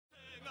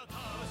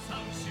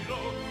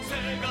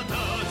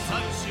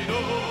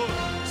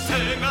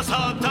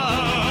サ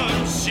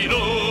タンしろ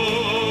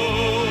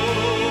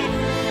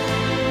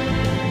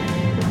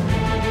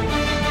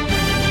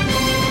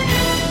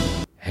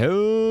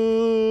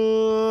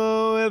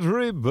Hello,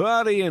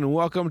 everybody, and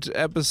welcome to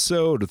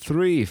episode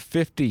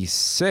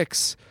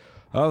 356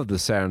 of the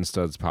Saturn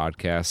Studs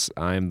podcast.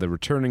 I'm the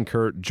returning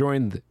Kurt,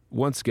 joined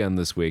once again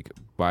this week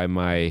by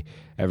my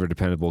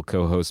ever-dependable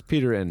co-hosts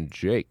Peter and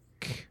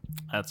Jake.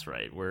 That's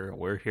right.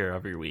 We're here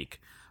every week,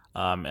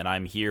 and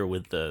I'm here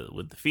with the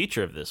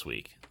feature of this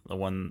week,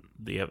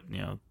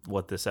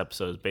 what this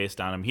episode is based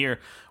on. I'm here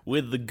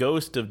with the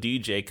ghost of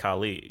DJ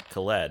Khaled.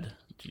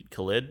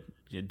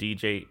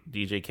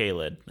 DJ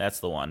Khaled. That's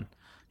the one.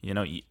 You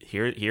know,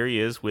 here he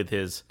is with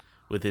his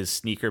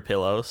sneaker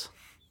pillows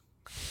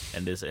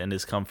and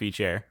his comfy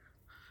chair.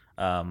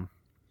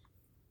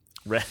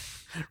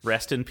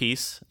 Rest in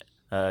peace,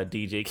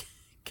 DJ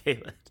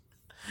Khaled.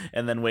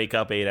 And then wake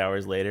up 8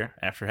 hours later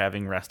after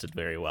having rested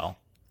very well.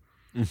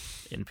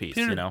 In peace,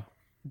 Peter, you know.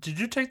 Did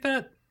you take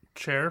that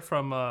chair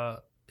from an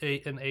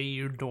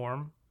AU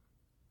dorm?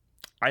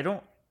 I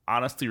don't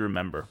honestly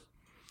remember.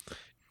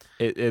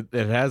 It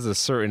has a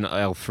certain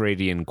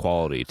Alfredian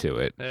quality to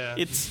it. Yeah.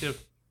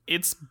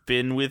 It's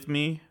been with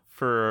me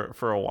for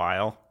a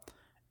while.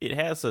 It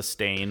has a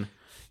stain.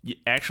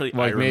 Actually,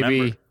 like I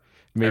remember,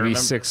 maybe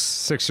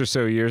six or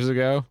so years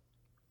ago.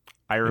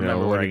 I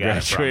remember where I got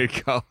it from.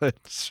 Graduated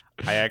college.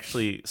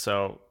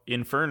 So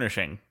in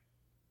furnishing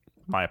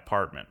my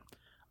apartment,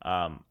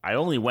 I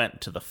only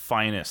went to the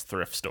finest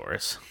thrift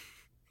stores.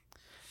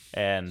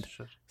 And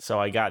so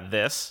I got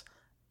this,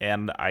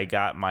 and I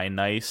got my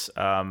nice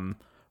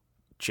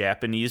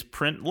Japanese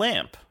print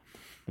lamp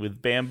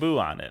with bamboo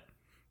on it.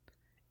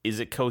 Is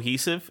it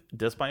cohesive?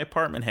 Does my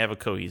apartment have a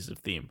cohesive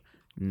theme?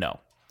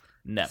 No.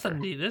 Never. Doesn't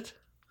need it.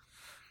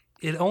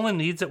 It only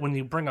needs it when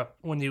you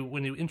when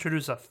you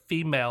introduce a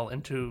female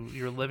into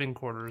your living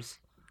quarters,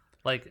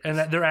 like, and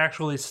they're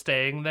actually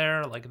staying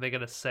there, like they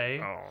get a say.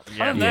 Oh,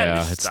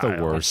 yeah, it's the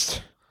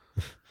worst.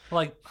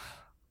 Like,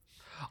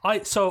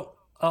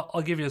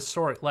 I'll give you a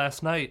story.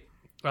 Last night,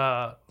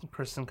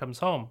 Kristen comes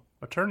home,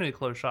 maternity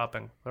clothes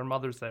shopping. Their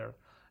mother's there,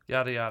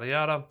 yada yada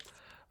yada.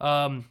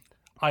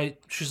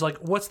 She's like,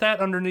 "What's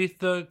that underneath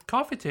the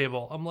coffee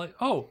table?" I'm like,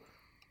 "Oh,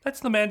 that's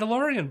the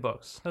Mandalorian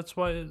books. That's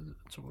why,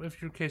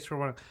 if in case you're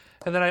wondering."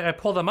 And then I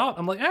pull them out.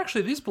 I'm like,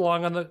 actually, these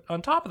belong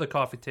on top of the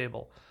coffee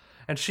table.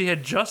 And she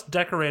had just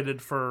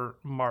decorated for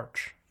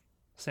March,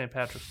 St.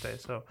 Patrick's Day.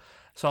 So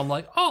I'm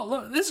like, oh,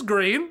 look, this is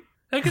green.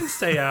 It can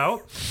stay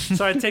out.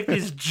 So I take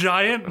these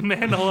giant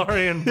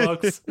Mandalorian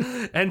books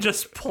and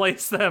just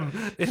place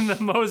them in the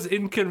most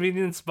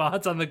inconvenient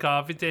spots on the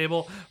coffee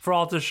table for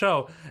all to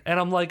show. And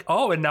I'm like,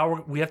 oh, and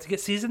now we have to get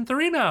season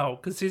 3 now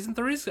because season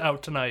 3's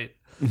out tonight.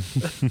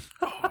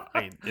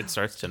 It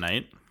starts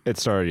tonight? It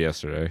started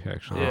yesterday,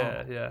 actually.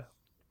 Yeah.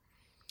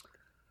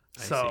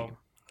 So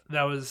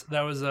that was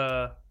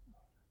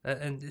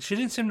and she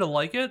didn't seem to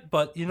like it,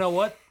 but you know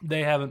what?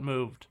 They haven't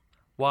moved.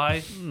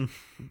 Why?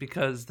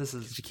 Because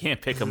you can't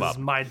pick them up.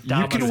 My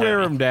you can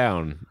wear them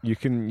down. You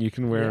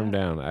can wear them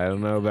down. I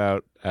don't know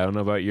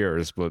about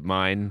yours, but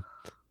mine.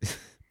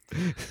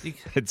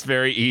 It's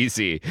very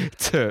easy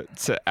to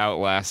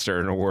outlast her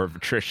in a war of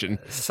attrition.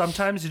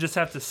 Sometimes you just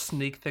have to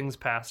sneak things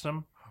past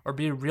them or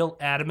be real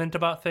adamant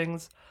about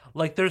things.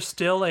 Like there's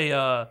still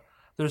a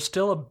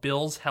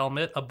Bill's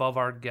helmet above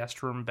our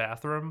guest room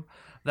bathroom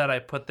that I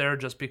put there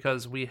just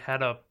because we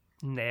had a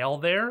nail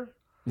there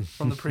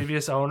from the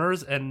previous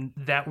owners, and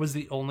that was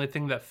the only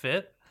thing that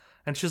fit.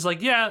 And she's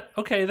like, "Yeah,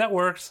 okay, that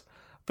works,"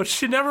 but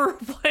she never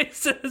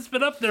replaced it. It's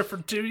been up there for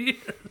 2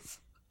 years.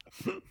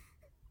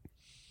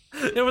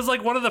 It was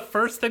like one of the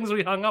first things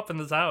we hung up in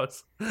this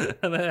house,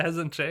 and it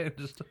hasn't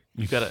changed.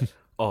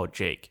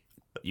 Jake,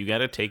 you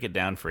gotta take it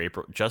down for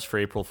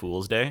April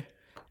Fool's Day,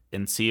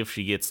 and see if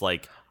she gets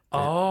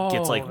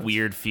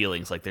weird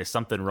feelings, like there's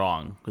something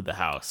wrong with the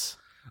house.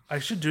 I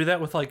should do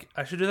that with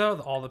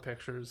all the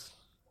pictures.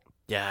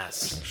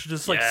 Yes. I should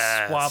just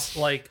swap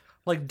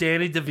like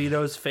Danny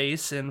DeVito's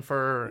face in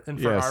for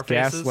our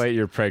faces. Gaslight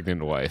your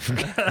pregnant wife.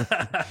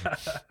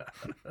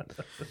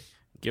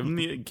 Give him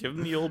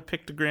the old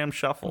pictogram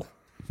shuffle.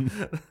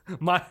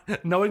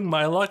 Knowing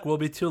my luck, we'll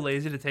be too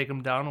lazy to take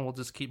him down, and we'll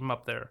just keep him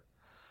up there,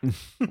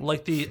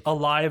 like the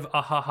alive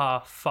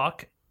ahaha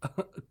fuck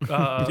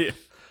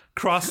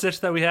cross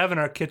stitch that we have in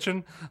our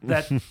kitchen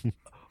that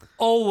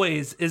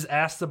always is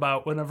asked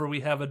about whenever we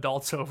have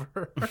adults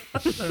over.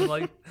 They're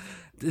like,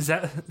 "Does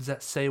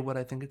that say what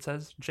I think it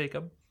says,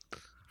 Jacob?"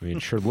 I mean,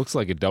 it sure looks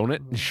like it, don't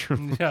it?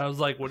 Yeah, I was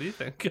like, "What do you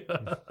think?"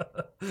 I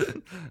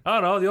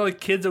don't know. The only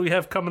kids that we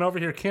have coming over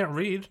here can't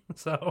read,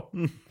 so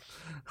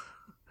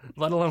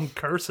let alone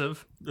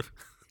cursive.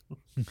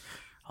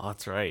 Oh,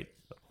 that's right.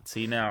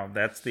 See, now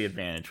that's the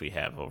advantage we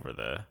have over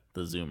the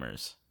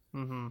Zoomers.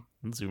 Mm-hmm.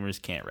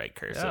 Zoomers can't write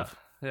cursive.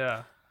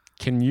 Yeah.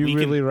 Can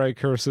you write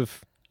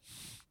cursive?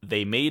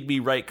 They made me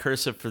write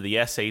cursive for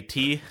the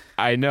SAT.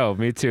 I know,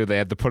 me too. They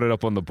had to put it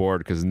up on the board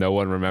because no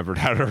one remembered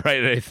how to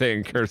write anything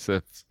in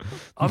cursive.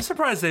 I'm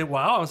surprised they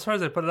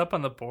put it up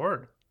on the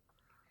board.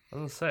 I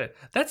was gonna say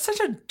that's such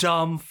a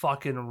dumb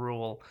fucking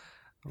rule.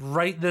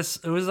 Write this.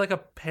 It was like a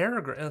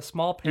paragraph, a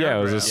small paragraph. Yeah,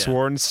 it was a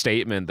sworn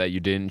statement that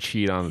you didn't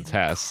cheat on the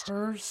test.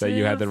 That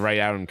you had to write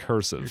out in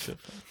cursive.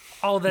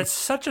 Oh, that's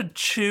such a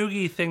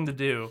chuggy thing to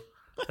do.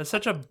 That's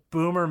such a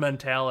boomer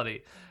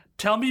mentality.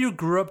 Tell me you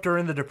grew up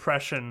during the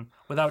Depression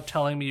without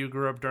telling me you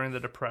grew up during the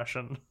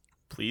Depression.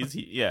 Please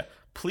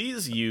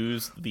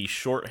use the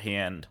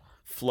shorthand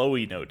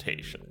flowy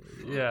notation.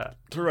 Yeah.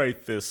 To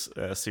write this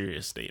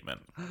serious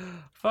statement.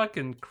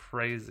 Fucking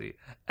crazy.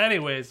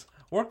 Anyways,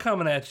 we're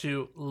coming at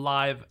you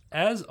live,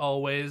 as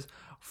always,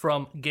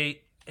 from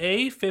gate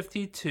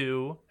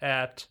A52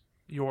 at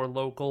your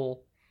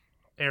local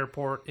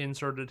airport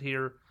inserted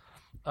here.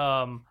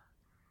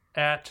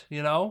 At,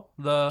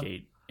 the...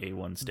 Gate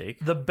A1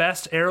 steak. The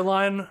best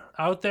airline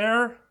out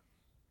there.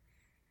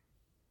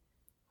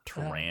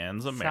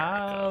 Transamerica.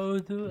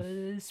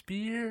 Southwest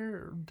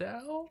Spear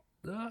down.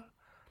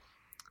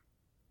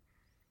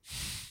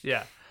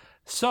 Yeah.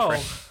 So...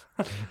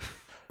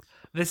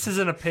 This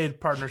isn't a paid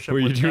partnership. Were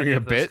you with doing any a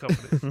of those bit?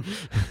 companies.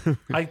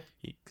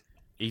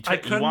 He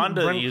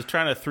was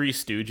trying to Three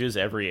Stooges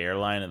every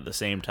airline at the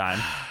same time.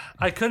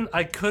 I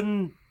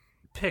couldn't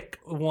pick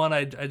one.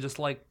 I just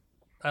like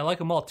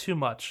them all too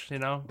much.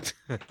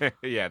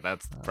 Yeah,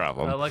 that's the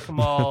problem. I like them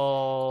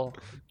all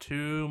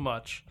too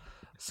much.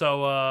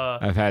 So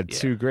I've had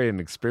too great an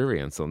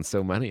experience on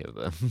so many of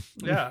them.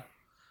 Yeah,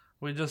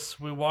 we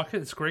walk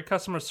in. It's great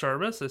customer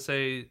service. They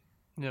say,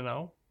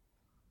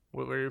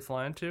 where you're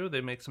flying to.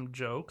 They make some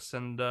jokes,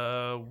 and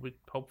we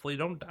hopefully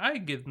don't die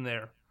getting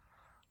there.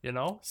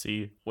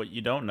 See, what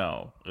you don't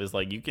know is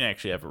you can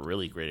actually have a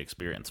really great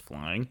experience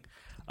flying.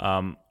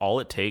 All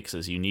it takes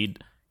is you need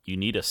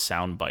a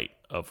soundbite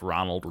of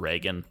Ronald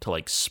Reagan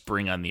to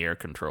spring on the air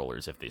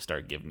controllers if they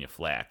start giving you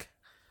flack.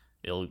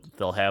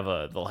 They'll have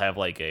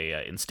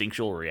a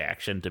instinctual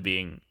reaction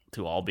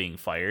to all being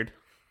fired.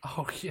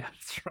 Oh yeah,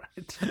 that's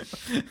right.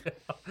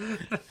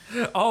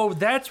 Oh,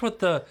 that's what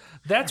the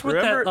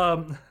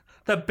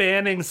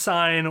banning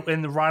sign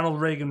in the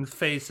Ronald Reagan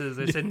faces.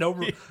 They said no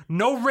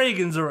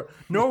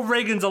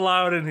Reagans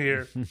allowed in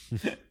here.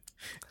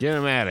 Get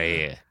him out of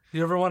here.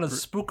 You ever want to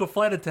spook a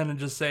flight attendant?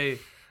 Just say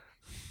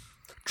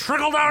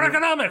trickle down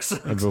economics.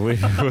 I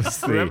believe it was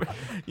the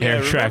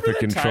air traffic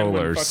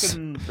controllers.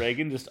 Fucking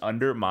Reagan just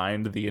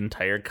undermined the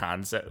entire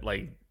concept,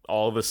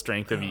 all the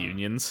strength of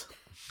unions.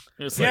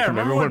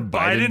 Remember when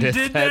Biden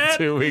did that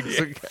 2 weeks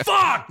ago?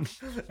 Fuck!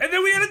 And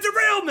then we had a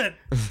derailment.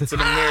 It's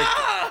an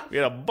American. We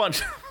had a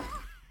bunch.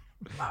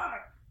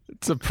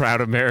 It's a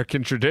proud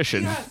American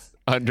tradition. Yes.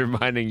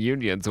 Undermining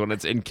unions when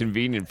it's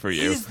inconvenient for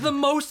you. He's the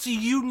most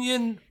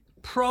union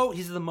pro.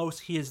 He is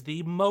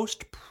the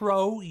most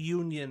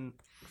pro-union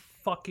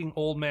fucking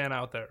old man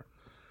out there.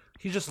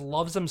 He just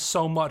loves them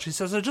so much. He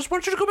says, I just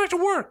want you to go back to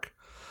work.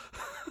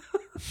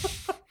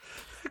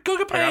 Go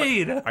get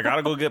paid. I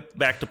gotta go get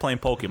back to playing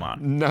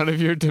Pokemon. None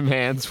of your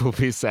demands will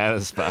be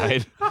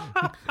satisfied.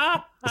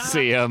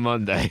 See ya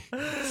Monday.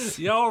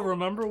 Yo,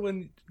 remember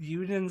when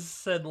unions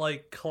said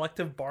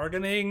collective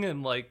bargaining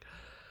and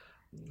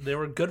they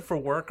were good for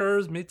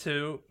workers? Me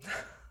too.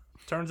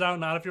 Turns out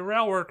not if you're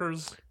rail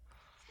workers.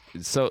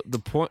 So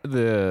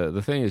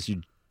the thing is,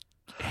 you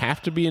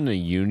have to be in a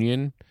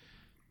union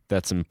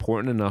that's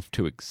important enough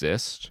to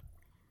exist,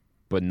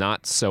 but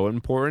not so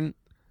important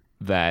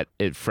that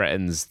it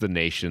threatens the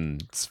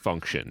nation's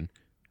function.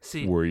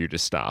 Were you to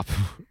stop.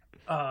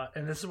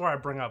 And this is where I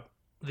bring up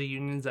the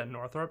unions at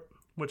Northrop,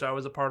 which I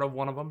was a part of,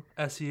 one of them.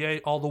 SEA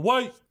all the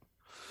way.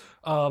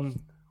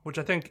 Which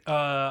I think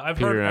I've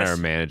Peter heard. and I are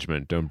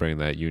management. Don't bring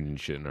that union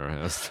shit in our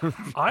house.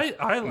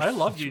 I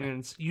love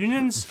unions.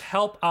 Unions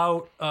help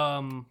out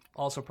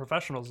also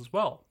professionals as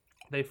well.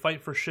 They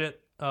fight for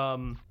shit,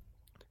 and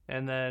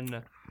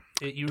then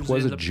it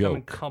usually ends up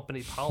becoming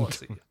company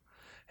policy.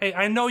 Hey,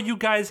 I know you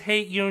guys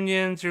hate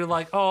unions. You're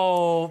like,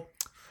 oh,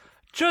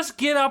 just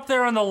get up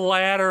there on the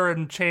ladder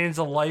and change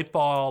the light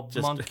bulb,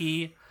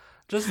 monkey.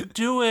 Just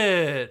do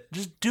it.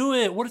 Just do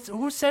it.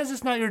 Who says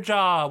it's not your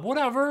job?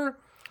 Whatever.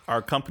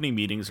 Our company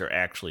meetings are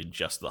actually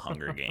just the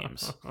Hunger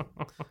Games.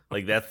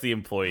 That's the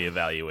employee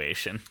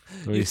evaluation.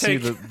 Well, you see,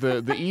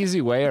 the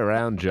easy way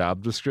around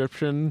job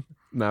description,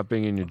 not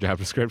being in your job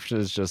description,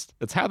 is just,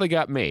 it's how they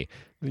got me.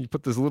 And you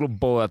put this little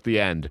bull at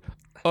the end.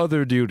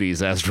 Other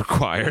duties as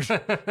required.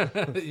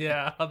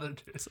 Yeah, other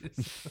duties.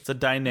 It's a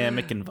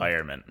dynamic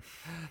environment.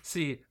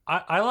 See,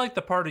 I like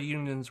the part of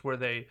unions where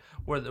the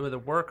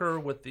worker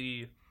with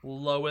the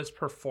lowest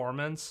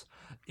performance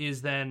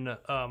is then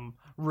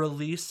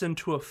released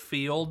into a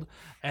field,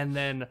 and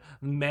then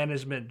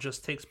management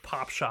just takes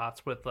pop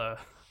shots with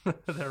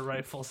their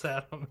rifles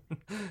at them.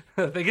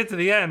 If they get to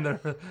the end,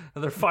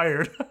 they're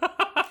fired.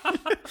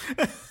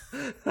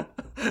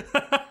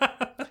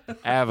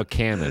 I have a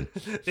cannon.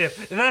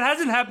 If that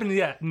hasn't happened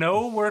yet,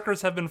 no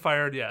workers have been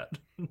fired yet.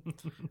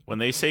 When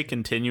they say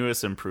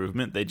continuous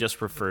improvement, they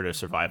just refer to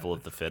survival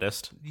of the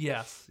fittest.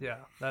 Yes, yeah,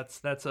 that's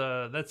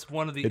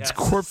one of the. It's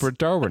S's. corporate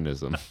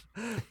Darwinism.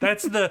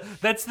 That's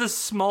the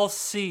small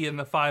c in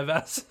the 5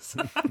 S's.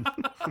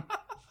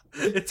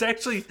 It's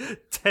actually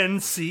 10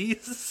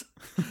 C's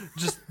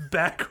just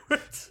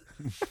backwards.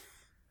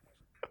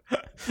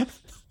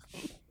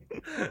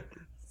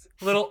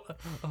 Little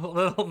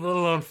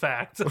known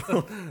fact.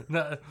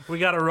 No, we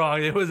got it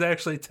wrong. It was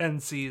actually 10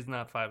 C's,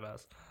 not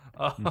 5S.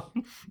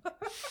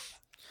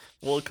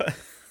 Well,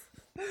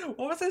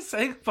 What was I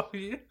saying about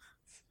you?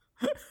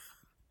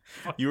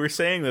 you were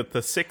saying that the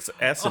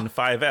 6S and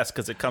 5S,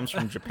 because it comes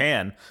from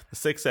Japan, the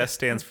 6S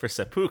stands for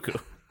seppuku,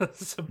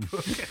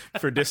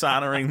 for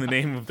dishonoring the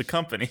name of the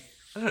company.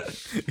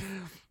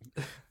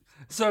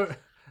 So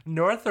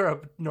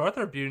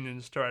Northrop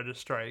Union started to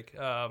strike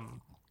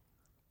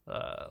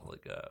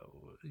like a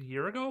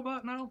year ago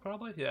about now,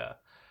 probably. Yeah.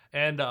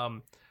 And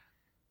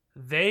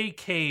they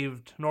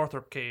caved,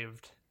 Northrop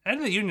caved,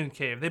 and the Union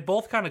caved. They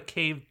both kind of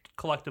caved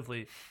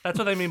collectively. That's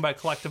what they mean by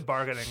collective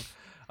bargaining.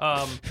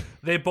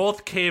 They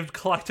both caved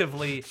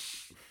collectively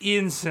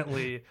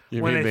instantly.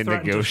 You when mean they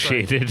threatened to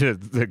strike.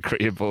 negotiated the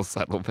agreeable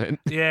settlement?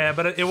 Yeah,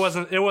 but it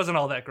wasn't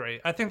all that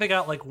great. I think they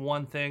got like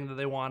one thing that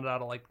they wanted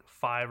out of like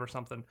 5 or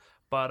something.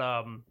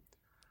 But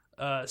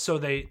so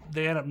they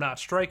end up not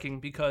striking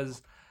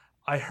because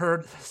I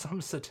heard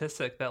some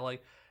statistic that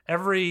like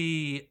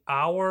every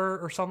hour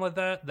or something like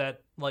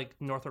that like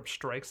Northrop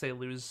strikes, they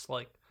lose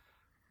like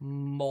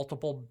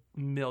multiple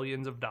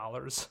millions of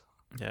dollars.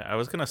 Yeah, I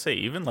was gonna say,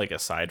 even like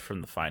aside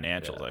from the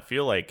financials, I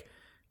feel like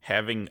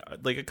having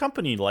like a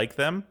company like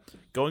them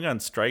going on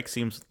strike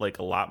seems like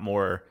a lot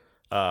more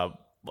of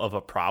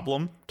a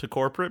problem to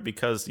corporate,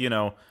 because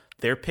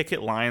their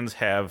picket lines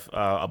have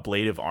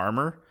ablative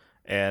armor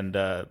and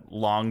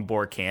long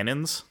bore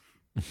cannons.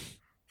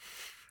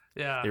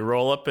 Yeah, they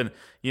roll up, and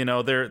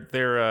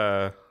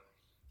their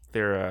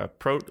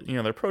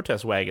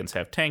protest wagons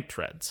have tank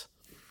treads.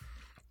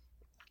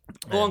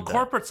 Well, and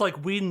corporate's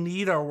like, we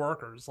need our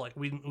workers. Like,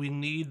 we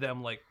need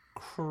them like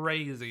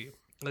crazy.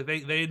 Like,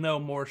 they know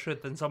more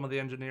shit than some of the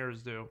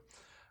engineers do.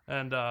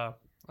 And I'm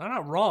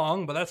not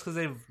wrong, but that's because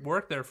they've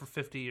worked there for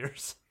 50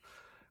 years.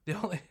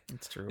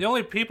 It's true. The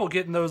only people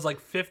getting those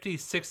like 50,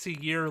 60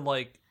 year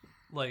like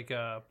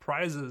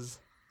prizes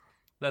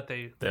that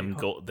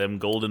them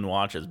golden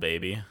watches,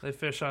 baby. They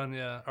fish on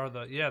are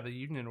the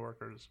union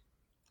workers.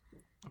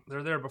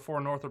 They're there before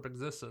Northrop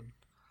existed.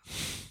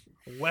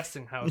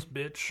 Westinghouse,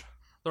 bitch.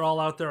 They're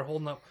all out there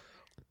holding up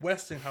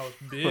Westinghouse,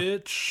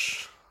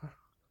 bitch.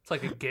 It's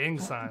like a gang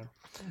sign.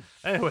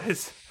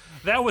 Anyways,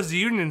 that was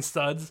Union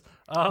Studs.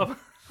 What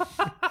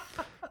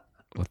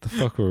the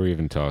fuck were we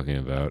even talking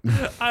about?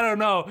 I don't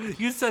know.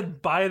 You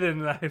said Biden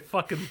and I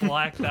fucking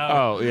blacked out.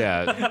 Oh,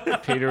 yeah.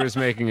 Peter was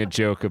making a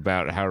joke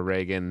about how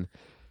Reagan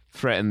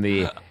threatened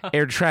the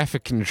air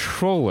traffic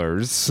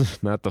controllers,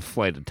 not the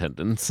flight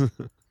attendants.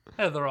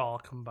 Yeah, they're all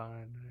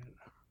combined.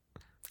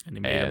 And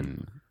he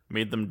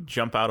made them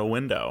jump out a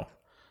window.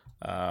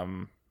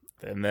 And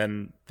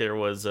then there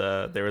was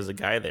a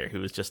guy there who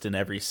was just in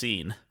every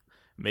scene,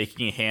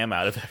 making a ham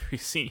out of every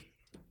scene.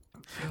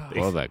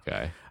 Love that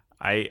guy.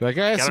 That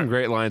guy has some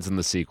great lines in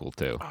the sequel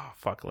too. Oh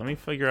fuck! Let me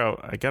figure out.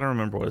 I gotta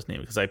remember what his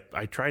name, because I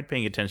tried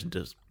paying attention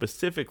to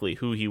specifically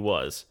who he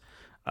was,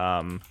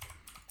 but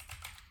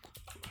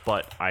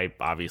I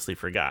obviously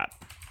forgot.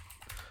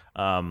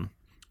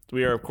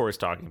 We are of course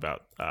talking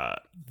about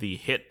the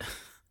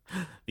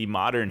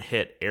modern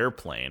hit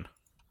Airplane.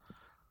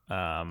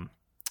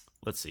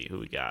 Let's see who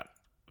we got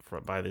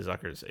by the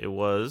Zuckers. It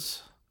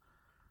was.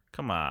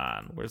 Come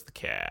on, where's the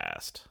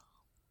cast?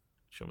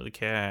 Show me the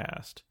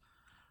cast.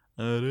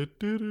 There's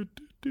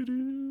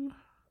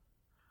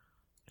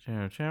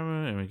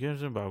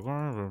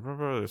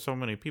so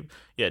many people.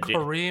 Yeah,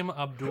 Kareem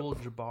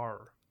Abdul-Jabbar.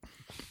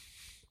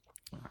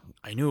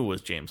 I knew it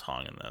was James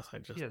Hong in this.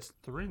 He has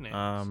 3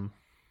 names.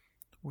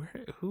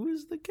 Who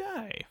is the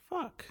guy?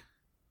 Fuck.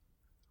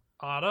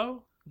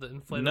 Otto, the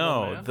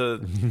inflatable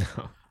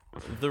man?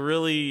 The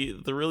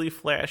really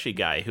flashy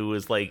guy who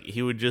was like,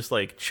 he would just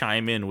like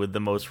chime in with the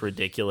most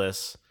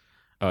ridiculous.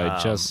 I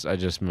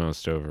just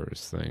moused over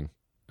his thing.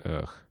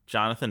 Ugh.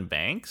 Jonathan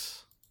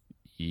Banks?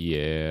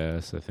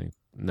 Yes, I think.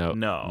 No.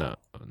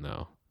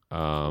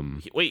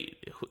 Wait,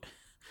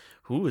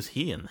 who was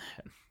he in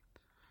that?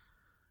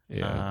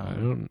 Yeah, I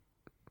don't.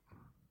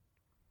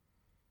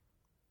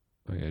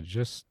 Like, I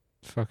just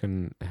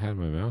fucking had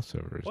my mouse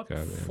over his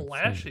goddamn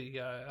flashy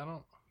thing. guy? I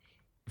don't.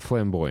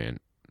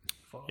 Flamboyant.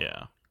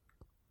 Yeah.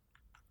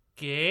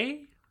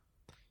 Gay?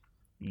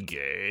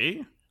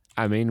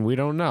 I mean, we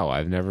don't know.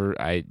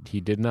 He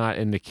did not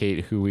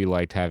indicate who he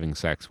liked having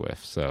sex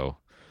with, so.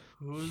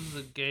 Who's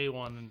the gay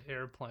one in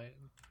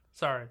Airplane?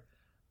 Sorry.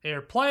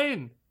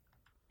 Airplane!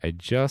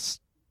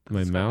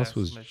 My mouse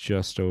was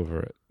just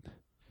over it.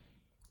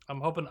 I'm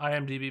hoping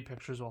IMDb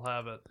pictures will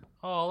have it.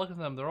 Oh, look at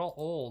them. They're all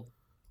old.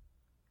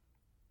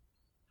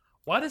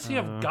 Why does he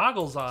have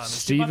goggles on?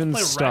 Steven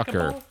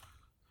Stucker.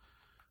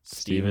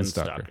 Steven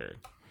Stucker.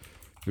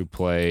 Who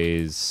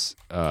plays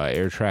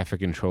air traffic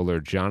controller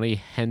Johnny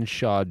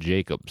Henshaw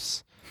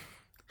Jacobs.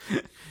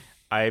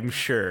 I'm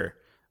sure,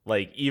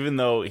 like, even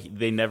though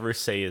they never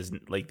say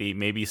they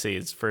maybe say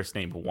his first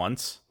name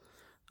once,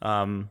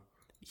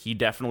 he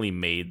definitely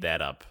made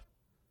that up.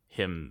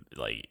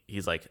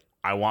 He's like,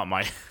 I want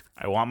my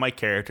I want my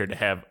character to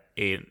have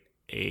a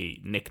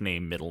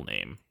nickname middle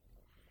name.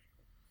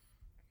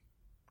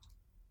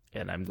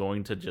 And I'm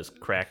going to just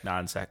crack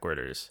non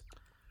sequiturs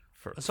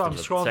for So I'm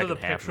the scrolling through the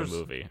second half pictures. of the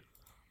movie.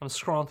 I'm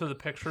scrolling through the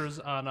pictures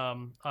on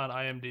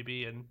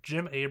IMDb, and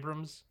Jim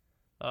Abrams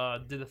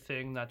did a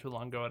thing not too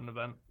long ago at an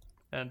event,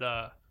 and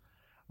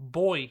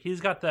boy,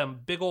 he's got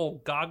them big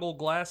old goggle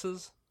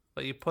glasses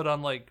that you put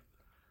on like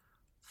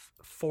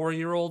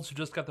 4-year-olds who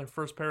just got their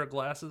first pair of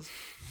glasses,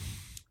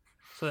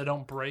 so they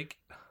don't break.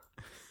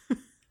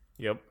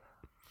 Yep.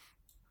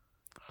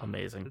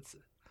 Amazing.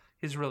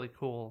 He's really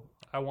cool.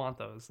 I want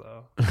those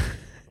though.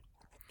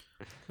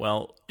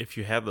 Well, if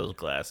you have those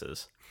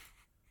glasses,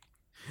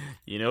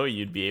 you know what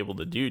you'd be able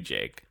to do,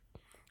 Jake?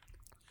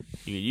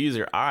 You could use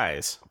your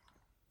eyes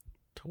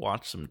to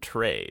watch some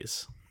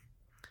trays.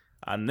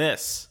 On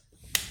this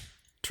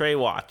Tray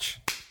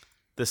Watch,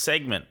 the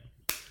segment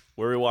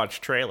where we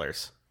watch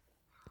trailers.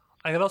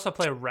 I could also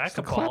play Is the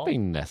racquetball.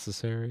 clapping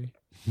necessary?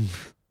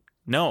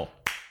 No.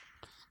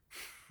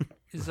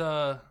 Is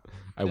I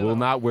will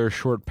not wear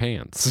short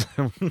pants.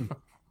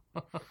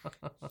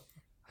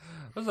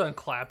 wasn't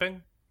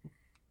clapping.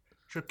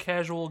 Just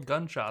casual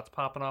gunshots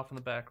popping off in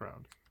the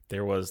background.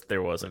 There was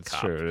a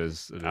cop Sure, it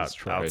is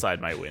Troy. outside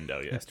my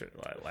window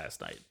last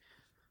night.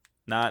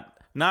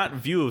 Not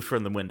viewed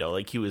from the window,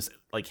 like he was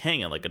like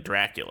hanging like a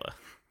Dracula.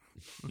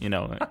 You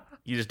know,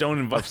 you just don't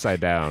invite Upside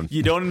down.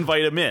 You don't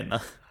invite him in.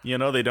 You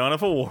know, they don't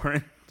have a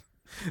warrant.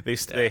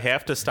 They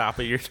have to stop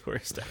at your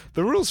doorstep.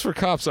 The rules for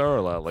cops are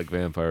a lot like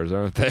vampires,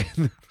 aren't they?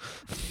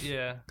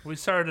 Yeah, we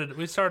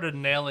started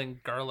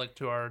nailing garlic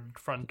to our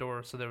front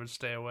door so they would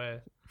stay away.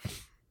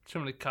 Too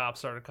many cops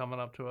started coming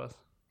up to us.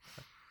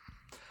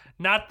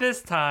 Not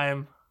this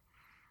time.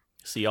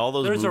 See all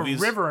those There's movies.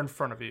 a river in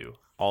front of you.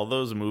 All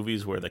those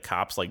movies where the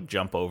cops like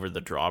jump over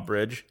the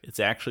drawbridge. It's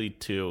actually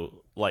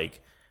to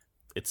like,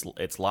 it's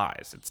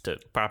lies. It's to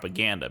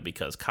propaganda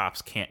because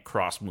cops can't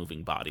cross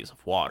moving bodies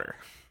of water.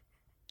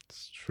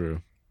 It's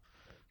true.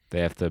 They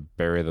have to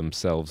bury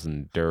themselves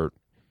in dirt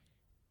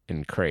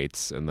in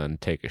crates and then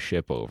take a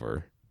ship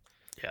over.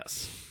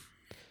 Yes.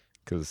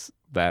 Because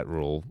that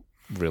rule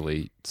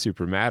really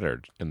super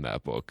mattered in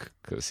that book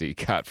because he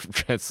got from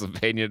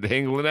Transylvania to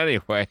England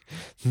anyway.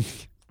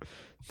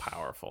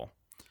 Powerful.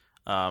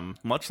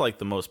 Much like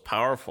the most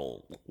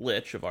powerful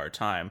lich of our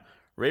time,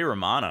 Ray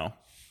Romano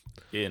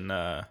in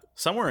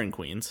Somewhere in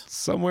Queens.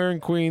 Somewhere in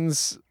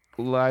Queens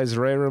lies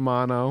Ray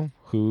Romano,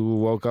 who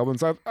woke up and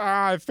said,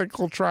 I think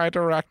we'll try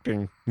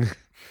directing.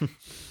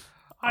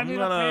 I need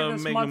to pay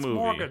this month's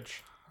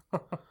mortgage.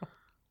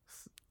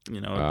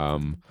 You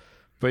know.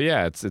 But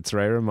yeah, it's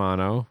Ray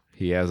Romano.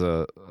 He has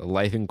a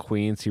life in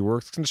Queens. He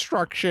works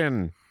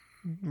construction.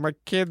 My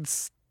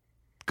kids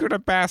good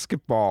at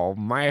basketball.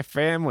 My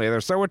family,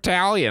 they're so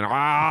Italian.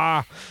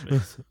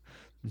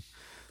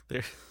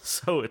 They're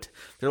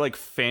like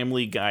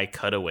Family Guy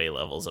cutaway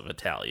levels of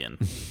Italian.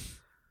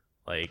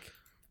 Like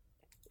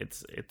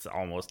it's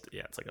almost,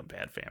 yeah, it's like a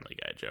bad Family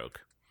Guy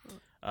joke.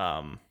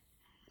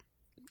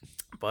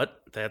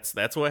 But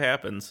that's what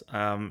happens.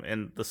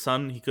 And the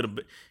son, he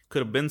could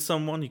have been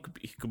someone. He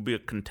could be a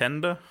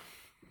contender.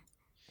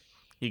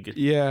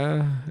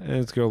 Yeah, and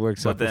his girl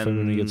breaks up with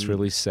him and he gets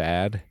really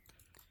sad.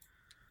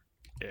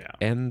 Yeah.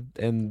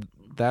 And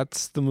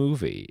that's the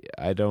movie.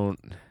 I don't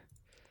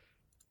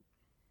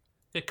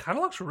It kind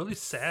of looks really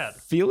sad.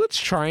 feel it's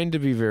trying to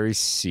be very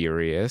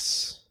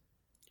serious.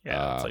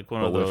 Yeah, it's like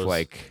one of but those with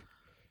like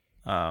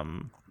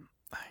one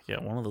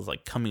of those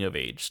like coming of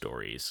age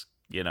stories,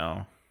 you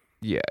know.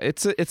 yeah,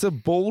 it's a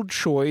bold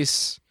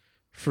choice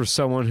for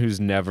someone who's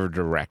never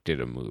directed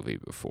a movie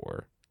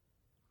before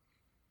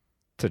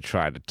to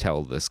try to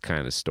tell this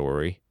kind of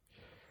story.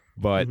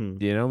 But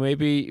you know,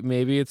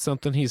 maybe it's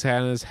something he's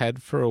had in his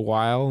head for a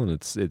while, and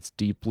it's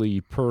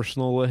deeply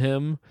personal to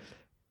him,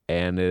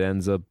 and it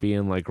ends up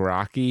being like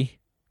Rocky.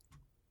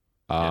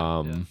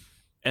 And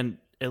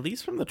at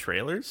least from the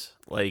trailers,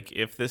 like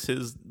if this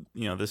is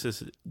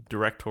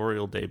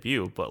directorial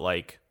debut, but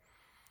like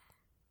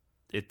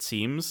it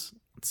seems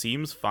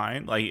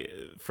fine. Like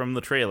from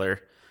the trailer,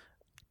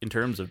 in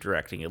terms of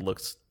directing, it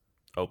looks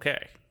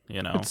okay.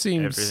 You know, it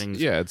seems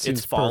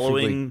it's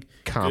following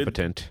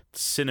competent good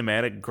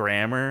cinematic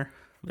grammar.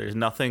 There's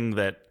nothing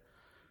that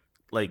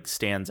like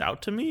stands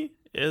out to me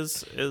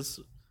is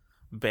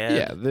bad.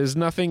 Yeah, there's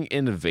nothing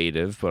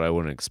innovative, but I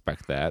wouldn't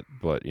expect that.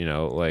 But you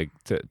know, like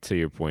to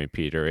your point,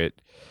 Peter,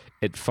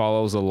 it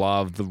follows a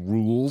lot of the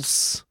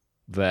rules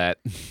that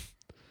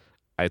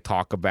I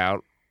talk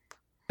about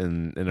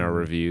in our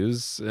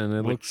reviews, and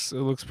it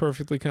looks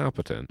perfectly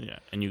competent. Yeah,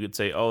 and you could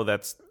say, oh,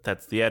 that's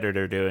the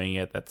editor doing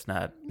it. That's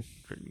not,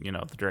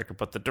 the director.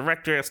 But the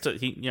director has to.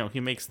 He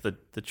makes the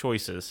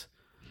choices.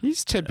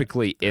 He's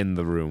typically in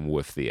the room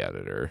with the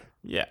editor.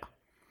 Yeah.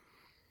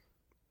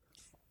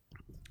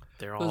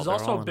 There's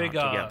also a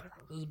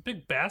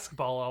big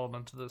basketball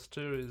element to this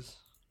too.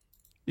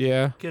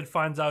 Kid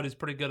finds out he's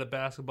pretty good at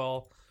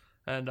basketball,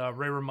 and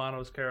Ray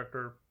Romano's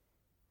character,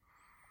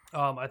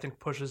 I think,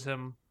 pushes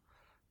him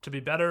to be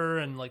better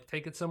and like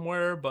take it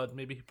somewhere, but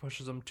maybe he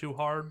pushes him too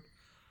hard.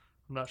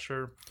 I'm not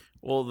sure.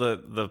 Well,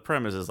 the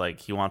premise is like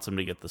he wants him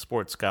to get the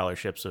sports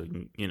scholarship so he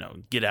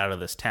can, get out of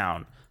this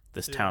town.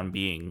 This town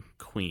being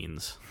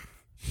Queens.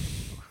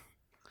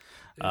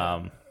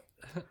 Yeah.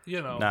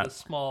 Not the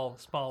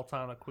small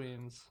town of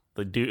Queens.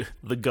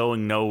 the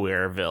going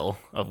nowhereville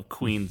of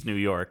Queens, New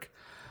York.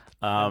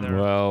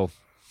 Well,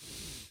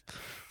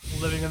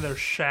 Living in their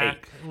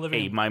shack.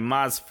 Hey, my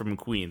ma's from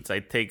Queens. I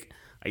take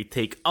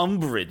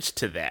umbrage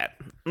to that.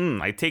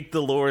 I take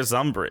Dolores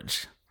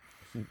umbrage.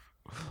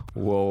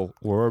 well,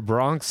 we're a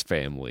Bronx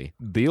family.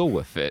 Deal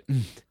with it.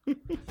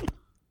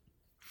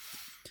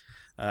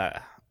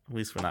 At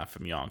least we're not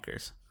from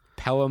Yonkers.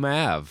 Pelham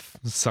Ave.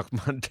 Suck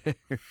my dick.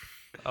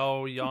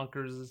 Oh,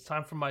 Yonkers! It's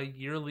time for my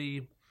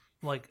yearly,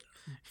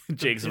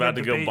 Jake's about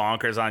to go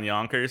bonkers on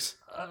Yonkers.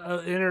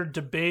 Inner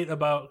debate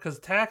about because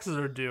taxes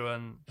are due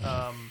and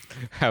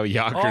How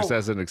Yonkers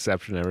has an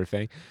exception and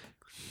everything.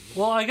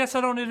 well, I guess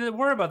I don't need to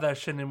worry about that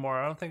shit anymore.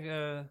 I don't think.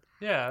 Yeah,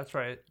 that's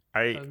right.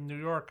 New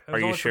York. Are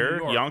you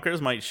sure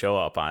Yonkers might show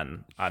up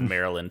on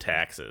Maryland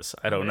taxes?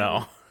 I don't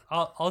know.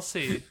 I'll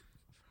see.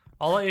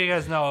 I'll let you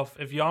guys know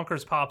if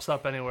Yonkers pops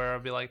up anywhere. I'll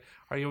be like,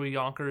 "Are you a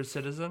Yonkers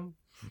citizen?"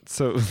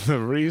 So the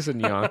reason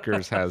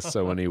Yonkers has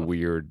so many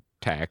weird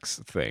tax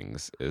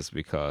things is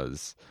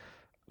because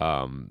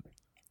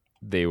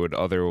they would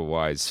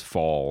otherwise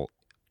fall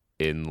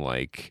in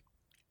like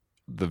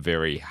the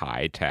very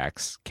high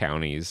tax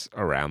counties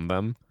around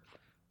them.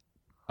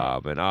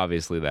 And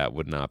obviously that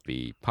would not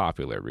be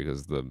popular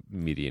because the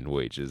median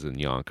wages in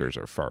Yonkers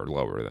are far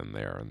lower than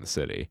they are in the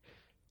city.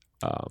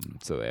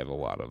 So they have a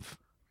lot of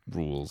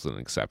rules and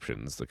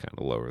exceptions to kind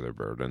of lower their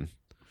burden.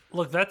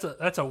 Look,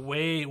 that's a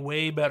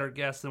way better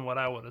guess than what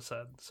I would have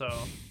said. So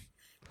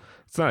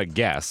it's not a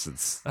guess.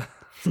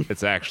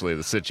 It's actually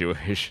the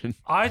situation.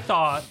 I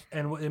thought,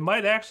 and it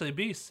might actually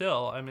be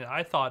still. I mean,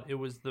 I thought it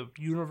was the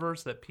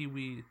universe that Pee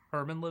Wee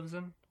Herman lives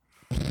in.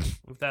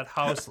 If that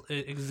house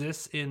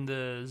exists in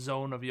the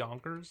zone of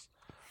Yonkers,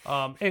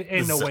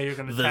 ain't no way you're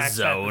going to tax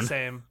that the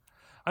same.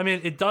 I mean,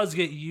 it does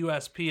get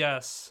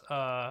USPS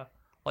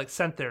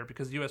sent there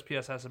because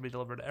USPS has to be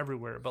delivered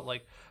everywhere. But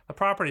like the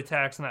property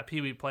tax in that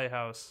Pee Wee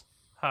Playhouse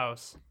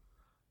house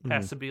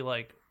has to be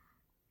like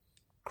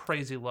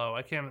crazy low.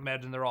 I can't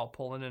imagine they're all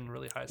pulling in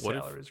really high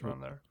salaries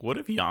around there. What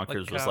if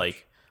Yonkers was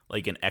like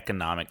an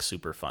economic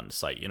Superfund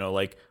site?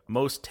 Like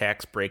most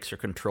tax breaks are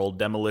controlled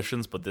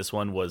demolitions, but this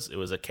one was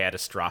a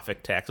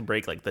catastrophic tax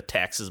break. Like the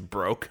taxes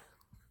broke.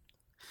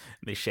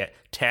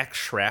 Tax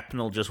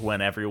shrapnel just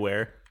went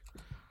everywhere.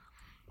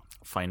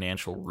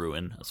 Financial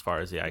ruin as far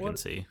as the eye can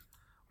see.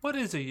 What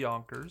is a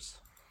Yonkers?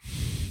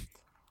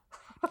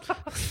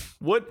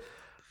 What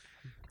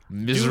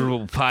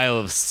miserable pile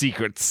of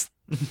secrets.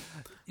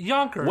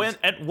 Yonkers.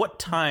 At what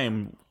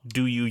time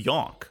do you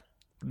yonk?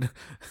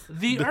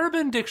 The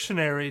Urban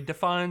Dictionary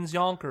defines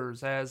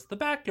Yonkers as the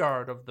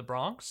backyard of the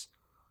Bronx.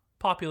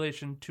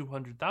 Population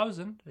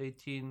 200,000,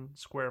 18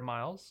 square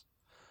miles.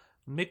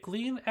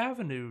 McLean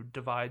Avenue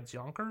divides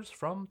Yonkers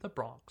from the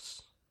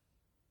Bronx.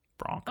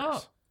 Broncos.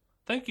 Oh,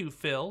 thank you,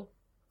 Phil.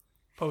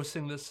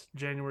 Posting this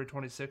January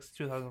 26,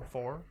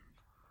 2004.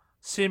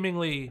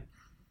 Seemingly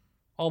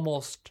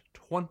almost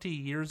 20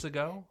 years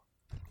ago.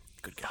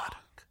 Good God.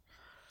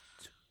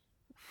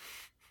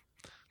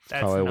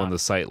 That's probably when the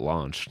site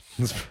launched.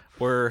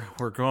 We're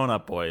growing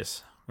up,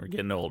 boys. We're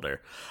getting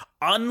older.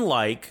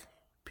 Unlike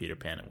Peter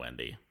Pan and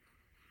Wendy.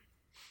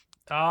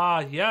 Ah,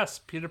 yes,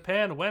 Peter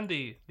Pan,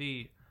 Wendy.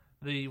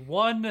 The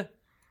one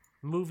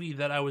movie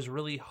that I was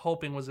really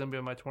hoping was going to be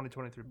on my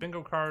 2023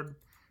 bingo card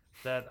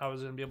that I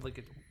was going to be able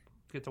to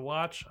get to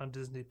watch on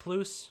Disney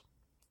Plus.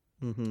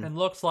 Mm-hmm. And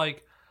looks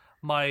like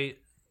my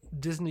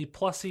Disney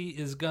Plusy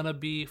is going to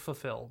be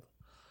fulfilled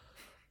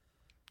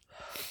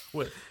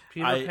with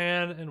Peter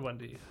Pan and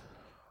Wendy.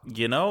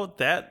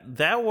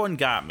 That one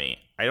got me.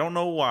 I don't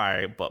know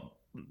why, but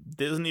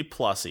Disney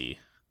Plusy.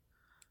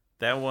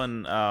 That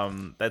one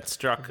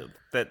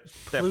that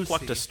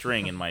plucked a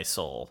string in my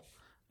soul.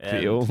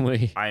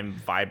 And I'm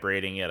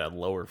vibrating at a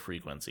lower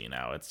frequency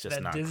now. It's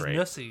just not great.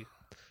 Disney,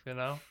 you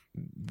know?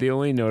 The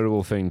only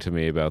notable thing to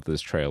me about this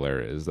trailer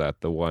is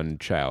that the one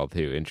child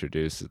who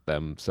introduced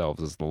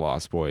themselves as the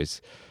Lost Boys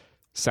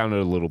sounded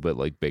a little bit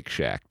like Big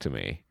Shaq to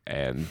me,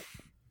 and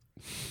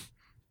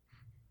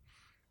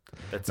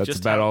that's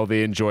about all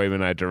the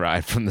enjoyment I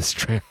derived from this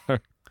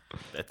trailer.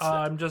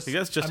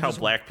 That's just how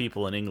black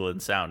people in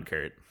England sound,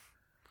 Kurt.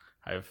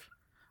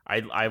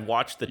 I've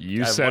watched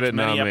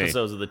many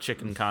episodes of The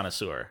Chicken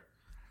Connoisseur.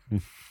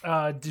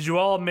 Did you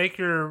all make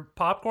your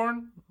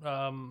popcorn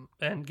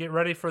and get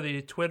ready for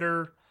the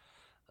Twitter?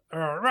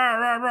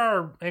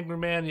 Angry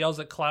man yells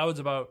at clouds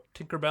about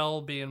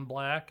Tinkerbell being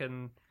black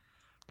and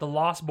the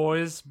Lost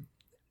Boys,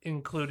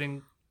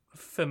 including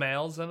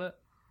females in it,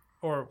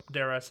 or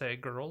dare I say,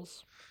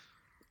 girls.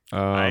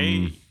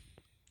 You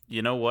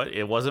know what?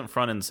 It wasn't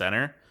front and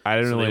center. I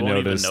didn't really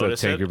notice that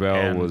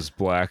Tinkerbell was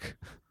black.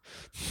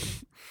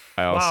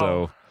 I also...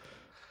 Wow.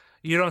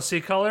 You don't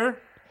see color?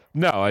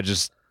 No, I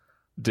just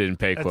didn't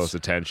pay close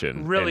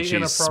attention. Really and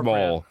she's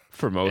small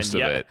for most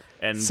of it.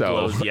 And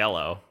glows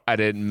yellow. I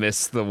didn't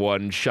miss the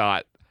one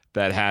shot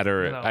that had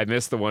her. No. I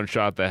missed the one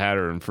shot that had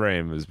her in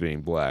frame as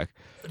being black.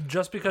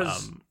 Just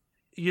because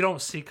you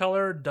don't see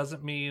color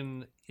doesn't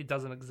mean it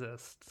doesn't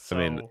exist. So,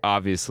 I mean,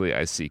 obviously,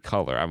 I see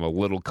color. I'm a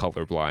little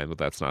colorblind, but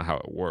that's not how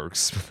it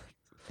works.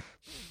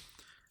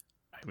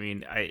 I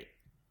mean, I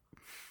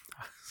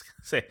was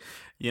gonna say,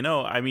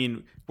 I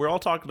mean, we're all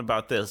talking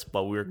about this,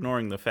 but we're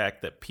ignoring the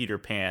fact that Peter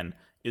Pan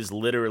is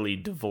literally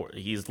divorced.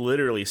 He's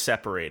literally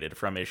separated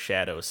from his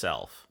shadow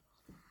self.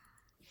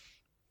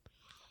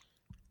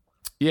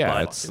 Yeah,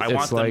 But it's I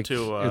want them like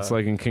to, it's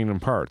like in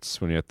Kingdom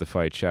Hearts when you have to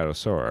fight Shadow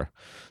Sora.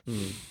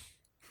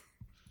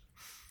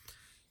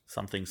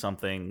 Something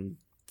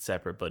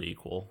separate but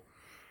equal.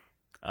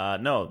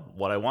 No,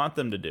 what I want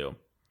them to do,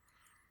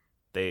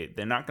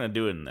 they're not going to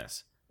do it in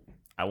this.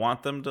 I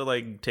want them to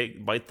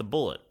bite the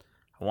bullet.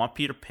 I want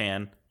Peter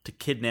Pan to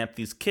kidnap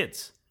these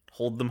kids,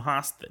 hold them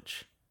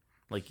hostage,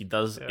 like he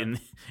does in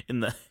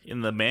the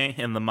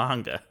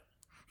manga.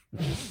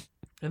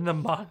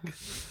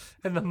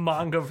 In the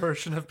manga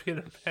version of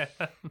Peter Pan.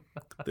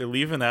 They're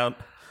leaving out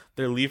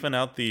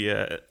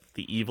the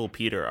evil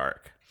Peter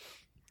arc.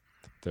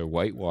 They're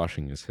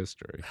whitewashing his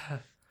history.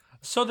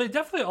 So they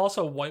definitely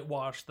also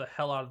whitewashed the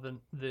hell out of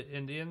the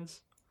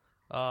Indians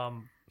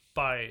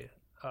by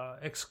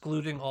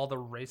excluding all the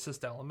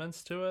racist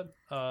elements to it,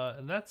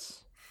 and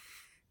that's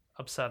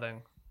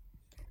upsetting.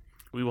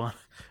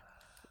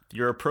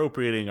 You're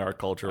appropriating our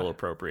cultural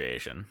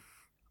appropriation.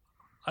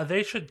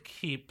 They should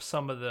keep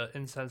some of the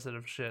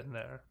insensitive shit in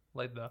there,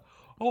 like the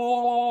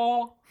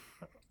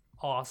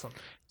awesome.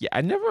 Yeah,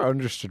 I never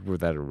understood where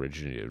that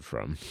originated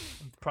from.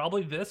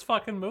 Probably this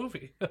fucking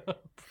movie.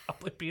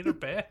 Probably Peter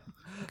Pan.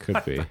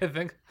 Could be.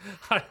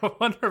 I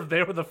wonder if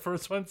they were the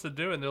first ones to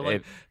do it. And they're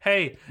like,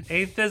 hey,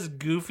 ain't this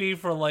goofy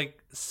for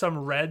like some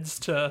Reds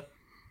to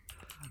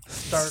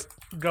start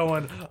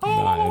going,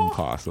 Not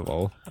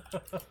impossible.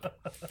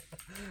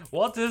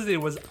 Walt Disney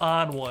was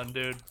on one,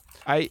 dude.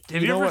 Have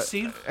you ever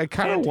seen I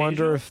kind of Fantasia?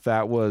 wonder if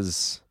that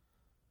was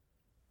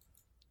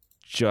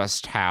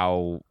just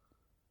how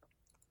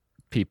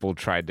people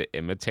tried to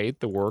imitate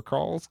the war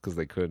calls because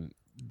they couldn't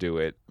do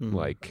it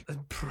like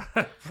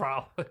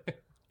Probably.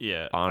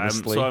 Yeah,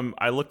 honestly.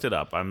 I looked it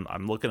up.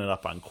 I'm looking it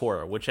up on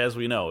Quora, which, as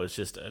we know, is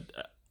just an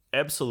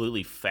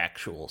absolutely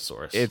factual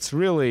source. It's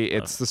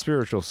the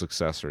spiritual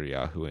successor to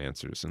Yahoo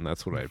Answers, and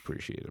that's what I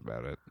appreciate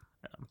about it.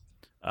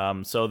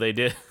 So they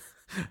did.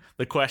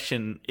 The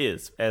question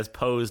is, as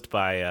posed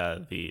by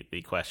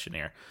the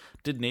questionnaire,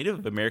 did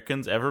Native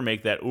Americans ever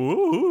make that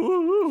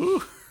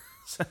ooh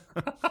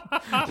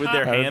with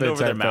their hand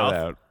over their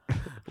mouth,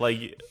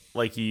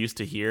 like you used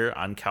to hear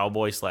on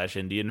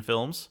cowboy/Indian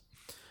films?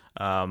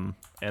 And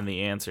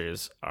the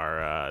answers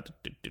are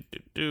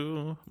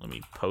let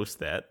me post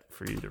that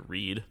for you to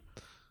read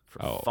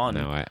for fun.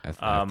 No, I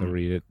have to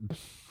read it.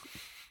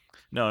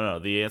 No.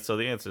 The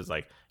answer is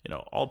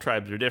all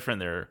tribes are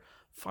different. There are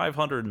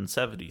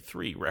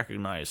 573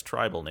 recognized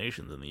tribal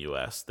nations in the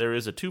U.S. There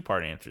is a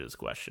two-part answer to this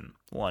question.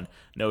 One,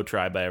 no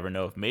tribe I ever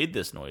know of made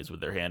this noise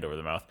with their hand over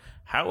their mouth.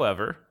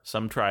 However,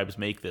 some tribes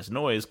make this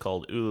noise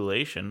called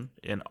ululation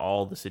in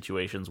all the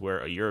situations where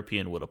a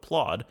European would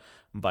applaud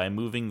by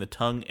moving the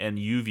tongue and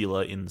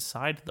uvula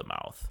inside the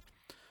mouth.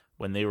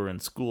 When they were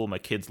in school, my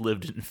kids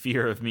lived in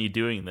fear of me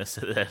doing this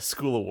at a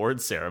school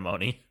awards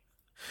ceremony.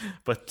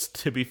 But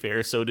to be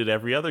fair, so did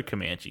every other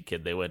Comanche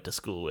kid they went to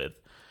school with.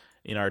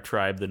 In our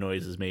tribe, the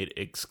noise is made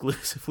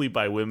exclusively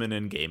by women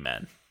and gay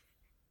men.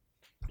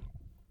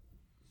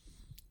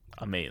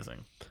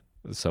 Amazing.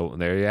 So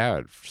there you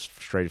have it,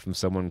 straight from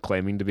someone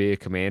claiming to be a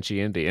Comanche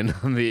Indian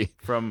on the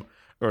from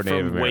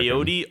Native American.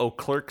 Wayoti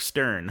O'Clerc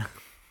Stern,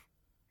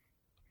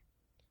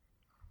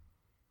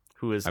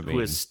 who has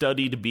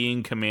studied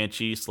being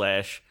Comanche /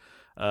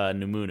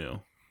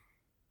 Numunu.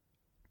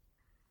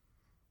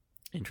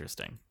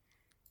 Interesting.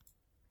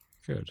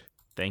 Good.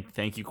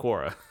 Thank you,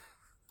 Quora.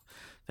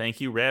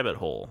 Thank you, Rabbit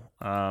Hole.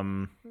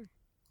 Moving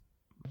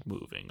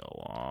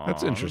along.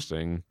 That's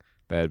interesting.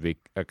 That'd be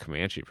a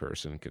Comanche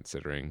person,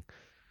 considering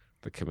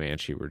the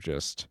Comanche were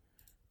just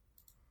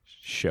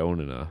shown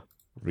in a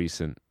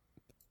recent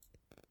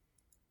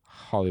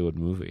Hollywood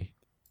movie.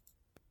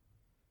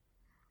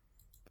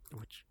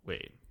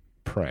 Wait.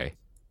 Prey.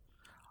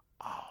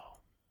 Oh.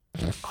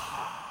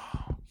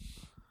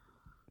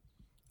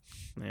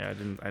 Yeah, I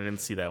didn't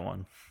see that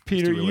one.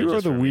 Peter, you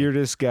are the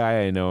weirdest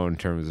guy I know in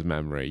terms of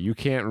memory. You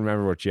can't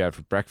remember what you had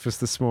for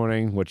breakfast this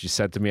morning, what you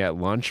said to me at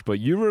lunch, but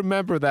you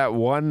remember that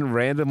one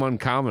random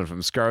uncommon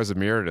from Scars of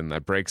Mirrodin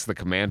that breaks the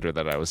commander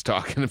that I was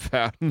talking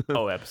about.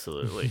 Oh,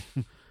 absolutely.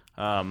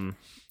 I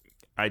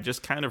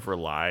just kind of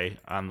rely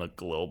on the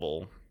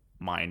global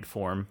mind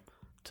form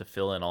to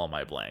fill in all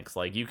my blanks.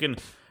 Like you can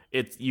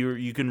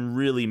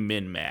really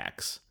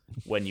min-max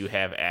when you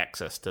have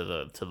access to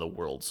the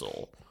world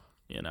soul,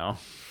 you know?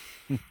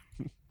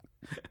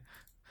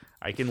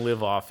 I can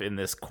live off in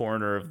this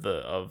corner of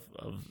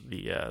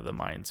the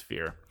mind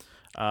sphere,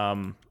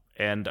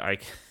 and I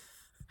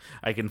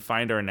can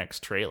find our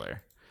next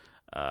trailer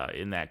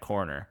in that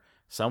corner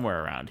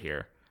somewhere around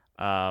here.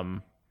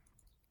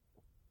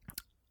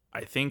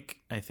 I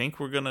think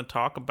we're gonna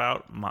talk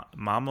about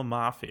Mama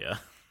Mafia.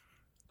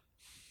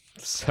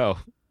 So,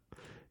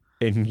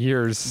 in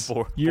years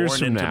Born from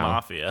into now,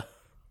 Mafia.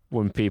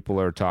 when people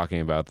are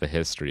talking about the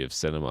history of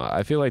cinema,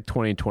 I feel like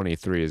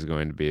 2023 is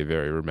going to be a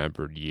very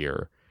remembered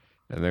year,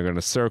 and they're going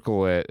to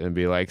circle it and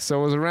be like,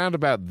 "So it was around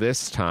about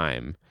this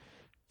time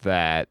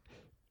that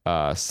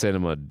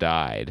cinema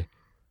died."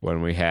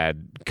 When we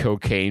had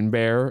Cocaine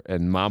Bear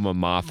and Mama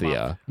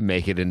Mafia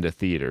make it into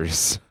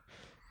theaters.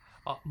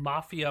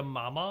 Mafia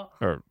Mama?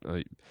 Or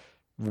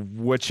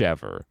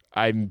whichever.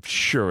 I'm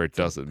sure it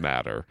doesn't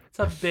matter. It's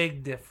a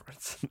big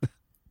difference.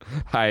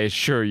 I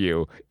assure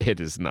you, it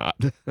is not.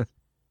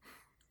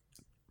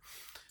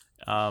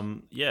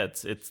 Yeah,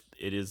 it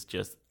is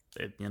just,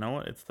 you know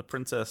what? It's the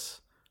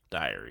Princess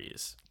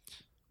Diaries.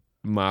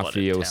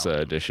 Mafiosa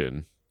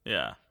edition.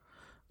 Yeah.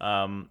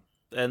 And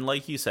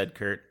like you said,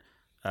 Kurt,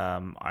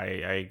 I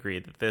agree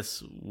that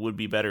this would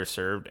be better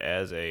served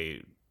as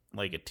a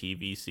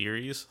TV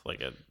series,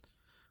 like a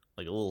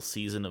little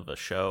season of a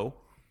show.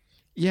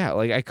 Yeah,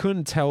 like I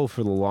couldn't tell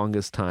for the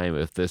longest time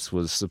if this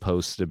was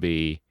supposed to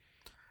be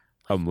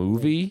a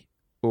movie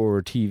or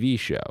a TV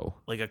show.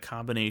 Like a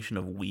combination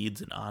of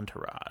Weeds and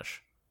Entourage.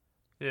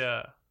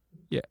 Yeah.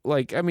 Yeah,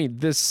 like I mean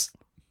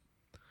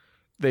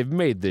they've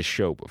made this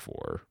show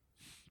before,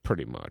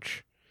 pretty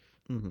much.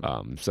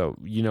 Mm-hmm. So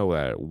you know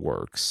that it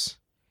works.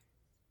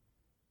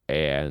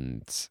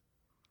 And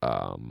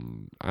I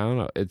don't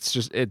know, it's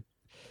just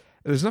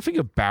there's nothing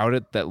about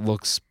it that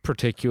looks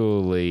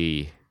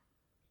particularly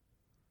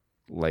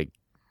like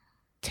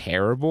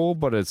terrible,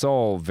 but it's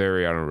all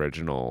very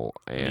unoriginal.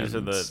 And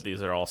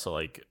these are also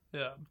like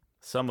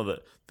some of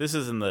this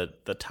is in the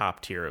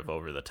top tier of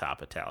over the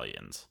top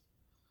Italians.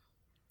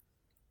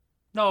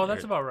 No,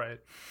 that's about right.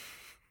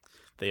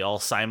 They all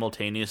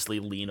simultaneously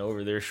lean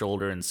over their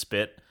shoulder and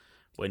spit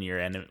when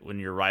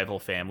your rival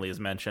family is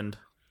mentioned.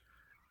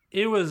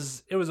 It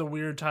was a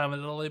weird time in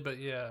Italy, but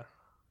yeah.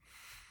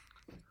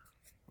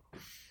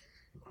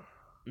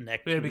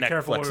 Neck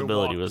careful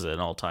flexibility was at an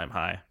all-time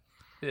high.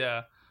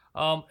 Yeah.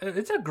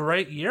 It's a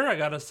great year, I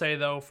gotta say,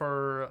 though,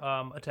 for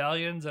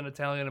Italians and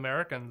Italian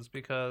Americans,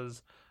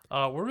 because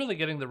we're really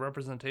getting the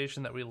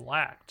representation that we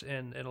lacked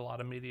in a lot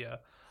of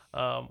media.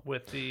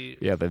 With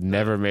they've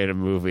never made a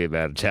movie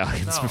about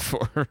Italians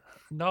before.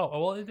 No,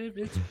 well,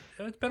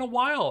 it's been a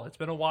while. It's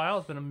been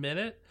a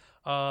minute.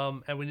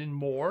 And we need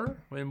more.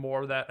 We need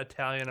more of that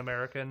Italian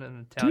American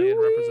and Italian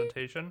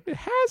representation. It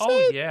has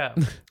it? Yeah.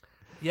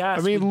 Yes,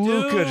 I mean,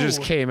 Luca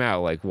just came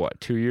out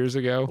 2 years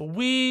ago?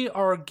 We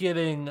are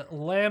getting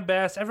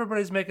lambast.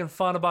 Everybody's making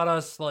fun about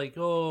us,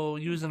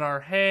 using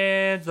our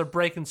hands. They're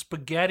breaking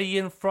spaghetti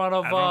in front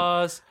of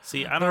us.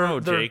 See, I don't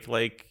know, Jake.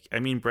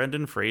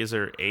 Brendan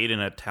Fraser ate an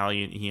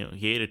Italian.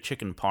 He ate a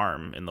chicken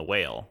parm in The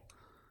Whale.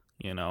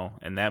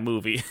 And that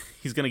movie,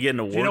 he's gonna get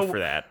an award for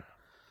that.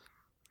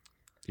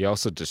 He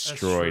also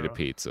destroyed a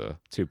pizza,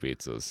 2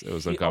 pizzas. It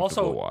was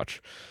uncomfortable to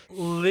watch.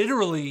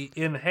 Literally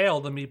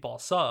inhaled the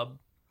meatball sub.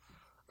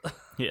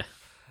 Yeah,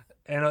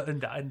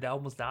 and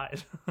almost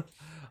died.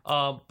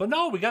 But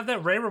no, we got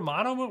that Ray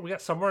Romano. We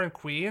got Somewhere in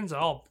Queens.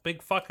 All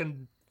big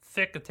fucking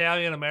thick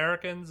Italian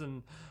Americans,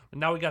 and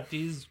now we got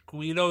these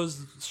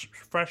Guidos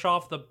fresh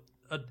off the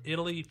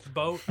Italy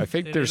boat. I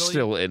think they're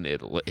still in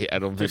Italy. I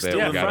don't think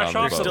they ever got on the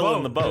boat. They're still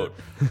in the boat.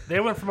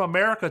 They went from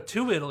America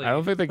to Italy. I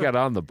don't think they got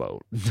on the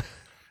boat.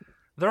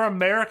 They're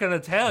American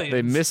Italians.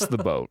 They missed the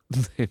boat.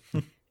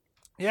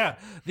 Yeah,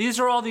 these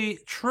are all the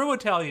true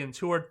Italians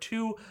who are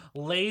too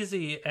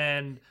lazy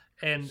and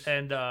what's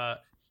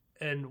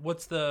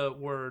the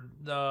word?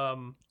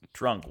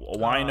 Drunk.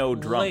 Wino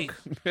drunk.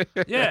 Late.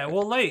 Yeah,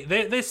 well, late.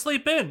 They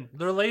sleep in.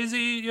 They're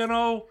lazy,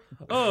 gabagool.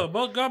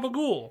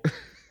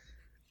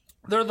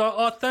 They're the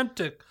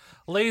authentic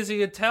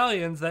lazy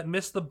Italians that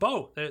miss the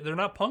boat. They're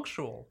not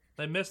punctual.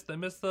 They miss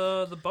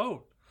the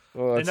boat.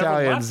 Well, they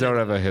Italians don't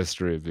have a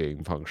history of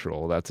being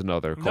punctual. That's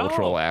another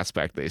cultural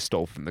aspect they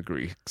stole from the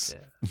Greeks.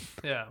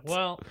 Yeah.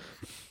 Well,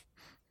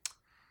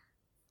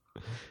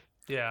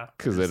 yeah.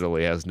 Because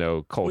Italy has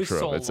no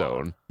culture of its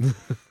own.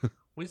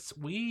 We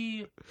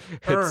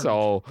it's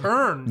all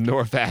earned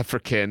North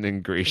African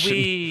and Grecian.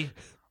 We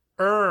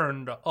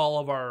earned all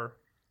of our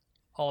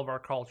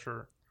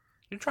culture.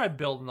 You try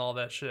building all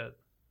that shit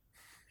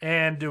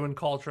and doing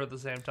culture at the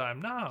same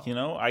time.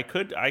 No. I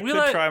could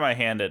try my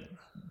hand at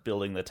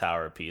building the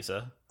Tower of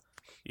Pisa.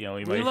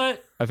 I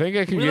think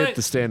I can get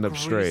the stand up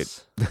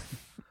straight.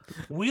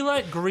 We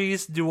let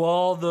Greece do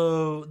all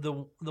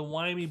the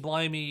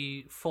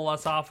whimy-blimey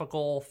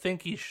philosophical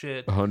thinky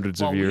shit. Hundreds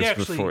of years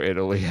before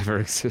Italy ever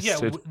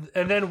existed. Yeah,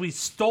 and then we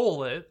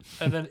stole it,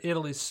 and then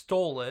Italy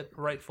stole it,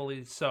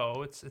 rightfully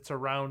so. It's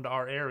around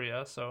our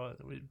area, so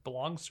it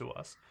belongs to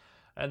us.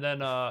 And then,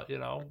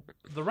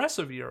 the rest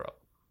of Europe.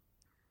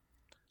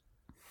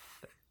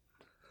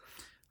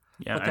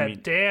 Yeah,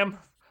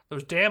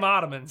 those damn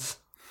Ottomans.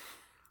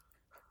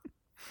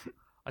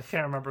 I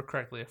can't remember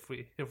correctly if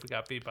we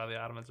got beat by the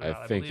Ottomans or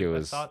not. I think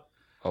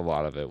a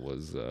lot of it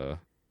was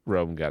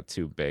Rome got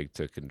too big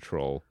to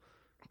control.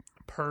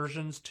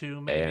 Persians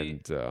too,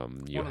 maybe.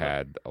 And you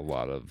had a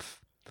lot of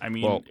I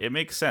mean, it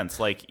makes sense.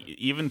 Like,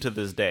 even to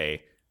this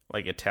day,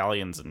 like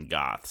Italians and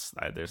Goths,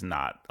 there's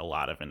not a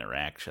lot of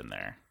interaction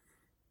there.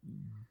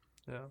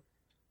 Yeah.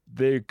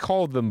 They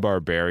called them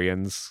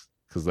barbarians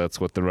because that's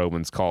what the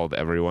Romans called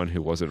everyone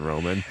who wasn't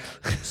Roman.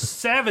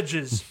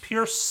 Savages,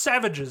 pure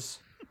savages.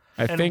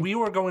 I think we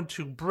were going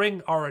to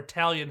bring our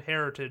Italian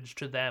heritage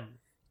to them.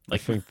 I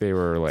think they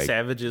were like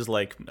savages,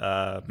 like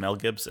Mel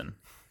Gibson.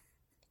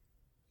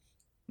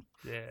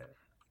 Yeah.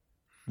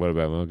 What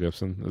about Mel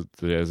Gibson?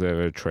 Is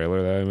there a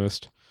trailer that I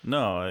missed?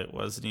 No, it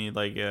wasn't he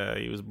like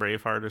he was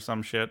Braveheart or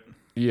some shit?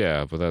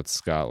 Yeah, but that's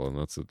Scotland.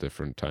 That's a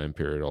different time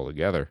period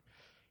altogether.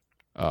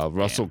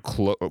 Russell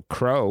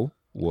Crowe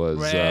was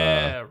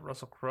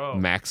Russell Crowe.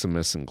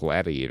 Maximus and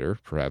Gladiator.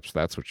 Perhaps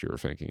that's what you were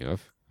thinking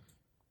of.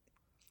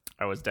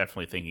 I was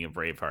definitely thinking of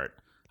Braveheart.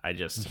 I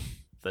just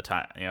the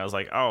time I was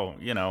like, oh,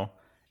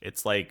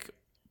 it's like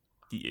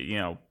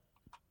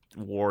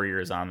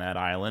warriors on that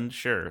island.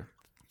 Sure,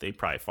 they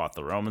probably fought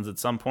the Romans at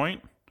some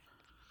point.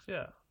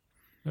 Yeah.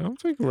 I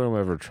don't think Rome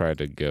ever tried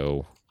to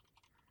go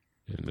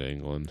into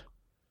England.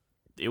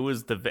 It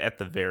was at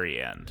the very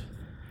end.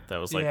 That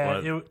was like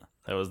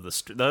that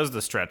was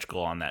the stretch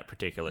goal on that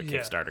particular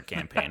Kickstarter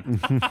campaign.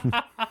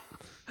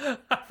 And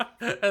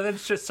then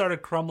shit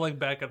started crumbling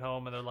back at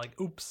home, and they're like,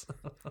 "Oops."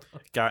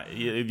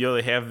 You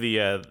have the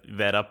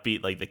that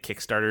upbeat like the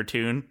Kickstarter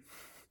tune.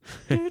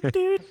 Do,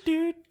 do,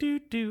 do, do,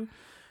 do.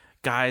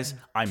 Guys,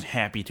 I'm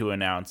happy to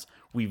announce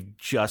we've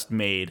just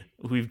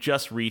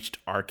reached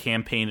our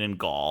campaign in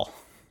Gaul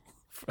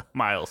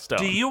milestone.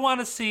 Do you want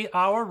to see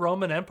our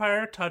Roman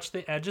Empire touch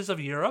the edges of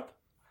Europe?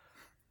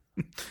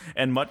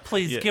 And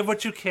please give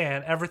what you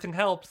can. Everything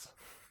helps.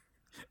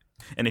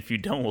 And if you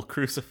don't, we'll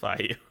crucify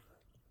you.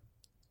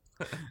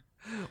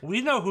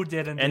 We know who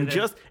did and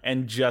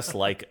just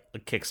like a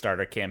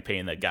Kickstarter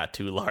campaign that got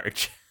too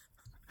large,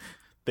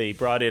 they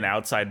brought in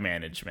outside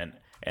management,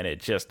 and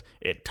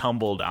it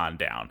tumbled on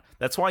down.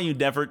 That's why you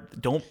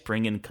don't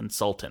bring in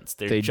consultants.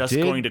 They're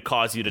going to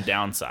cause you to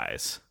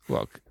downsize.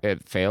 Look,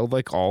 it failed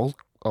like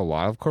a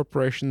lot of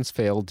corporations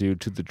fail due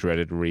to the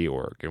dreaded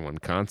reorg. And when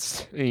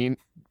Constantine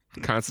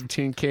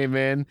came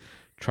in,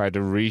 tried to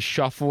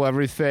reshuffle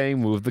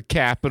everything, move the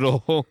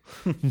capital,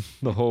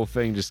 the whole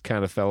thing just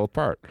kind of fell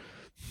apart.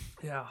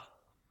 Yeah.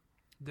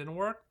 Didn't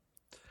work.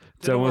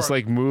 It's almost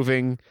like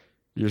moving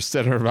your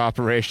center of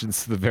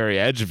operations to the very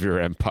edge of your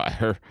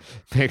empire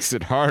makes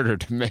it harder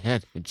to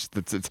manage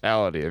the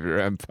totality of your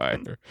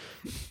empire.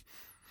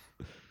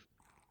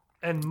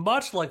 And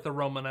much like the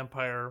Roman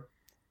Empire,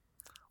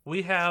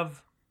 we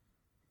have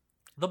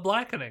the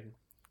blackening.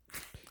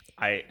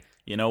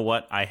 You know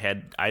what? I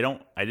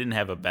didn't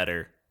have a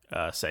better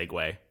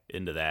segue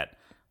into that,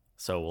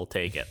 so we'll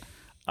take it.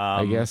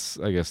 I guess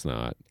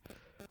not.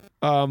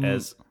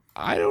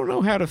 I don't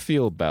know how to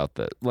feel about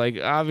that. Like,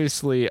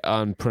 obviously,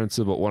 on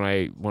principle, when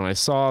I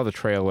saw the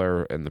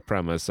trailer and the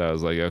premise, I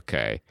was like,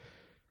 okay,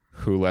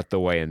 who let the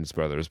Wayans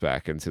brothers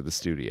back into the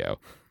studio?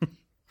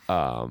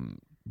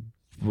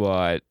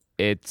 But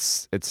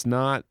it's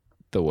not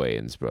the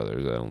Wayans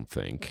brothers, I don't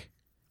think.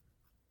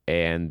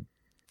 And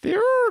there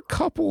are a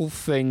couple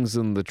things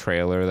in the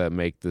trailer that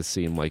make this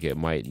seem like it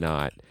might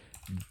not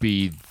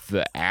be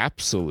the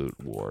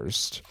absolute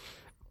worst.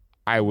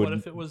 What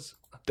if it was?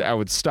 I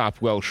would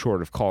stop well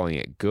short of calling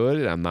it good,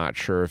 and I'm not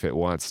sure if it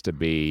wants to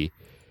be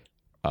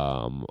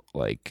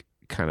like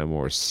kind of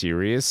more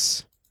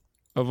serious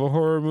of a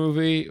horror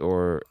movie,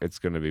 or it's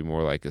going to be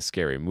more like a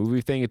scary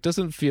movie thing. It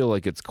doesn't feel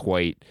like it's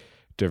quite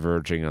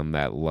diverging on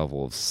that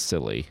level of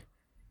silly.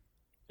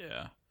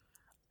 Yeah.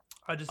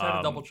 I just had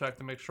to double check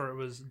to make sure it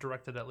was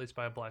directed at least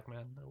by a black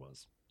man. It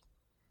was.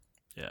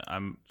 Yeah,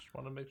 I'm just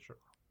want to make sure.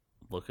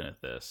 Looking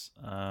at this.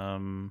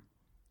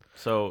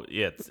 So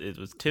yeah, it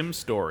was Tim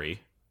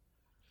Story.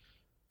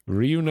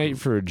 Reunite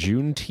for a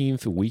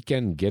Juneteenth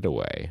weekend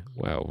getaway.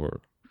 Wow,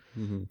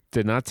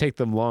 did not take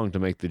them long to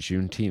make the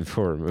Juneteenth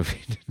horror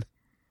movie.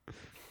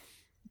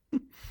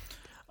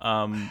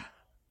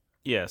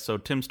 Yeah. So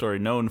Tim Story,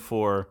 known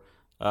for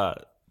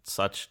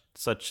such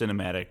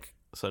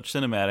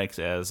cinematics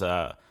as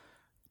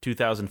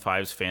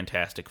 2005's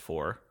Fantastic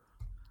Four,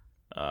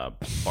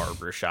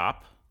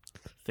 Barbershop,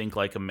 Think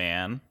Like a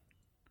Man,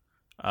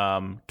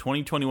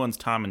 2021's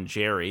Tom and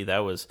Jerry. That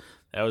was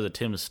a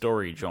Tim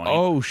Story joint.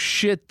 Oh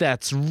shit,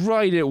 that's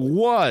right, it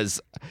was.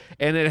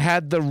 And it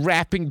had the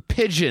rapping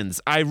pigeons.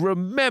 I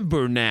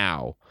remember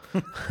now.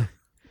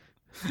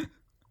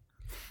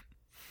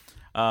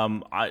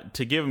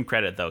 To give him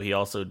credit though, he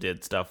also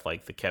did stuff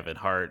like the Kevin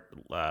Hart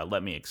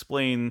Let Me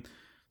Explain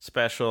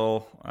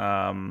special.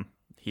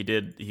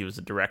 He was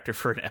a director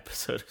for an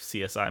episode of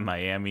CSI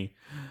Miami.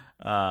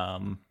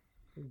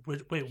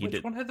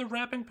 Which one had the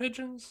rapping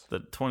pigeons? The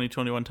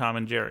 2021 Tom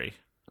and Jerry.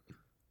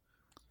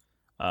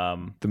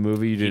 The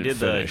movie you didn't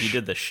finish. He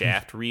did the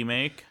Shaft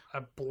remake.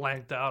 I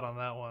blanked out on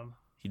that one.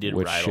 He did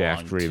Which Ride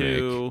Shaft Along remake?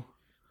 2.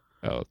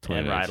 Oh,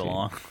 And Ride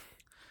Along.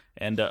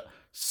 And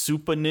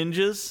Super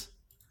Ninjas.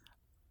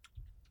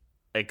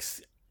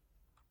 It's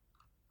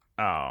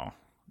a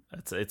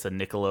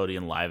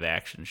Nickelodeon live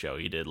action show.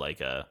 He did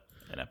like an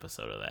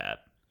episode of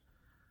that.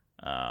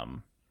 Yeah,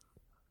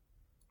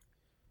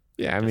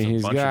 I Does mean, a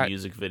he's bunch of got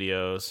music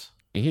videos.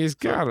 he's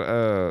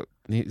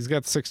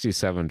got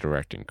 67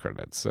 directing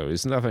credits, so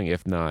he's nothing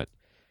if not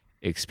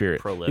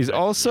experienced. Prolific, He's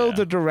also yeah.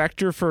 the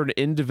director for an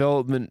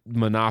in-development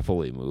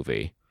Monopoly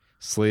movie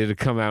slated to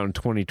come out in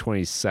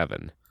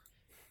 2027,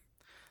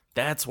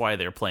 That's why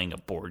they're playing a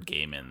board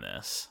game in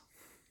this.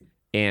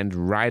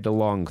 and Ride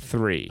Along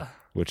 3,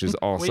 which is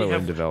also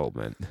in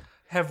development.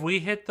 Have we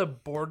hit the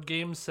board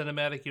game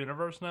cinematic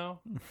universe now?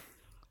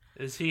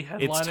 Is he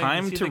headlining? It's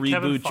time is he to the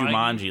Kevin reboot Feige?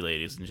 Jumanji,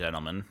 ladies and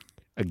gentlemen.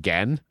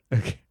 Again?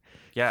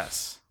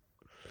 Yes.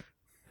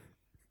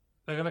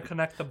 They're gonna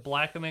connect the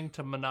Blackening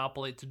to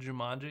Monopoly to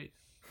Jumanji.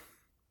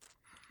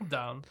 I'm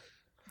down.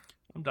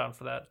 I'm down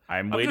for that.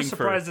 I'm just waiting for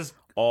surprised this.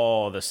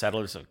 the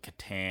Settlers of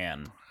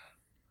Catan.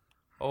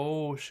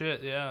 Oh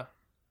shit! Yeah.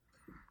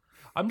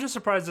 I'm just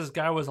surprised this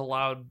guy was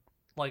allowed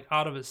like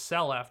out of his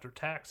cell after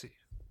Taxi.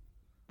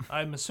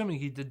 I'm assuming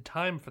he did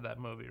time for that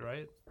movie,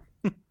 right?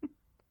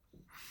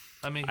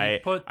 I mean, I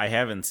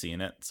haven't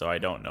seen it, so I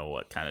don't know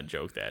what kind of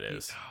joke that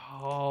is.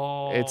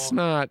 Oh, It's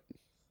not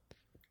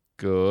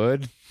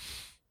good.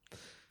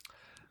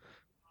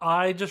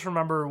 I just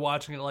remember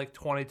watching it like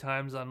 20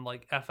 times on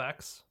like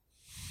FX,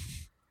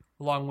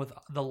 along with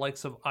the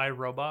likes of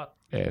iRobot.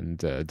 And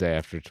Day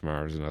After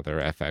Tomorrow is another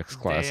FX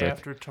classic. Day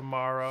After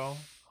Tomorrow.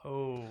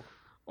 Oh.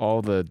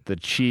 All the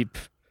cheap,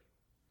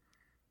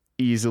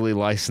 easily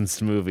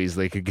licensed movies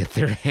they could get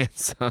their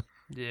hands on.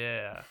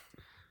 Yeah.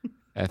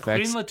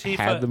 FX Latifah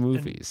had the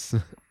movies.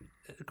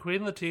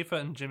 Queen Latifah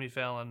and Jimmy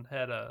Fallon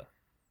had a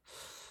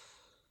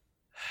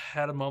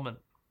moment.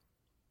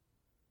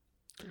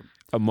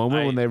 A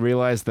moment when they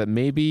realized that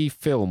maybe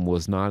film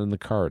was not in the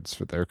cards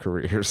for their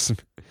careers.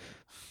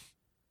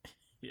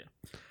 Yeah.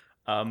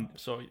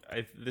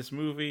 This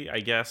movie, I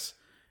guess.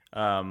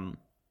 Well,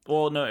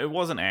 no, it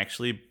wasn't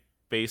actually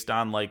based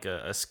on like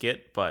a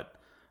skit, but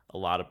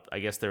I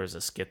guess there was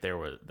a skit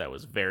there that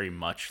was very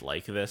much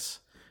like this.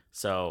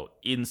 So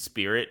in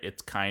spirit,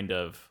 it's kind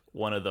of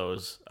one of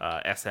those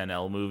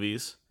SNL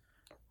movies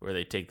where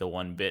they take the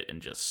one bit and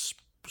just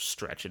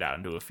stretch it out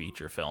into a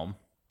feature film.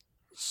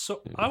 So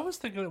I was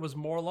thinking it was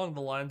more along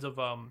the lines of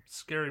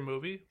Scary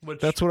Movie, which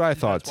That's what I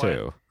thought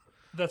too.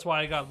 That's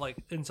why I got like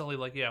instantly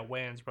like, yeah,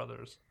 Wayans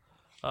Brothers.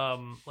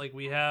 Like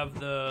we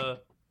have I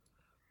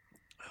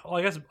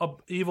guess a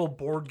evil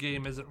board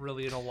game isn't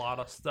really in a lot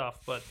of stuff,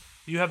 but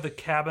you have the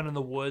Cabin in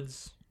the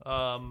Woods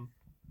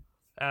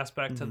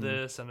aspect to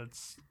this, and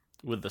it's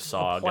with the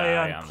Saw play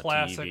guy on on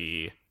classic, the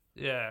TV.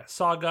 Yeah,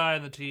 Saw guy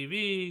on the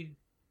TV,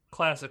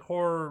 classic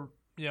horror,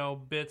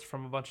 bits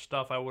from a bunch of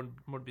stuff. I would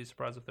be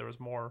surprised if there was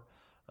more.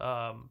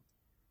 But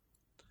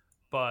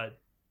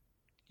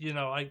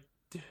I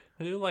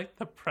do like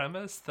the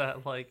premise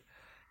that like,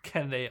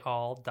 can they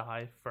all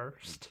die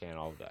first? Can't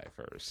all die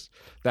first.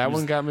 That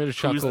one got me to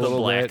chuckle Who's a the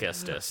little bit.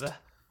 blackestest?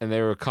 And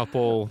there were a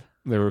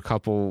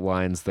couple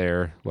lines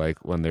there,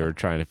 like when they were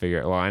trying to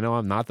figure out. Well, I know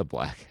I'm not the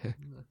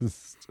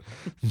blackest.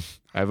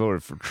 I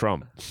voted for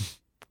Trump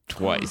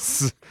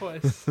twice.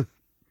 Twice.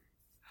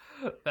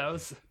 That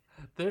was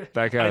there.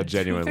 That got a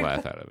genuine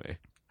laugh out of me.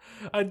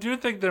 I do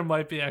think there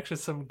might be actually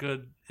some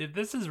good. If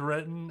this is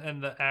written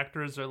and the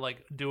actors are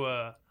like do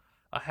a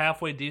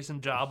halfway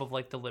decent job of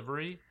like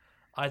delivery,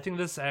 I think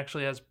this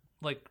actually has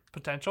like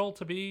potential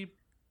to be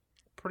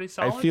pretty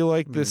solid. I feel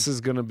like this is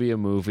going to be a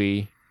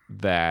movie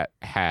that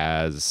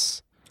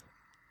has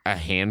a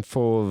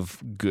handful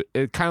of good,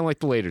 kind of like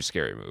the later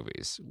Scary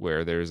movies,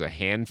 where there's a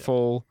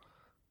handful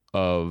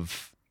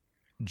of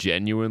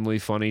genuinely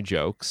funny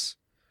jokes,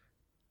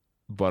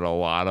 but a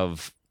lot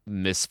of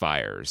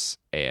misfires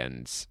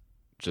and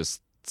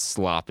just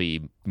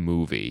sloppy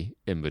movie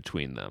in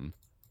between them.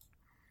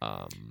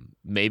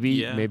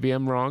 Maybe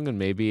I'm wrong, and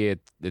maybe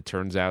it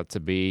turns out to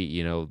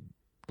be,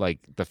 like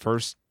the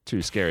first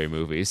two Scary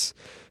movies.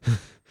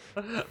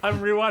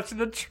 I'm rewatching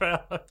the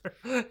trailer.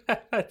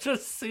 I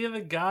just see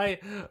the guy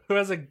who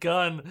has a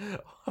gun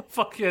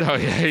fucking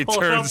he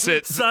turns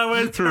it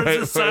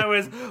sideways,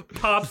 sideways,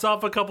 pops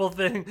off a couple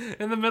things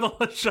in the middle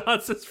of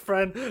shots. His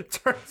friend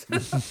turns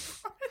it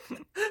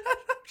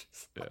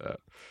up.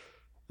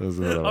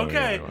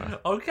 Yeah.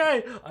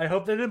 Okay. I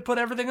hope they didn't put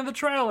everything in the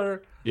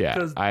trailer.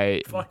 Yeah,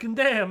 fucking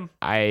damn.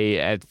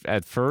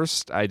 At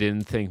first I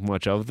didn't think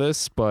much of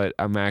this, but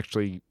I'm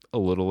actually a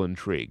little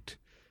intrigued.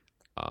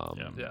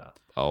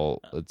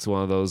 It's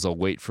one of those. I'll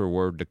wait for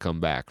word to come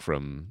back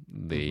from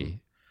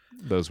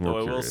those more. I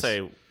will curious.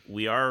 say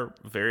we are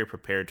very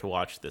prepared to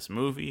watch this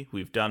movie.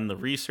 We've done the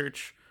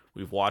research.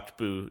 We've watched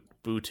Boo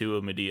 2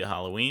 of Medea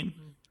Halloween.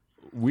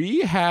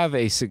 We have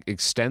a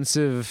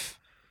extensive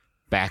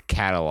back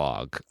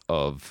catalog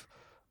of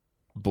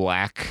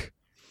black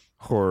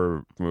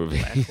horror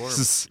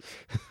movies.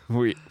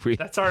 We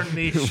That's our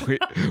niche.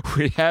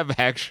 we have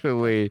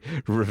actually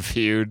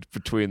reviewed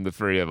between the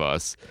three of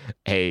us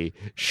a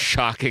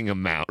shocking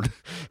amount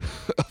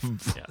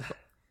of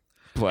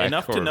black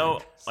enough horror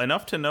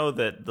to know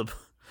that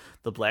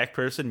the black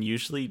person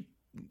usually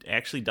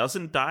actually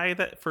doesn't die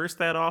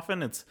that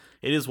often. It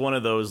is one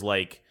of those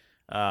like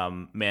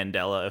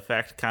Mandela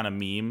effect kind of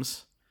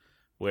memes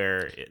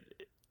where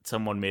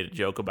someone made a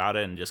joke about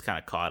it and just kind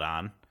of caught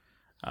on.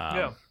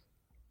 Yeah.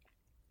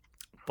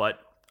 But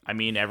I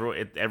mean,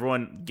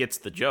 everyone gets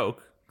the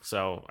joke,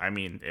 so I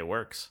mean, it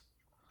works.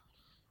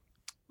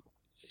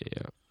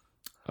 Yeah.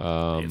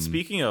 And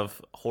speaking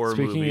of horror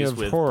movies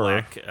with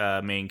black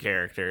main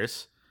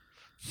characters,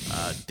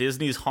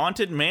 Disney's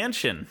Haunted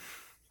Mansion.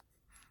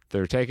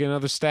 They're taking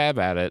another stab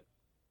at it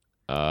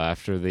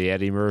after the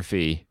Eddie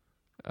Murphy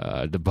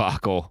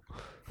debacle.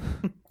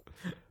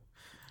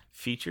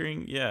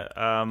 Featuring,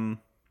 And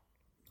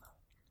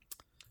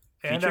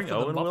featuring after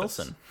Owen the Muppets.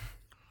 Wilson.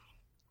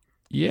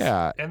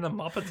 Yeah. And the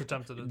Muppets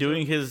attempted it.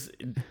 Doing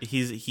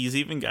he's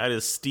even got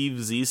his Steve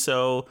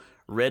Zissou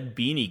red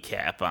beanie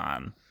cap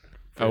on.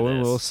 Owen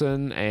this.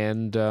 Wilson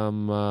and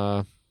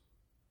Danny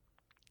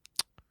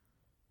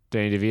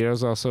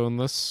DeVito's also in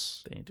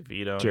this. Danny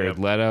DeVito, Jared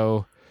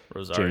Leto,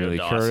 Rosario Jamie Lee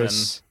Dawson.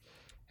 Curtis,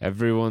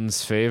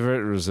 everyone's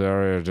favorite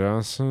Rosario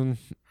Dawson.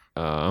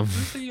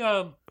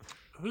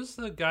 Who's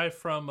the guy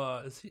from?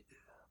 Is he?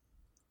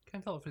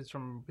 Can't tell if he's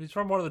from. He's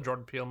from one of the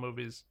Jordan Peele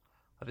movies.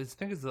 I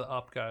think he's the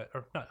Up guy,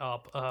 or not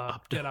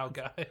Up. Get Out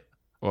guy.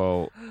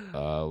 Well,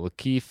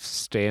 Lakeith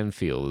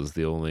Stanfield is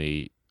the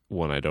only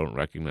one I don't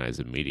recognize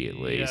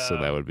immediately, so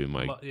that would be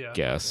my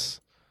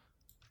guess.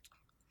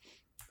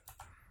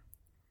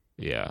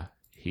 Yeah,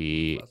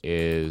 he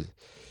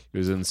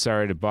was in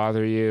Sorry to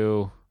Bother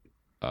You.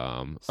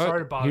 Sorry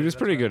to Bother You. He was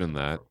pretty good in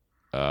that.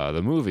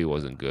 The movie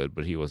wasn't good,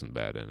 but he wasn't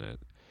bad in it.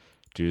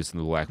 Judas and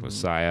the Black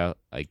Messiah,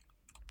 like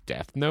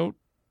Death Note? ?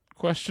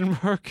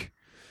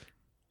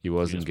 He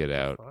was in Get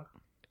Out,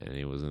 and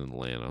he was in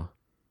Atlanta.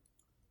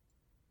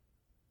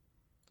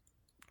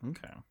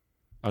 Okay.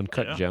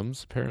 Uncut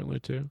Gems, apparently,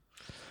 too.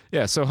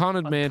 Yeah, so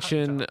Haunted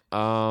Mansion,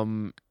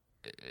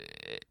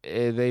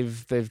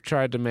 they've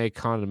tried to make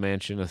Haunted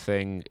Mansion a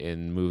thing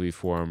in movie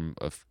form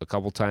a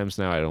couple times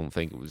now. I don't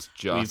think it was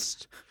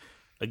just...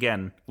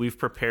 We've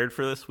prepared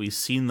for this. We've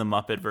seen the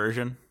Muppet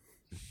version.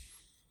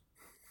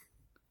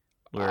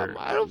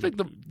 I don't think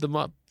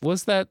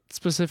was that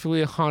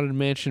specifically a Haunted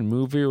Mansion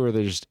movie, or were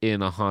they just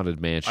in a Haunted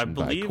Mansion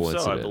by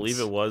coincidence? So. I believe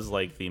it was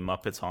like the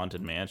Muppets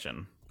Haunted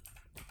Mansion.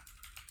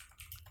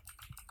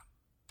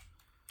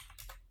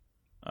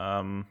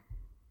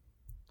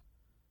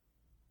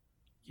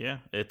 Yeah,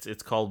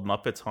 it's called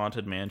Muppets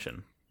Haunted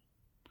Mansion.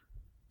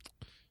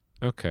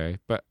 Okay,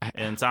 but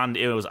and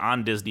it was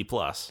on Disney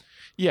Plus.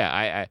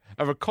 Yeah,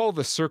 I recall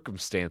the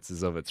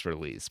circumstances of its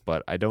release,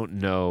 but I don't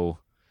know.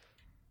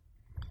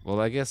 Well,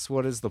 I guess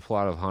what is the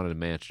plot of Haunted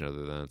Mansion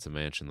other than it's a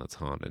mansion that's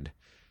haunted?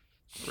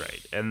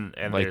 Right, and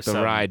like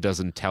the ride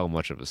doesn't tell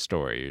much of a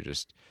story. You're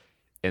just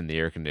in the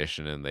air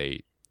condition, and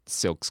they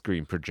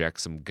silkscreen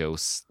project some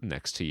ghosts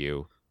next to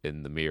you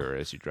in the mirror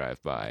as you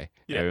drive by.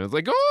 Yeah, everyone's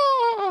like,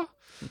 "Oh!"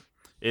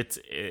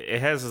 It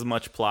has as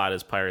much plot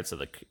as Pirates of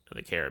the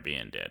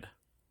Caribbean did.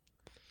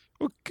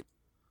 Well,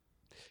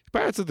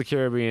 Pirates of the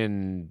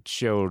Caribbean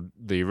showed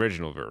the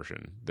original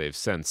version. They've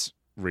since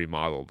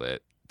remodeled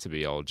it to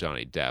be all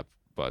Johnny Depp,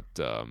 but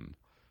or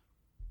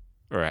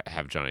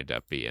have Johnny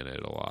Depp be in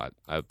it a lot.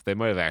 They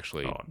might have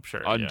actually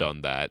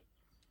undone that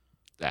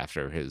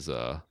after his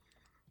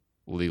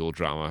legal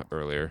drama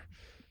earlier.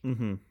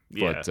 Mm-hmm.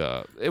 Yeah.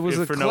 But it was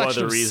a for collection no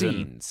other of reason.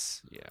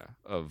 scenes,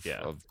 of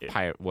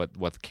what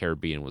the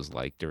Caribbean was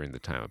like during the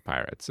time of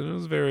pirates, and it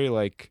was very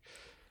like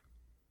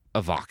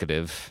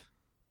evocative.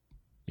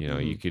 You know,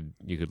 you could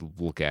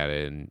look at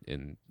it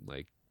and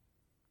like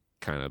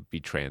kind of be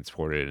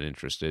transported and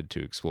interested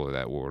to explore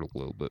that world a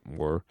little bit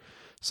more.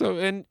 So,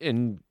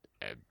 and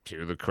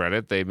to the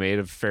credit, they made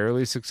a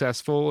fairly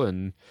successful,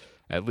 and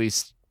at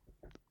least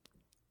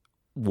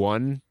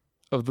one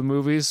of the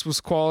movies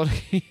was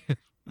quality.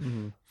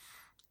 Mm-hmm.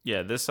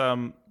 Yeah, this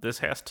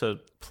has to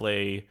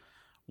play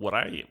what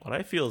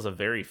I feel is a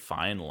very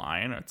fine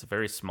line. It's a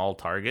very small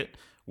target,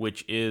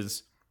 which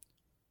is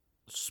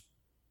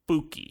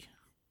spooky.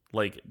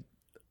 Like,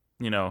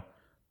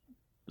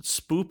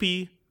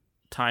 spoopy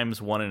times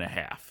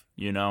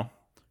 1.5,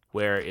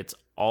 where it's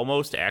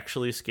almost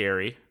actually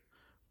scary,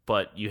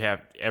 but you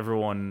have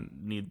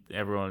everyone.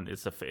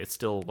 It's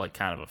still like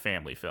kind of a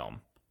family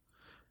film.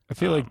 I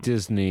feel like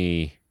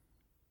Disney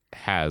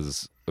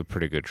has a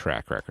pretty good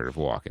track record of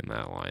walking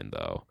that line,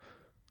 though.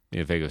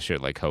 You think of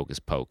shit like Hocus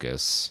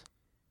Pocus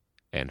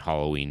and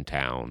Halloween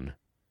Town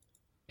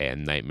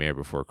and Nightmare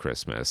Before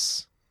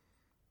Christmas.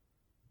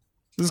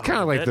 This is kind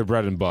of like their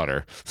bread and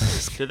butter.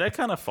 Did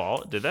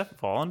that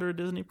fall under a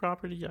Disney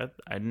property?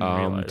 I didn't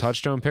realize.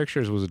 Touchstone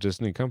Pictures was a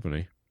Disney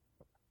company.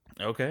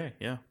 Okay,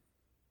 yeah.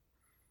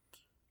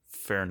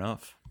 Fair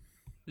enough.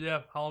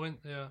 Yeah, Halloween,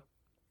 yeah.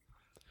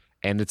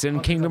 And it's in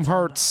Kingdom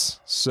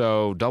Hearts,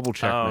 so double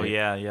check. Oh, me.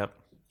 yeah, yep.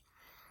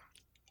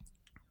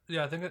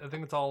 Yeah, I think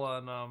it's all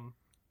on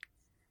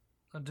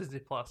Disney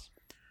Plus.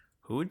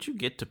 Who would you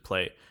get to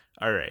play?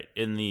 All right,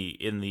 in the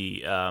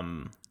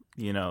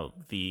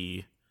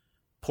the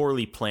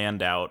poorly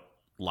planned out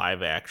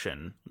live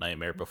action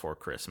Nightmare Before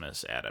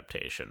Christmas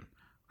adaptation,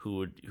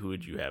 who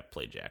would you have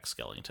play Jack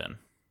Skellington?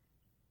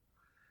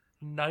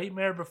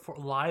 Nightmare Before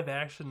live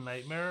action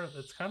Nightmare.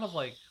 It's kind of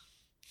like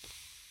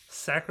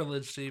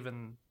sacrilege to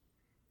even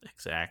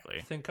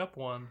Exactly. think up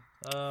one.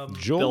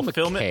 Joel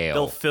McHale.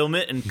 They'll film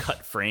it and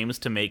cut frames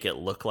to make it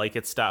look like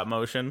it's stop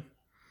motion.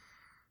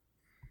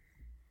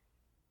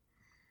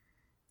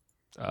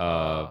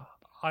 I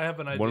have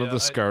an idea. One of the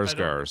I don't-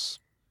 Skarsgårds.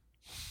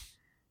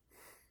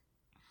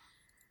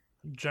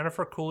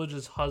 Jennifer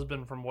Coolidge's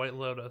husband from White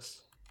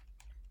Lotus.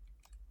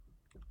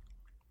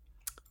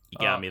 You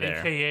got me there.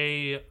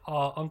 AKA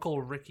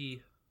Uncle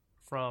Ricky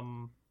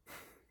from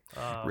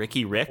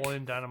Ricky Rick?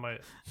 Napoleon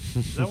Dynamite.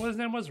 Is that what his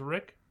name was?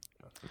 Rick?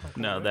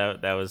 No,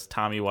 that was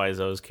Tommy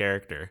Wiseau's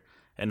character,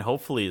 and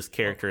hopefully his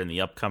character in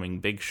the upcoming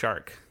Big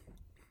Shark.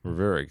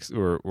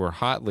 We're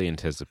hotly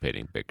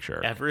anticipating Big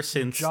Shark. Ever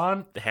since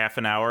John- half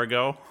an hour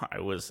ago,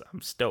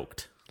 I'm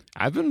stoked.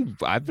 I've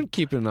been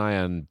keeping an eye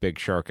on Big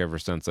Shark ever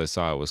since I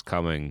saw it was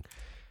coming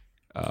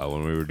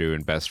when we were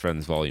doing Best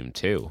Friends Volume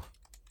 2.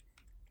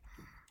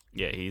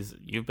 Yeah,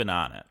 you've been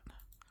on it.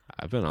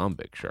 I've been on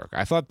Big Shark.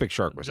 I thought Big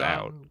Shark was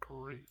out.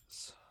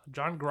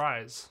 John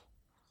Grise.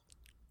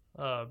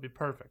 Be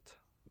perfect.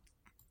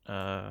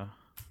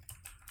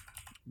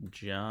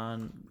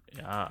 John.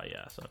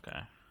 Yes. Okay.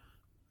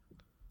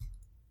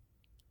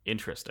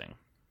 Interesting.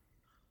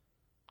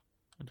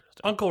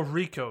 Uncle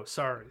Rico,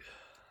 sorry.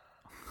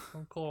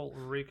 Uncle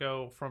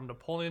Rico from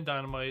Napoleon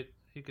Dynamite.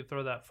 He could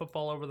throw that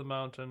football over the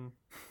mountain.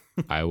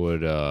 I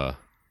would I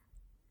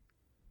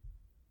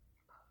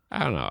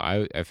don't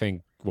know. I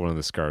think one of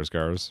the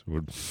Skarsgårds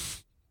would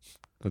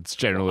that's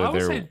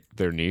generally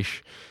their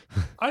niche.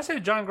 I say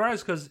John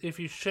Grise because if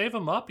you shave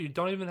him up, you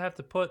don't even have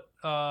to put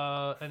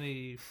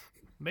any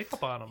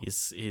makeup on him.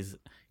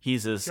 He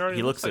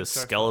looks like as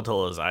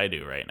skeletal as I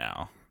do right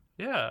now.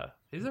 Yeah,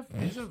 he's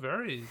a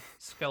very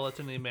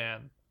skeleton-y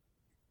man.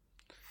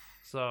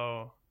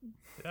 So,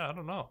 yeah, I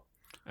don't know.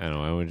 I don't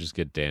know. I would just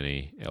get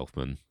Danny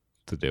Elfman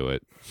to do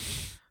it.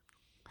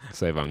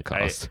 Save on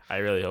cost. I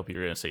really hope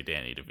you're going to say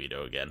Danny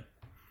DeVito again.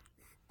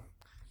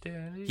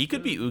 Danny He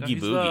could be Oogie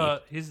he's, Boogie.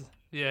 He's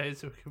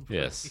Oogie Boogie.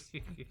 Yes.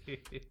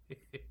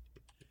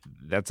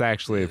 That's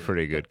actually a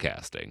pretty good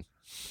casting.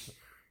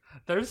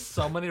 There's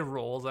so many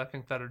roles I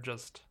think that are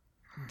just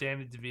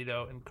Danny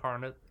DeVito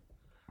incarnate.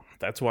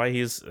 That's why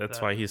he's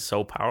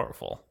so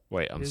powerful.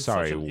 Wait, I'm He's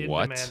sorry, such an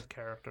what? in-demand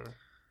character.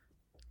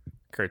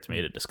 Kurt's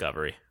made a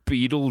discovery.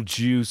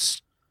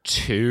 Beetlejuice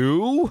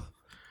 2?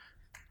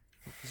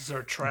 Is there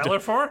a trailer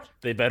for it?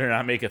 They better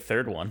not make a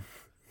third one.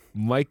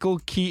 Michael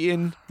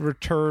Keaton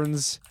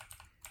returns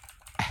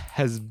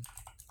as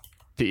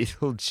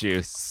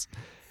Beetlejuice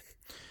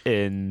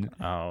in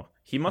Oh,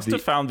 he must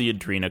have found the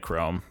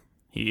adrenochrome.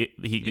 He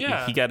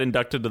got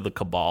inducted to the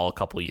Cabal a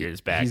couple years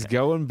back. He's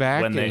going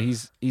back when and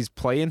he's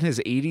playing his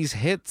 80s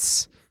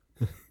hits.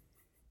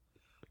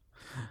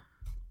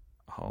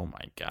 Oh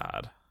my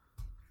god.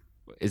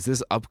 Is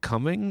this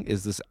upcoming?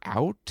 Is this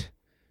out?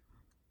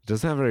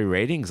 Doesn't have any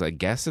ratings. I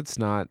guess it's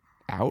not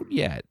out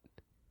yet.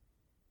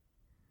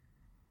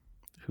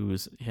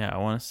 I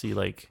want to see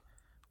like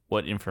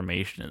what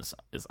information is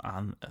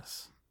on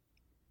this.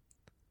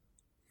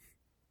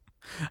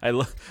 I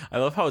love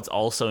how it's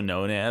also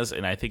known as,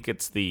 and I think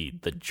it's the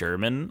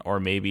German or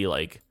maybe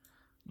like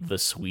the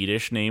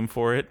Swedish name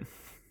for it.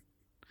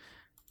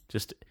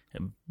 Just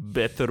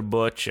Better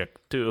Bocek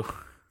too.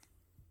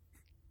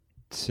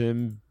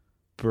 Tim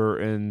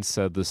Burton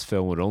said this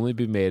film would only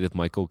be made if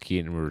Michael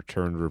Keaton would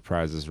return to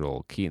reprise his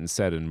role. Keaton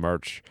said in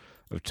March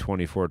of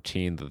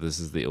 2014 that this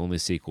is the only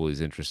sequel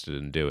he's interested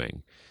in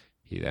doing.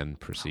 He then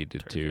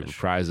proceeded to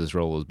reprise his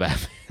role as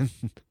Batman.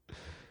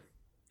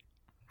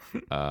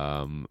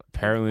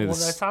 Apparently,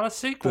 that's not a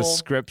sequel. the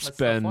script's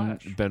That's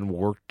not Flash. been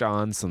worked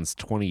on since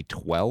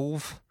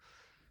 2012.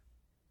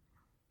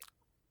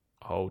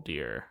 Oh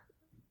dear.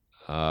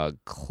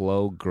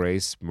 Chloe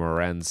Grace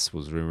Moretz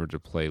was rumored to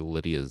play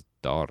Lydia's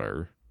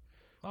daughter.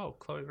 Oh,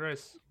 Chloe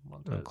Grace.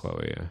 Oh,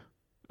 Chloe,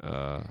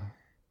 yeah.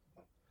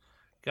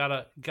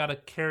 Gotta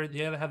carry.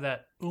 You gotta have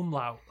that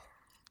umlaut.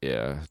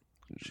 Yeah.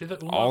 She the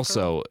umlaut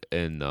Also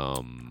in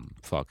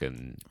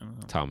fucking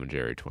Tom and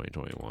Jerry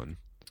 2021.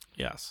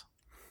 Yes.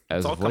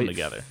 As all of come late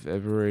together.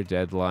 February,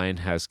 Deadline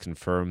has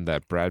confirmed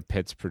that Brad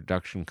Pitt's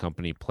production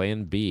company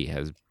Plan B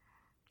has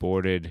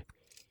boarded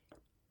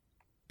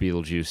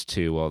Beetlejuice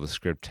 2 while the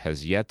script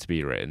has yet to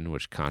be written,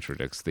 which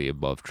contradicts the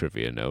above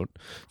trivia note.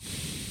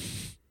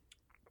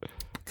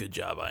 Good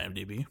job,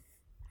 IMDb.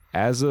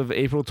 As of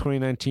April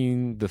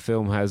 2019, the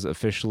film has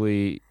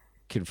officially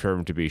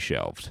confirmed to be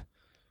shelved.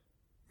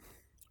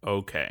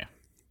 Okay.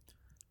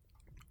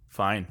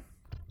 Fine.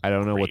 I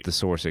don't know what Great. the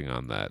sourcing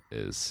on that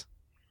is.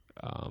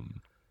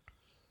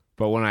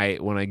 But when I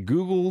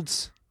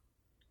Googled,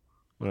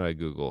 I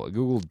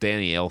Googled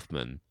Danny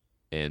Elfman,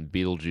 and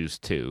Beetlejuice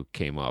 2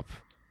 came up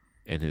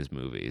in his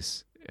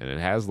movies, and it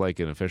has like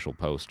an official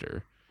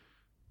poster,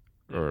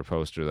 or a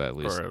poster that at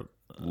least Or a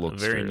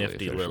looks very fairly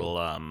nifty official. little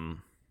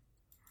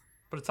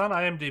But it's on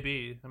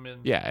IMDb. I mean,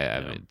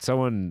 Yeah, I mean,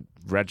 someone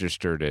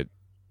registered it.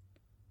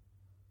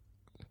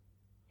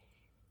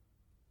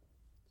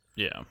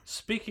 yeah.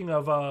 Speaking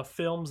of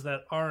films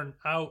that aren't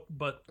out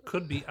but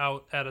could be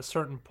out at a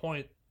certain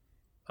point,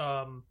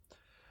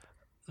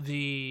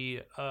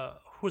 the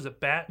who is it?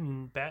 Bat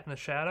in the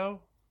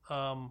Shadow,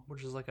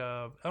 which is like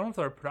I don't know if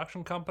they're a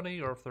production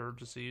company or if they're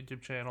just a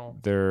YouTube channel.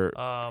 They're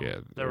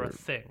they're a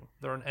thing.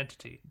 They're an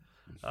entity.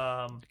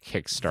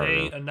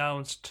 Kickstarter. They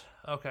announced.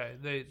 Okay,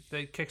 they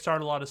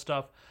kickstarted a lot of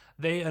stuff.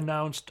 They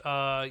announced.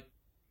 I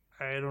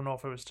don't know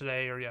if it was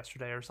today or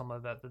yesterday or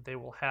something like that they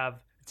will have.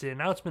 It's the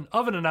announcement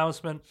of an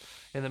announcement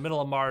in the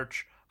middle of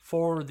March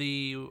for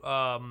the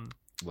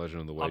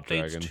Legend of the White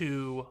updates Dragon.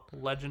 to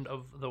Legend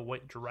of the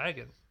White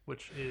Dragon,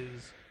 which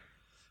is,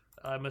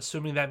 I'm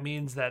assuming that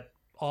means that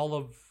all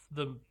of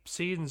the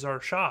scenes are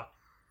shot,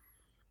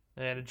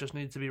 and it just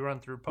needs to be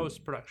run through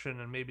post-production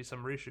and maybe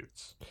some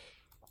reshoots.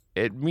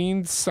 It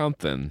means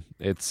something.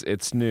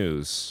 It's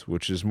news,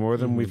 which is more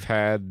than we've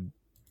had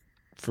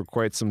for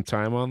quite some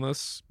time on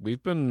this.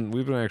 We've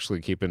been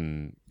actually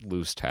keeping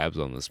loose tabs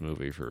on this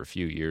movie for a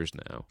few years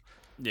now.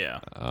 Yeah.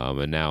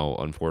 And now,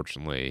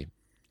 unfortunately,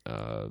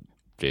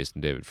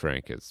 Jason David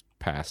Frank has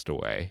passed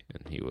away,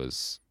 and he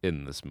was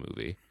in this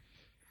movie.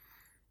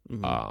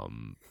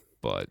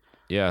 But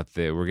yeah,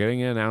 we're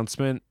getting an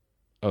announcement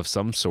of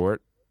some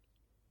sort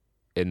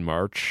in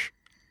March.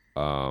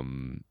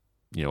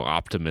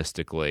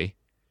 Optimistically,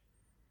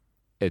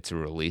 it's a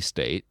release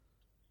date.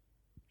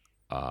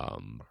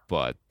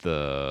 But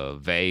the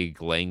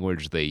vague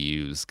language they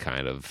use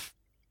kind of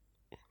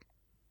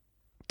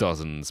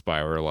doesn't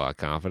inspire a lot of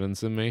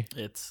confidence in me.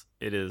 It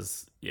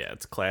is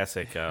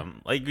classic.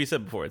 Like we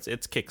said before, it's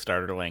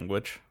Kickstarter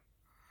language.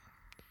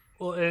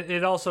 Well,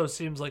 it also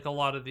seems like a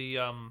lot of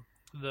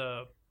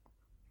the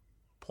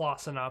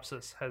plot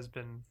synopsis has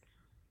been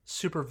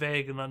super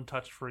vague and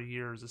untouched for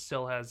years. It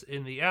still has,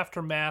 in the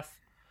aftermath,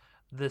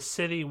 the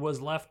city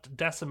was left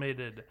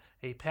decimated,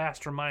 a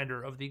past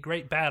reminder of the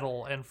great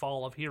battle and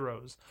fall of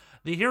heroes.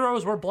 The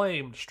heroes were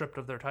blamed, stripped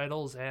of their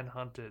titles, and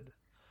hunted.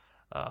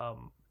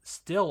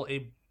 Still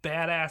a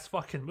badass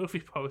fucking movie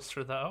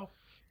poster, though.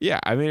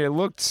 Yeah, I mean, it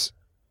looked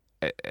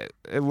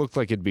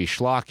like it'd be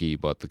schlocky,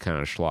 but the kind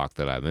of schlock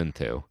that I'm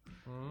into.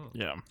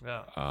 Yeah.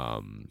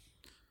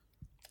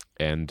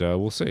 And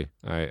we'll see.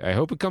 I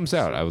hope it comes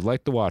out. I would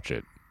like to watch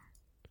it.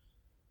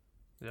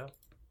 Yeah.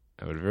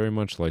 I would very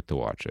much like to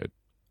watch it.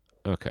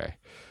 Okay.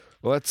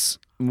 Let's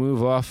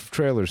move off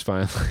trailers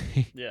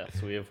finally. Yeah,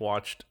 so we have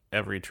watched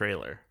every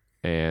trailer.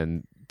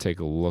 And take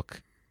a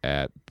look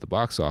at the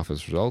box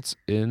office results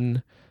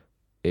in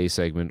a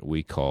segment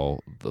we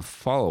call the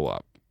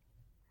follow-up.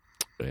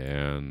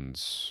 And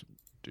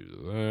do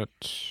that.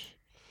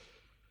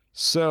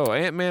 So,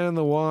 Ant-Man and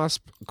the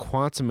Wasp: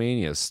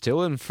 Quantumania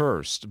still in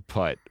first,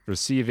 but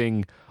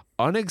receiving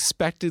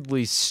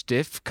unexpectedly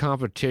stiff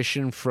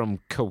competition from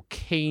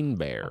Cocaine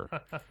Bear.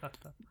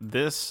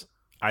 This,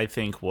 I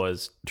think,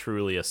 was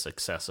truly a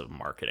success of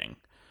marketing.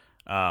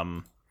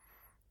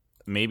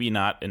 Maybe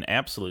not an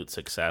absolute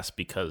success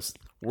because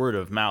word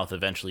of mouth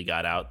eventually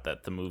got out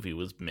that the movie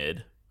was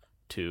mid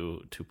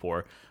to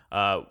poor.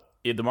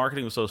 The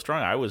marketing was so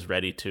strong,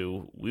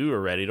 we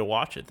were ready to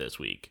watch it this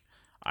week.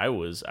 I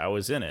was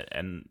in it,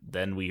 and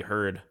then we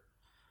heard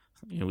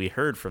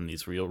from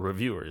these real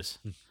reviewers.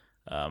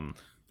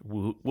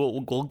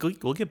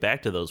 We'll get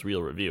back to those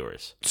real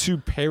reviewers. To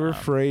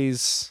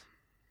paraphrase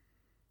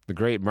the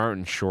great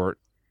Martin Short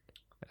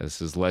as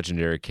his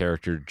legendary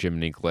character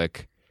Jiminy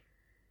Glick,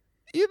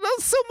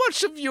 so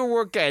much of your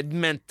work I had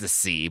meant to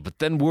see, but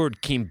then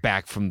word came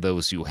back from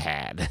those who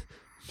had.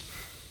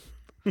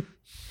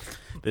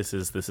 This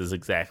is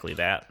exactly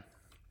that.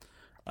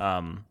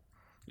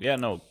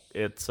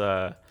 It's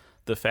the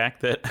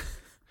fact that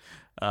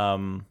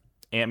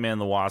Ant-Man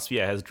and the Wasp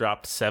has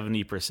dropped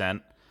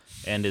 70%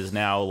 and is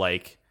now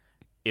like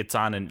it's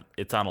on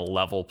a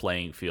level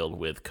playing field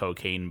with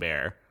Cocaine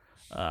Bear.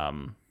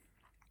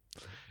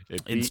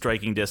 In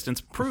striking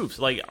distance proves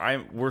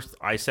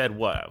I said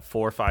 4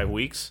 or 5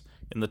 weeks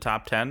in the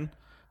top 10.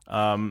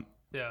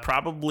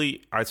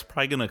 Probably I was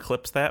probably gonna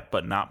eclipse that,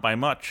 but not by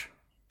much.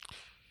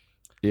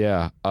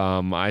 Yeah,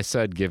 I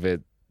said give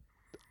it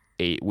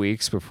 8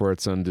 weeks before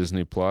it's on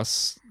Disney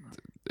Plus.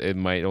 It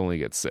might only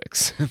get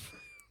 6.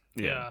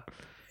 Yeah.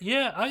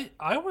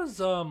 I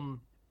was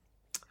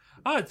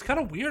it's kind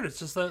of weird. It's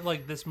just that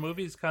like this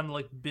movie's kind of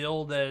like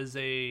billed as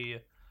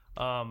a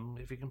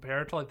if you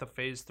compare it to like the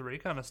Phase 3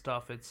 kind of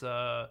stuff, it's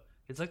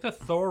like the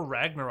Thor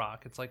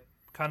Ragnarok. It's like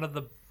kind of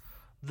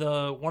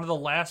the one of the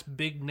last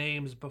big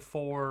names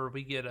before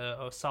we get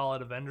a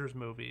solid Avengers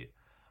movie,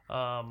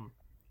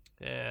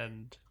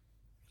 and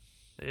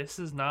this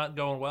is not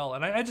going well.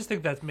 And I just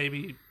think that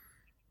maybe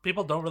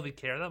people don't really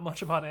care that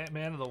much about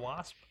Ant-Man and the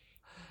Wasp.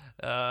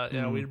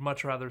 We'd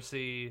much rather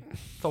see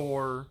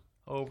Thor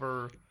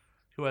over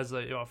who has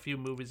a few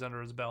movies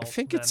under his belt. I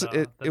think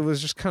it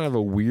was just kind of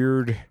a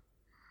weird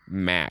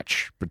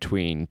match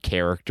between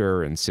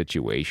character and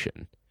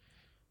situation.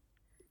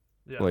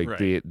 Yeah, like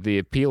right. the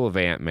appeal of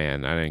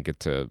Ant-Man, I didn't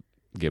get to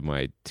give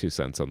my 2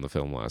 cents on the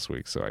film last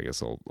week, so I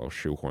guess I'll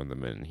shoehorn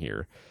them in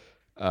here.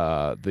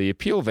 The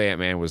appeal of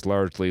Ant-Man was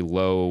largely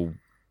low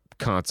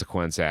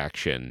consequence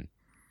action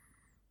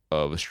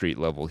of a street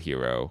level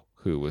hero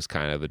who was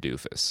kind of a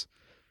doofus.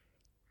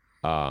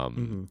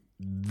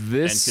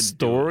 this and could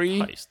do story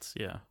heists.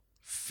 Yeah.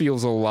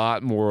 feels a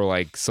lot more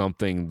like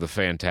something the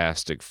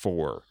Fantastic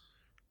Four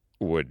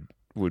would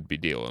be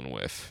dealing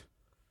with.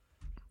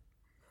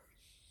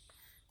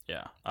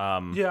 Yeah.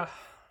 Yeah.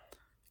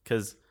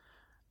 Because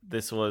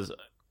this was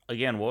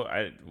again what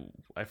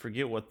I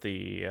forget what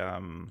the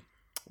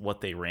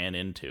what they ran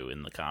into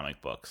in the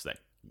comic books that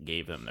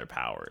gave them their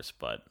powers,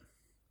 but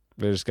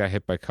They just got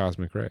hit by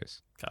cosmic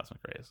rays. cosmic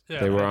rays. Yeah,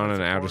 They were on an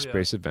Fantastic outer Four, yeah.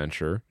 space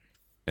adventure,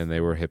 and they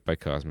were hit by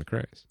cosmic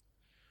rays.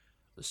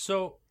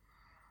 So,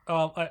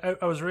 I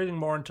was reading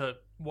more into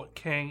what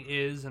Kang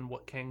is and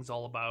what Kang's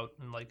all about,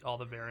 and like all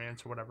the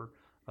variants or whatever.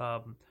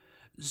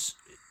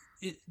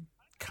 It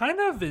kind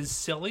of is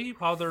silly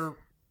how they're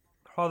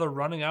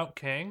running out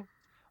Kang.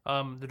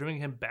 They're doing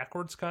him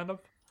backwards, kind of,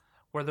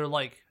 where they're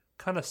like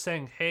kind of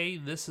saying, "Hey,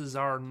 this is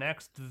our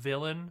next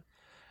villain,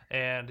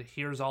 and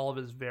here's all of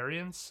his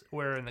variants."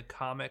 Where in the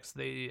comics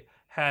they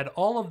had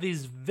all of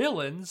these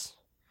villains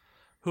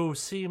who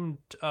seemed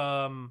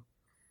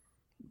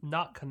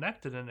not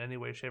connected in any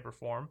way, shape, or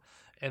form.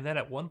 And then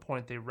at one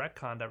point they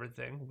retconned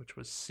everything, which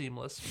was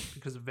seamless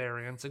because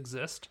variants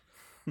exist.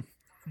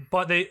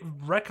 But they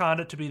retconned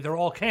it to be they're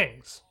all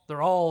Kangs.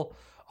 They're all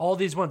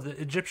these ones. The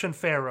Egyptian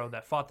pharaoh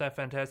that fought that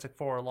Fantastic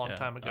Four a long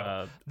time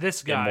ago.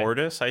 This guy,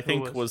 Immortus, I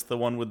think, was the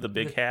one with the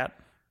big hat.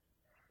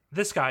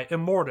 This guy,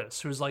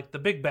 Immortus, who's like the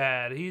big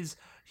bad.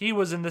 He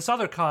was in this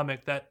other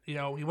comic that,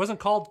 he wasn't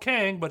called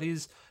Kang, but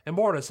he's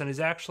Immortus, and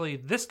he's actually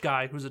this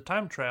guy who's a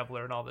time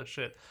traveler and all this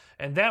shit.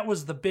 And that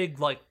was the big,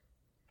 like,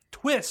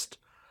 twist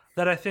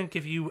that I think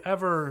if you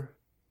ever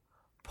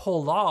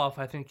pulled off,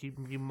 I think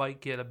you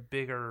might get a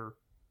bigger,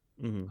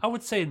 I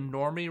would say,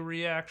 normie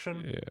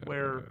reaction,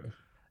 where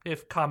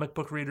if comic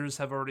book readers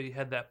have already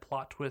had that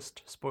plot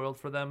twist spoiled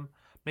for them,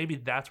 maybe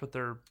that's what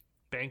they're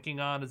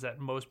banking on, is that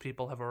most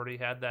people have already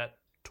had that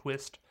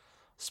twist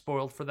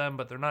spoiled for them,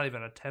 but they're not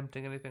even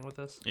attempting anything with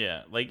this.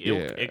 Yeah, like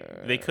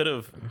they could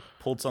have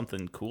pulled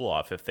something cool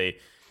off if they,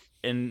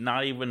 and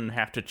not even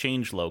have to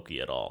change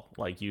Loki at all.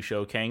 Like you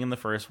show Kang in the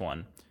first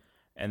one,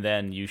 and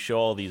then you show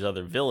all these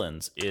other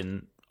villains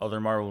in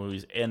other Marvel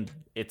movies, and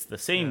it's the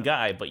same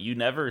guy, but you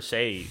never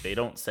say, they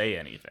don't say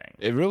anything.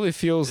 It really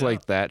feels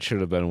like that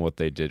should have been what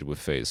they did with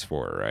Phase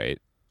 4, right?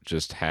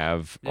 Just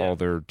have all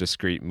their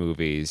discrete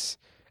movies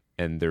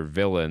and their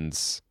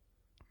villains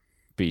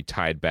be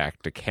tied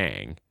back to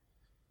Kang.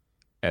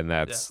 And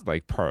that's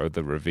like part of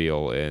the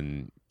reveal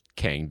in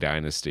Kang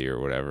Dynasty or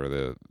whatever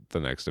the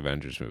next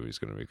Avengers movie is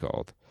going to be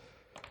called.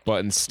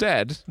 But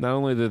instead, not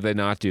only did they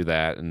not do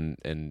that and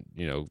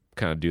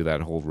kind of do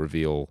that whole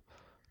reveal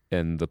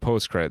in the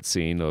post-credit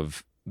scene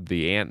of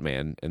the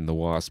Ant-Man and the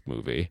Wasp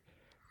movie,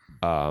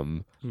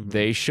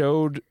 they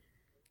showed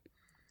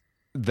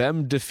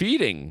them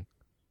defeating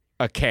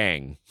a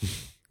Kang.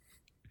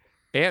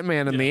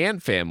 Ant-Man and the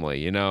Ant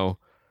family,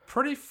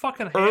 Pretty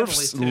fucking handily,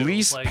 Earth's too.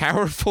 least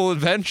powerful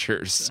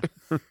adventures.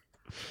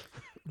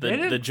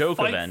 The joke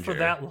fight Avenger. for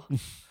that long.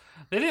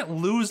 They didn't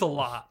lose a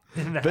lot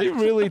in that. They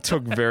really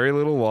took very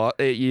little loss.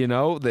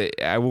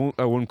 I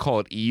wouldn't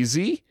call it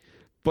easy,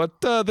 but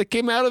they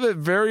came out of it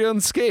very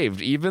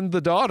unscathed. Even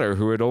the daughter,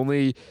 who had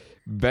only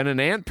been an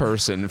ant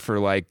person for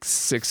like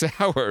 6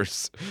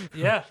 hours.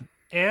 Yeah.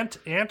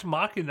 Ant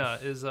Machina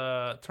is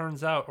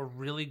turns out a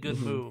really good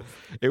move.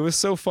 It was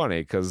so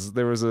funny because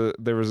there was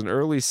an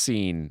early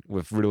scene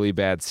with really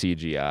bad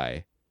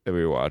CGI that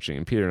we were watching,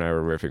 and Peter and I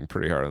were riffing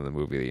pretty hard on the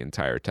movie the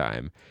entire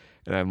time.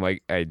 And I'm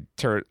like,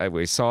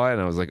 we saw it,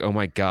 and I was like, oh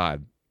my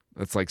god,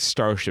 that's like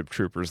Starship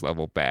Troopers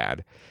level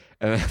bad.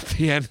 And at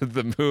the end of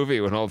the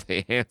movie, when all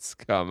the ants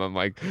come, I'm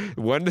like,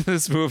 when did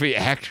this movie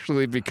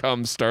actually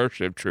become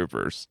Starship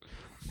Troopers?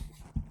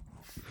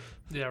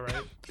 Yeah,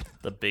 right.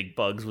 The big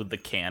bugs with the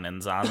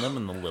cannons on them,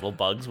 and the little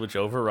bugs which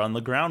overrun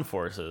the ground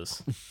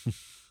forces.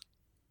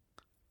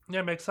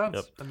 Yeah, makes sense.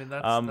 Yep. I mean,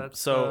 that's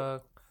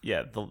so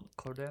the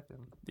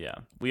Clodappian. Yeah,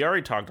 we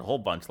already talked a whole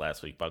bunch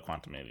last week about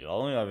Quantumania. The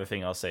only other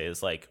thing I'll say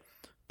is like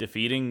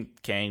defeating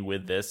Kang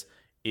with this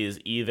is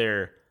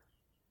either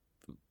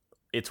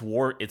it's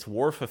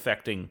Worf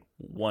affecting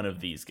one of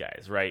these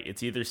guys, right?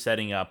 It's either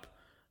setting up,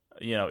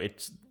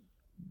 it's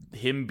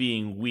him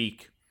being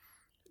weak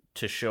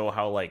to show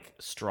how like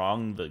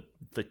strong the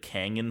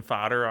Kangan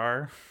fodder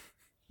are,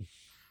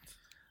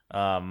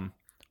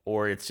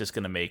 or it's just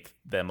gonna make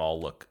them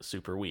all look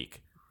super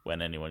weak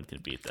when anyone can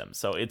beat them.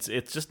 So it's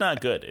just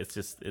not good. It's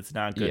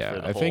not good. Yeah,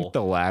 for the I whole, think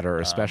the latter,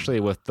 especially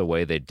with the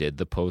way they did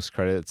the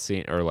post-credit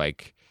scene, or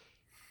like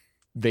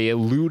they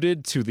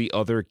alluded to the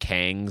other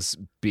Kangs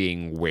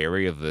being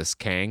wary of this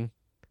Kang.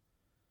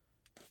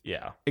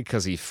 Yeah,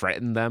 because he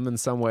threatened them in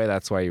some way.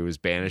 That's why he was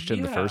banished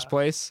in the first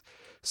place.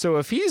 So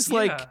if he's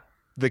like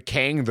the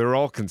Kang they're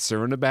all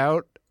concerned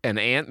about, and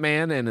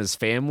Ant-Man and his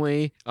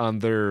family on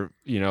their,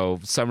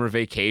 summer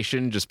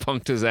vacation just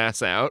punked his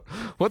ass out,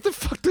 what the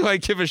fuck do I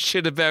give a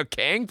shit about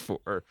Kang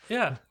for?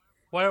 Yeah.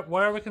 Why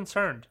are we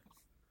concerned?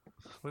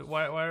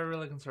 Why are we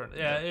really concerned?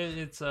 Yeah,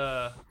 it's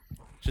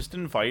just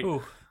invite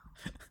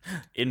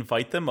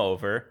them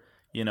over,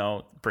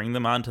 bring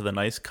them onto the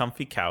nice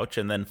comfy couch,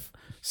 and then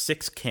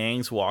 6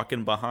 Kangs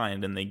walking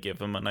behind, and they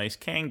give him a nice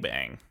Kang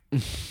bang.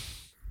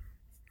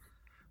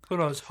 Who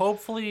knows?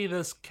 Hopefully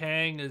this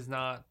Kang is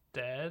not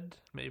dead.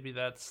 Maybe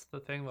that's the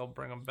thing. They'll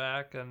bring him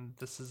back, and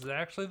this is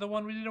actually the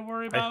one we need to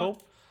worry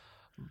about.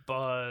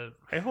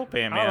 I hope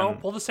Ant-Man... I don't know,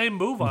 pull the same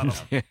move on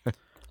him.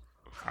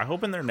 I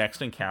hope in their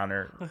next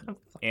encounter,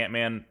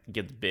 Ant-Man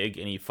gets big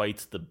and he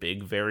fights the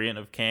big variant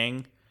of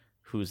Kang,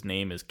 whose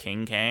name is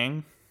King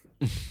Kang.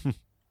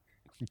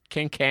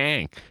 King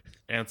Kang.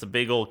 And it's a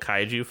big old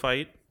kaiju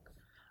fight.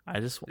 I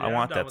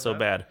want that so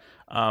bad.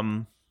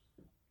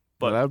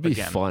 But that would be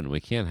again, fun. We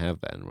can't have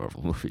that in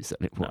Marvel movies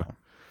anymore. No.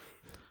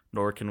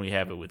 Nor can we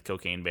have it with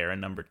Cocaine Bear in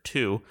number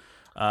 2,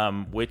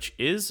 which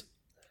is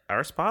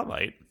our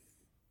spotlight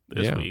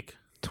this week.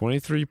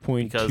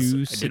 23.26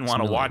 because I didn't want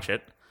to million. watch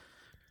it.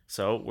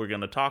 So we're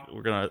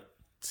gonna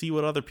see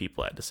what other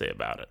people had to say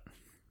about it.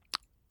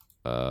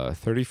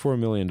 $34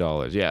 million.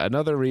 Yeah,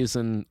 another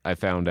reason I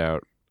found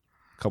out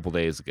a couple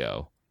days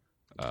ago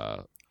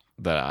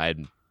that I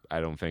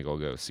don't think I'll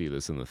go see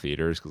this in the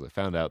theaters, because I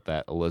found out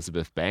that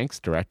Elizabeth Banks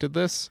directed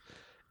this.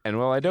 And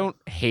while I don't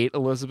hate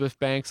Elizabeth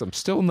Banks, I'm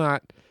still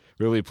not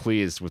really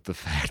pleased with the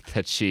fact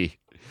that she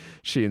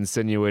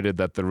insinuated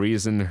that the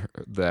reason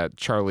that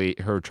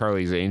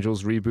Charlie's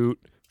Angels reboot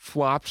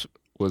flopped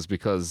was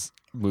because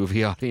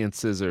movie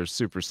audiences are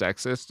super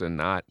sexist, and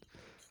not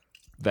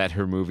that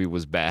her movie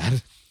was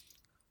bad.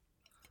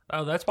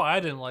 Oh, that's why I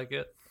didn't like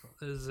it.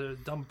 There's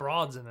dumb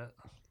broads in it.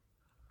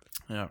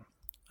 Yeah,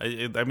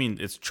 I mean,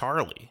 it's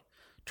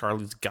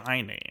Charlie's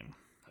guy name.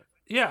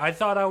 Yeah, I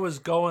thought I was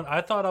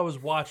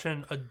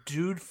watching a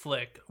dude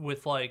flick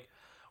with, like,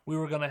 we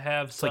were gonna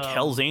have It's like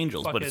Hell's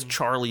Angels, but it's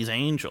Charlie's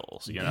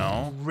Angels.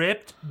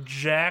 Ripped,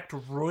 jacked,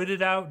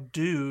 roided out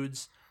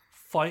dudes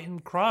fighting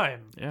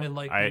crime. Yeah, And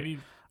like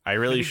I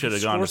really should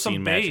have gone to see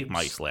Magic babes.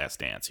 Mike's Last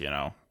Dance.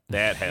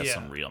 That has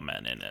some real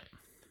men in it.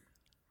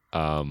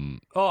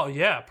 Oh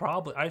yeah,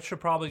 probably. I should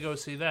probably go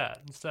see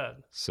that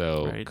instead.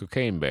 So Right.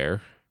 Cocaine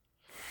Bear.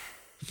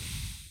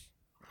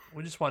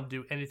 We just want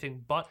to do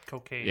anything but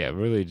cocaine. Yeah,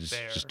 really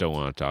Bear. just don't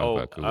want to talk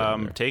about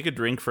Cocaine Bear. Take a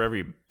drink for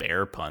every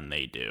bear pun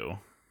they do.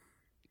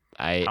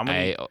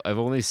 I've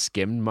only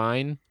skimmed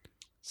mine,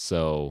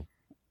 so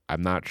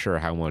I'm not sure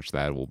how much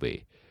that will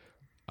be.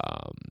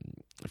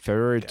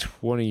 February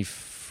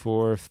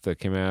 24th, that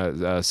came out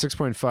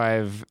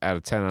 6.5 out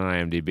of 10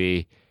 on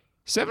IMDb,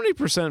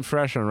 70%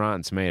 fresh on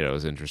Rotten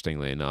Tomatoes.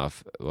 Interestingly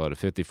enough, about a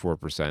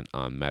 54%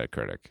 on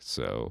Metacritic.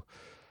 So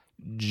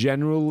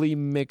generally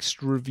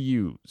mixed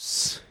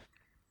reviews,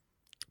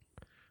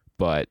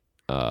 but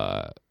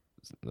a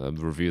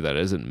review that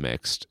isn't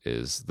mixed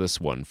is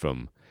this one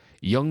from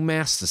Young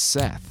Master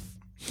Seth.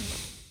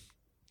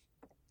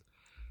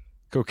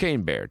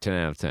 Cocaine Bear, 10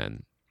 out of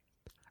 10.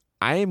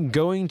 I am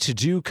going to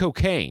do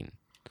cocaine.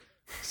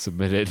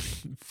 Submitted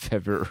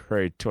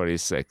February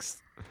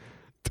 26th,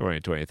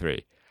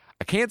 2023.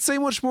 I can't say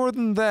much more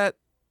than that.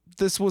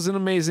 This was an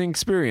amazing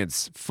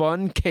experience.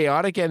 Fun,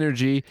 chaotic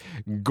energy,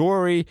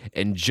 gory,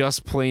 and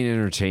just plain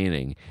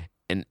entertaining.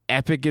 An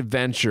epic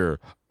adventure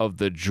of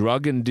the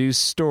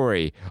drug-induced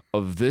story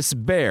of this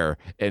bear,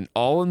 and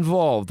all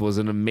involved was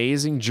an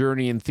amazing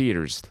journey in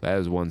theaters. That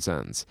is one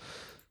sentence.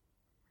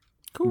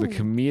 Cool. The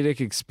comedic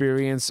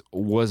experience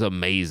was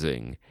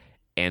amazing,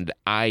 and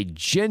I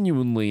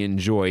genuinely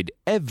enjoyed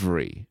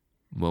every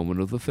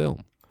moment of the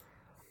film.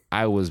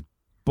 I was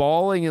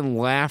bawling in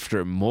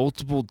laughter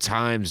multiple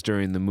times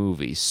during the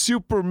movie.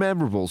 Super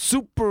memorable,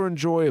 super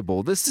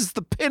enjoyable. This is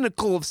the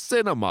pinnacle of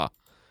cinema.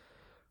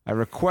 I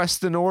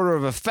request an order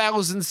of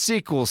 1,000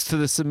 sequels to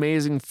this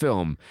amazing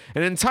film,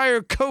 an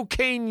entire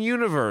cocaine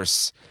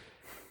universe,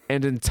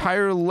 and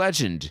entire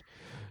legend.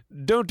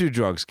 Don't do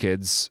drugs,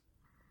 kids.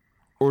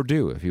 Or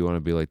do, if you want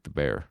to be like the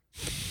bear.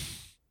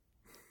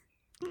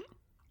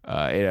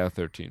 8 out of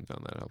 13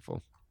 found that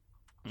helpful.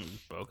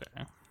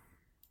 Okay.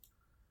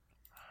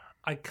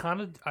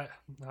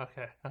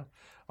 Okay.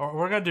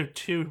 We're gonna do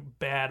 2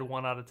 bad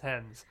 1 out of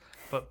 10s,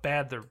 but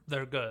bad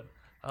they're good.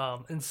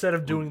 Instead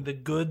of doing the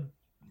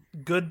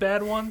good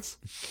bad ones,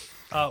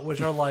 which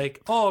are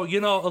like,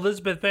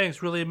 Elizabeth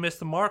Banks really missed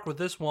the mark with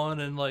this one,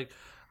 and like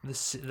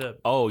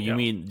you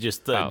mean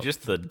just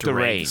the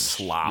deranged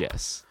slop?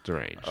 Yes,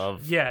 deranged.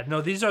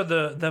 These are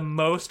the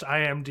most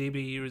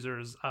IMDb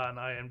users on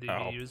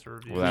IMDb user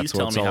reviews. Well, that's Please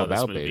tell what me it's how all this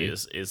about, movie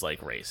baby. is like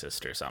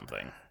racist or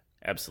something.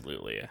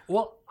 Absolutely.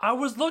 Well, I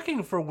was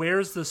looking for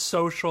where's the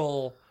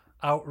social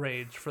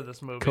outrage for this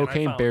movie. and I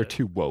Cocaine found Bear it.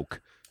 2 woke.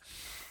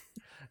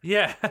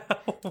 Yeah.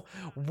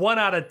 1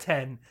 out of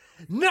 10.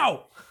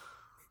 No!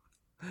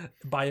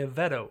 By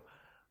Aveto.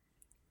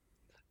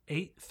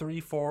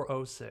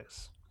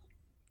 83406.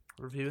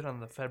 Reviewed on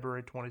the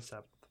February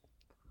 27th.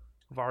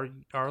 Of our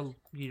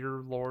year,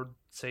 Lord,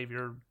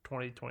 Savior,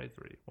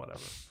 2023. Whatever.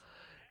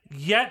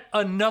 Yet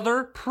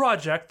another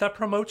project that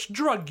promotes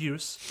drug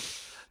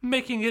use,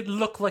 making it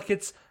look like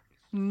it's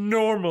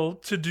normal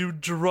to do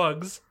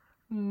drugs.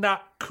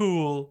 Not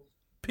cool.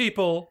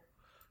 People.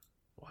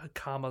 Why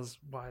commas?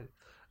 Why?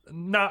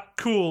 Not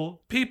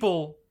cool.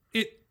 People.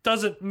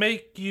 doesn't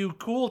make you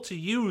cool to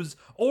use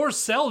or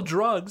sell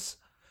drugs.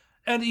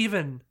 And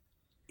even,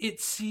 it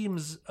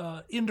seems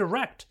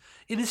indirect.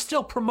 It is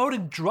still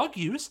promoting drug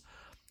use.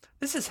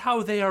 This is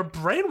how they are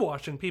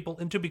brainwashing people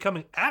into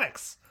becoming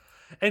addicts.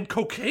 And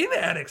cocaine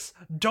addicts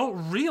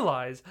don't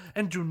realize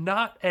and do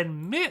not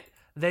admit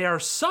they are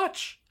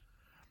such.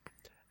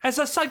 As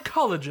a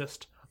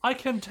psychologist, I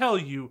can tell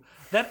you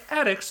that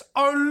addicts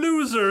are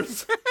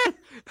losers.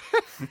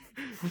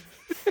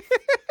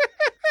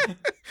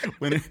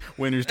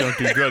 Winners don't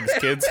do drugs,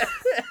 kids.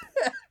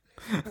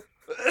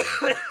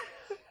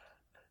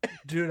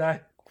 Dude,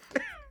 I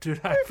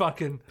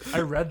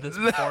read this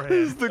beforehand. That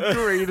is the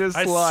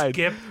greatest line.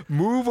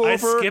 Move I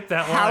over. skipped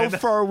that How line.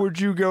 far would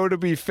you go to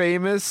be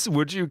famous?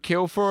 Would you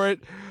kill for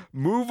it?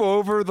 Move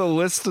over. The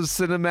list of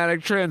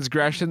cinematic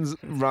transgressions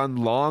run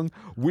long.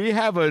 We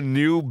have a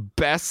new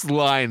best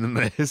line in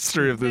the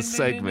history of this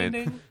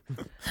segment.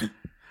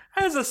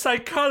 As a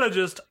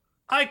psychologist,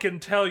 I can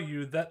tell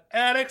you that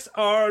addicts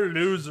are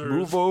losers.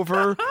 Move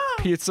over.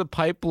 Pizza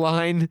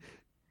Pipeline,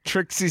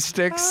 Trixie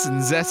Sticks,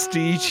 and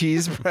Zesty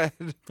cheese bread.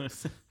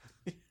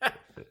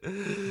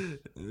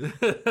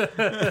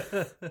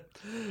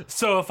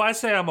 So if I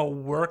say I'm a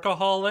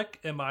workaholic,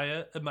 am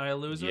I a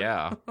loser?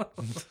 Yeah.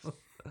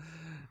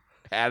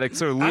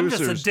 Addicts are losers. I'm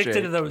just addicted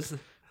Jake. to those.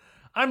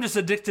 I'm just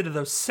addicted to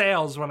those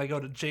sales when I go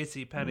to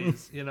J.C.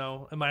 Penney's. You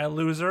know, am I a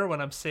loser when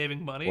I'm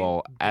saving money?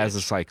 Well, as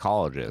a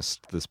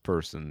psychologist, this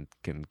person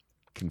can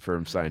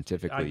confirm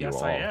scientifically I guess you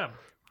all. I am.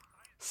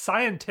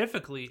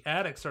 Scientifically,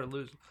 addicts are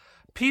losers.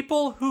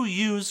 People who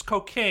use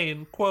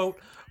cocaine, quote,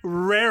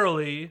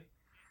 rarely,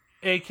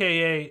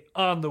 aka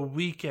on the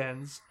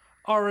weekends,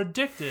 are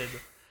addicted.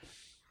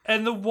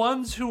 And the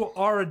ones who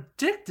are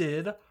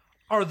addicted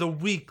are the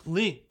weak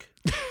link.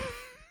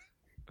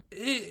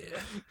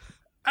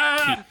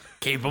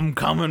 Keep them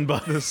coming,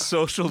 bud. The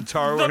social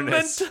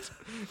Darwinist.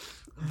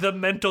 The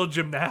mental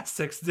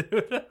gymnastics,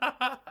 dude.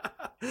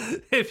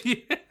 If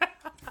you,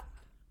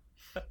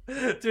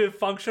 dude,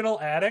 functional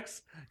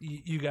addicts,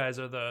 you guys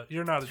are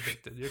you're not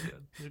addicted. You're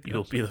good.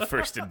 You'll be the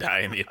first to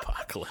die in the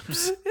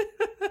apocalypse.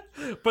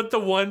 But the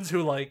ones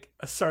who like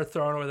start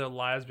throwing away their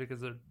lives because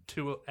they're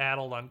too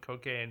addled on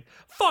cocaine,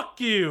 fuck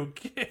you.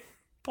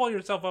 Pull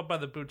yourself up by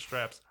the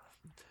bootstraps.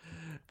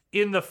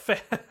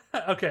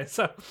 Okay,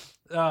 so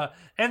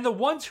and the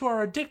ones who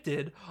are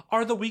addicted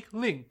are the weak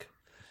link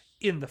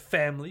in the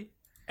family,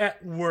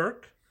 at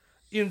work,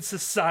 in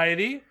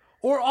society,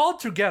 or all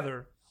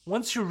together.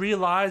 Once you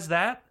realize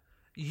that,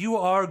 you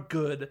are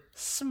good.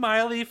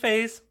 Smiley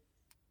face.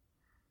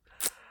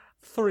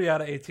 3 out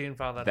of 18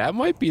 found that. That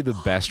might be the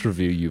best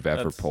review you've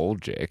ever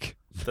pulled, Jake.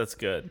 That's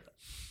good.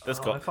 That's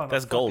I gold. found a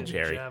That's gold, fucking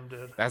Jerry. gem,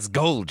 dude. That's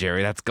gold,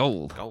 Jerry. That's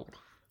gold. Gold.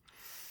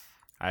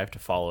 I have to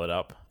follow it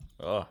up.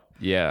 Oh,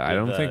 Yeah, I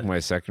don't With, think my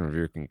second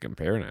review can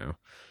compare now.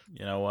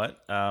 you know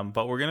what?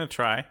 But we're gonna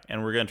try,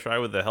 and we're gonna try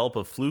with the help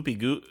of Floopy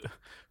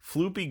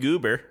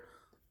Goober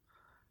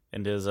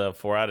and his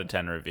 4 out of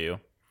 10 review.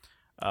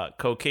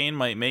 Cocaine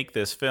might make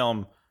this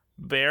film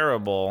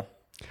bearable.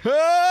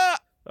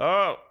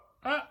 Oh.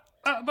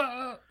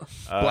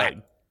 Black.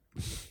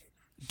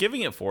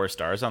 Giving it 4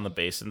 stars on the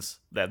basis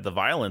that the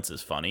violence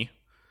is funny.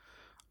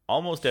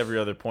 Almost every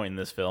other point in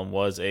this film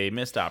was a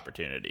missed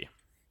opportunity.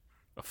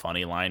 A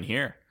funny line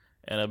here,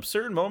 an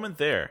absurd moment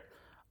there,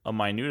 a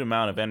minute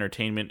amount of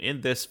entertainment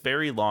in this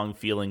very long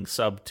feeling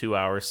sub 2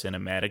 hour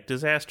cinematic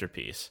disaster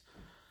piece.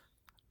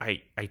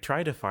 I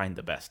try to find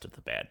the best of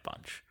the bad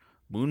bunch.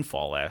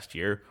 Moonfall last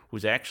year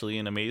was actually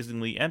an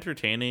amazingly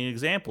entertaining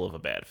example of a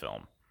bad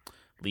film.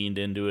 Leaned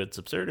into its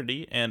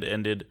absurdity and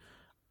ended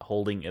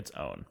holding its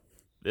own.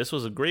 This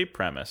was a great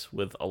premise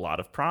with a lot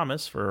of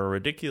promise for a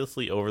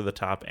ridiculously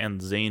over-the-top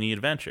and zany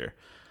adventure.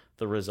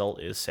 The result,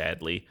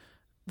 sadly,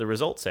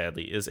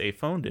 is a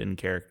phoned-in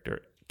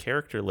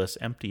characterless,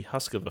 empty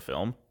husk of a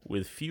film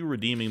with few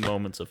redeeming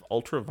moments of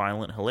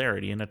ultra-violent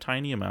hilarity and a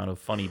tiny amount of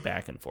funny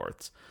back and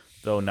forths,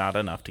 though not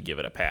enough to give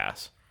it a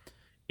pass.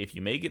 If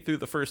you make it through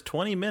the first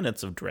 20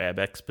 minutes of drab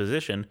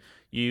exposition,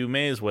 you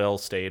may as well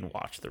stay and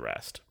watch the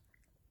rest.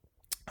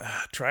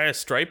 Try a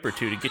stripe or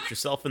two to get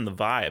yourself in the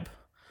vibe.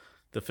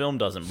 The film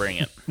doesn't bring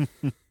it.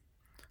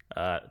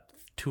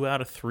 2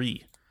 out of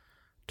 3.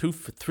 2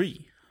 for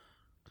 3.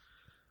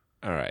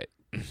 All right.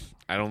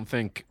 I don't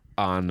think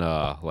on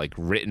like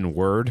written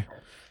word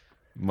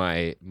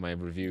my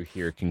review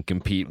here can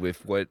compete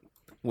with what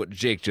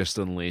Jake just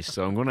unleashed.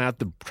 So I'm going to have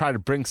to try to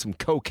bring some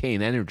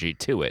cocaine energy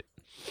to it.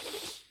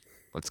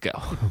 Let's go.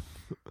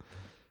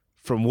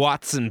 From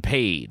Watson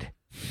Paid.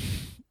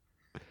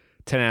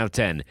 10 out of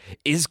 10.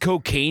 Is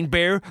Cocaine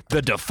Bear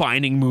the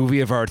defining movie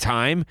of our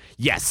time?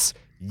 Yes.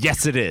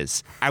 Yes, it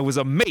is. I was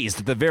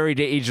amazed at the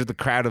varied age of the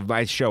crowd of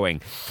my showing.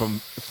 From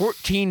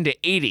 14 to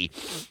 80,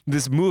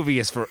 this movie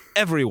is for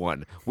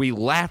everyone. We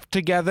laughed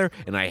together,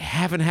 and I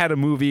haven't had a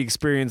movie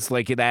experience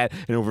like that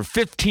in over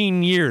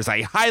 15 years.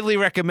 I highly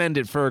recommend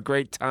it for a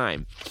great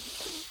time.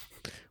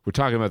 We're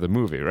talking about the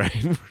movie,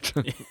 right?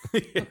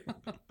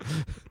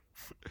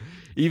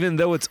 Even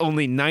though it's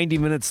only 90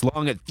 minutes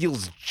long, it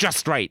feels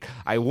just right.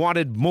 I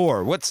wanted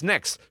more. What's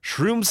next?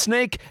 Shroom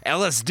snake?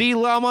 LSD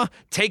llama?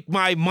 Take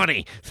my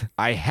money.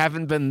 I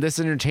haven't been this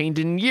entertained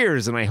in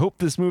years, and I hope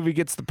this movie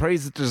gets the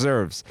praise it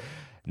deserves.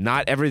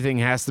 Not everything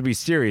has to be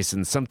serious,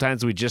 and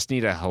sometimes we just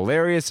need a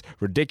hilarious,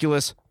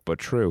 ridiculous, but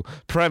true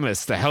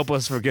premise to help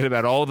us forget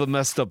about all the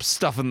messed up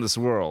stuff in this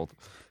world.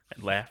 I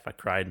laughed, I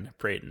cried, and I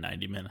prayed in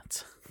 90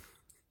 minutes.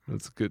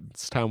 That's good.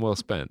 It's time well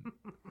spent.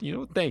 You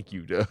know, thank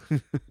you, Doug.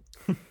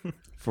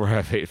 For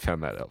having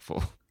found that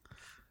helpful.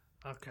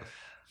 Okay.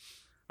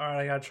 All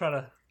right, I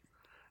gotta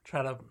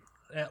try to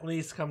at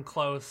least come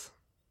close.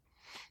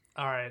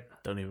 All right.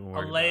 Don't even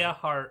worry. Alea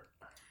Hart.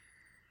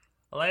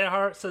 Alea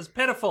Hart says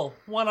pitiful.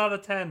 1 out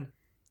of 10.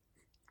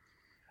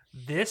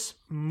 This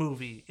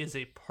movie is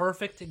a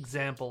perfect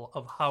example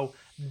of how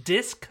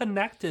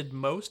disconnected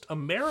most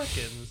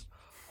Americans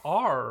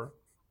are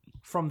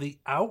from the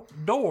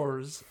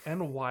outdoors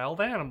and wild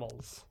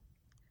animals.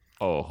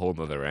 Oh, a whole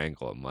nother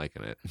angle. I'm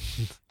liking it.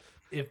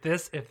 If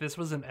this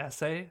was an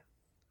essay,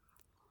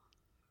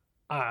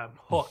 I'm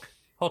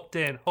hooked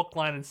in, hook,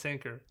 line, and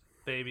sinker,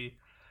 baby.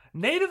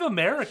 Native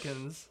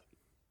Americans,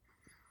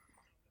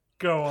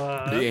 go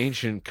on. The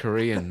ancient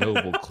Korean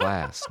noble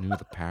class knew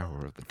the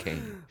power of the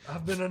king.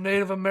 I've been a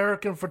Native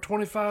American for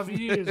 25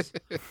 years.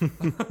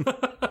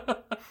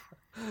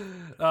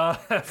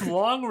 Have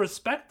long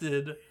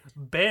respected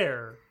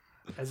Bear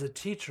as a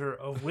teacher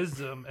of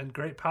wisdom and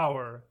great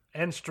power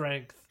and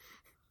strength.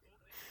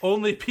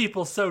 Only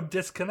people so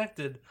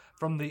disconnected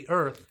from the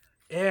earth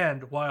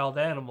and wild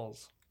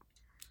animals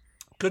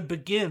could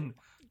begin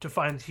to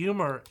find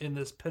humor in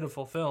this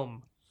pitiful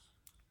film.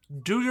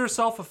 Do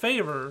yourself a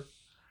favor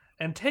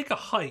and take a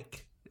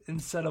hike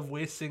instead of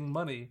wasting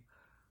money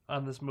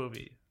on this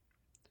movie.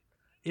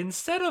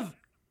 Instead of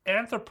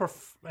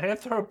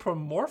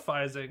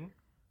anthropomorphizing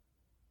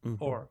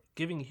or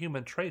giving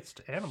human traits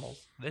to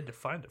animals, they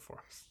defined it for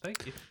us.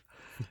 Thank you.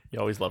 You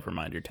always love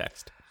reminder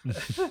text.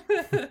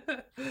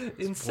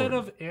 Instead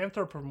of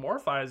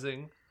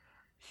anthropomorphizing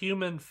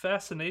human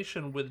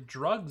fascination with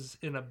drugs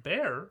in a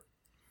bear,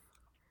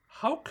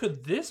 how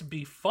could this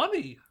be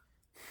funny?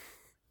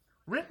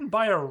 Written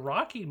by a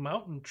Rocky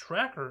Mountain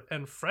tracker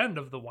and friend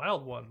of the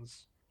wild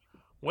ones.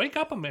 Wake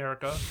up,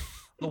 America.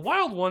 The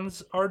wild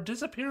ones are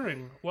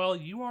disappearing while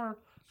you are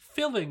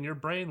filling your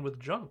brain with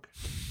junk.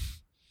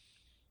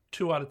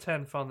 2 out of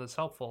 10 found this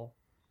helpful.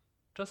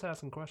 Just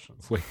asking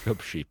questions. Wake up,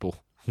 sheeple.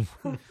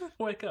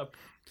 Wake up.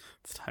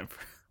 It's time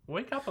for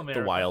Wake up,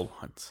 America. the wild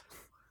ones.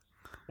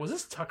 Was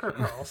this Tucker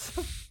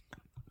Carlson?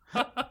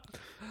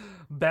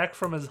 Back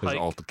from his His hike.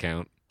 alt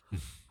account.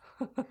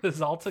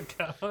 His alt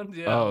account?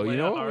 Yeah. Oh, you Leia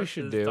know what we Hart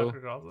should is do?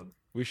 Tucker Carlson.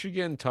 We should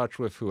get in touch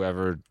with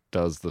whoever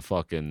does the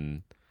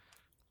fucking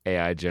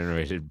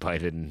AI-generated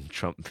Biden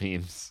Trump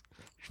memes.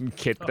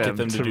 Get them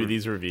to do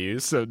these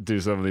reviews. So do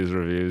some of these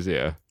reviews,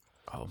 yeah.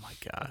 Oh my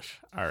gosh.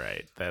 All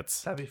right.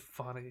 That's That'd be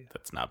funny.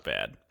 not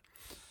bad.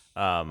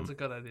 That's a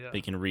good idea.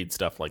 They can read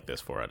stuff like this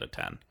 4 out of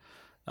 10.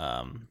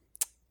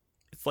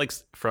 It's like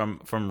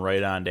from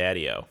Right On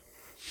Daddy-O.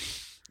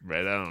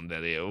 Right on,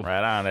 Daddy-O.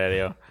 Right on,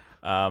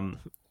 Daddy-O.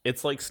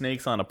 It's like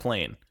Snakes on a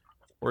Plane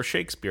or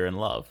Shakespeare in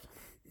Love.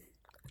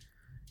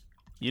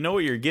 You know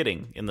what you're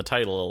getting in the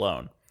title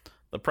alone.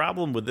 The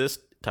problem with this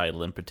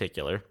title in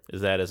particular is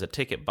that as a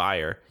ticket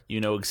buyer,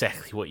 you know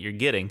exactly what you're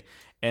getting,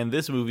 and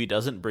this movie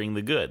doesn't bring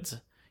the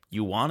goods.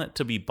 You want it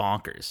to be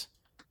bonkers.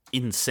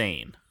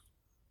 Insane.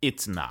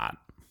 It's not.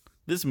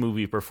 This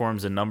movie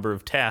performs a number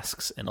of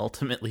tasks and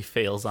ultimately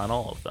fails on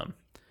all of them.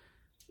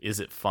 Is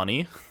it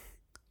funny?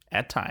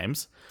 At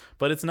times,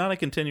 but it's not a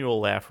continual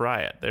laugh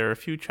riot. There are a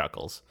few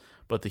chuckles,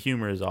 but the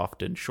humor is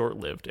often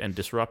short-lived and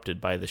disrupted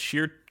by the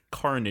sheer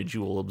carnage you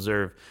will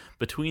observe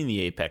between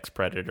the apex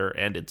predator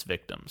and its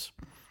victims.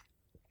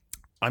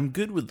 I'm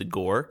good with the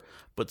gore,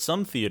 but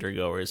some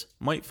theatergoers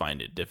might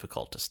find it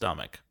difficult to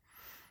stomach.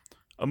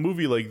 A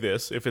movie like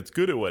this, if it's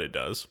good at what it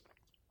does,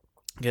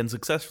 can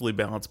successfully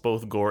balance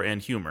both gore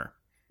and humor.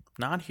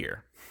 Not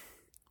here.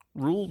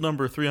 Rule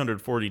number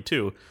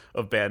 342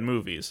 of bad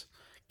movies: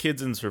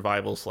 kids in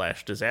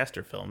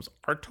survival/disaster films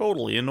are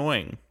totally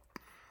annoying.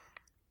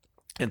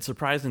 And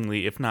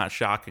surprisingly, if not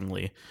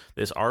shockingly,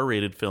 this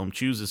R-rated film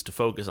chooses to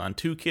focus on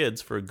 2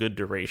 kids for a good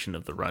duration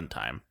of the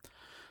runtime.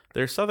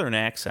 Their southern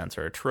accents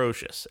are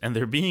atrocious, and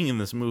their being in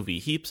this movie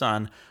heaps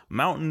on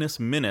mountainous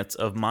minutes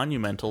of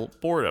monumental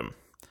boredom.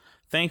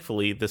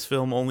 Thankfully, this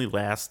film only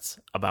lasts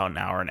about an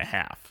hour and a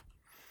half.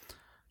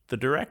 The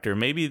director,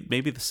 maybe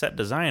the set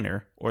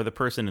designer, or the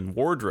person in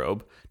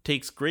wardrobe,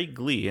 takes great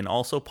glee in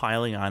also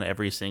piling on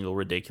every single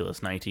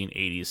ridiculous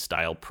 1980s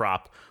style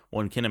prop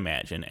one can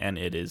imagine, and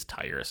it is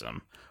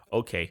tiresome.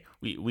 Okay,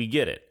 we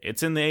get it.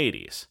 It's in the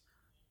 80s.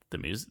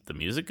 The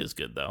music is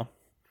good, though.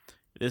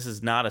 This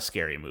is not a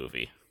scary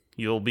movie.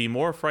 You'll be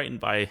more frightened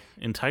by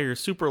entire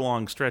super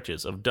long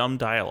stretches of dumb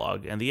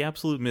dialogue and the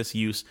absolute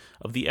misuse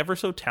of the ever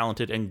so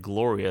talented and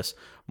glorious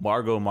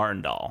Margot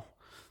Martindale.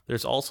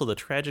 There's also the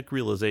tragic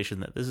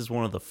realization that this is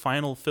one of the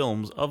final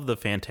films of the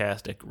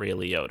fantastic Ray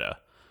Liotta.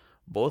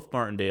 Both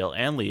Martindale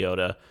and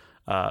Liotta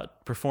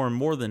perform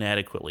more than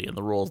adequately in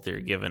the roles they're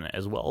given,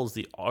 as well as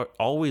the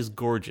always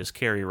gorgeous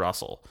Kerry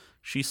Russell.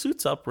 She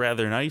suits up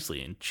rather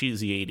nicely in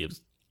cheesy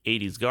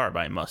 80s garb,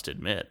 I must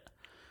admit.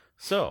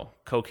 So,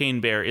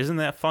 Cocaine Bear isn't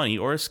that funny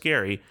or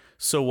scary,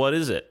 so what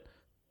is it?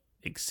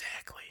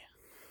 Exactly.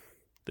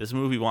 This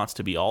movie wants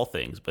to be all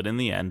things, but in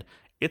the end,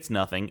 it's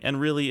nothing, and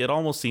really, it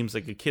almost seems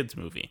like a kid's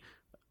movie.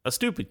 A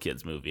stupid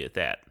kid's movie at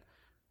that.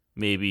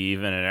 Maybe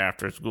even an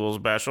after-school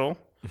special?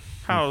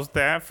 How's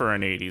that for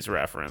an 80s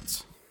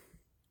reference?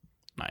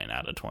 9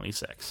 out of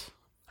 26.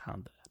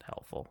 Found that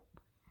helpful.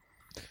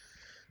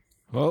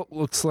 Well,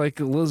 looks like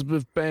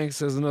Elizabeth Banks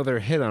has another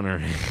hit on her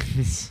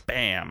hands.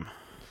 Bam.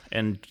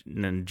 And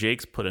then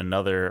Jake's put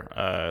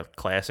another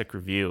classic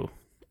review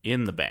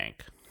in the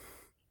bank.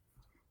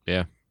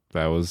 Yeah,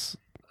 that's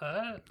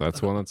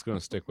one that's going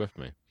to stick with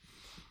me.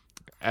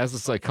 As a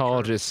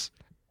psychologist,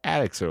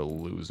 addicts are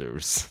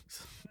losers.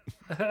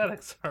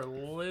 Addicts are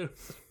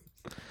loose.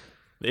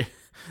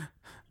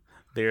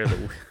 They're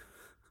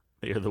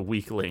the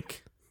weak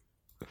link.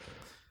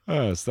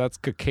 So that's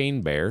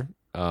Cocaine Bear.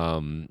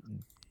 Down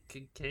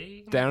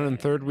in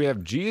third, we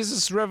have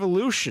Jesus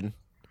Revolution.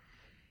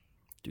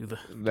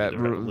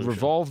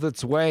 Revolved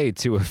its way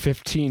to a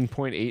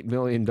 $15.8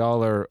 million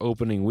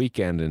opening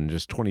weekend in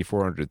just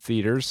 2,400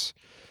 theaters.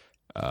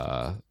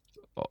 Hot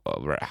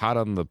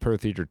on the per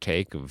theater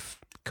take of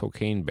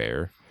Cocaine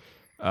Bear.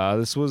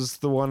 This was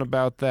the one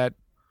about that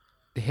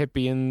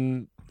hippie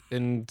in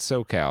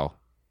SoCal,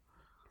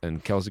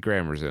 and Kelsey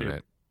Grammer's in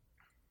it.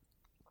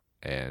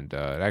 And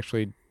it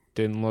actually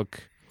didn't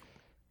look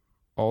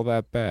all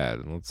that bad.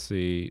 And let's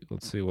see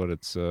what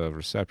its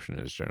reception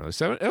is generally.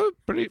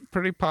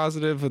 Pretty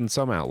positive in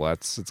some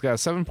outlets. It's got a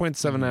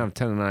 7.7 out of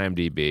 10 on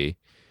IMDb,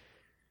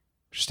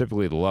 which is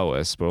typically the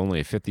lowest, but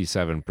only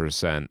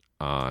 57%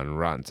 on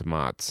Rotten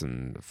Tomatoes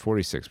and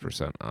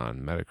 46%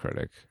 on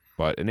Metacritic.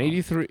 But an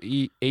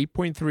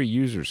 8.3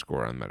 user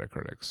score on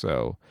Metacritic.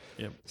 So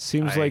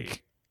seems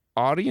like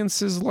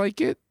audiences like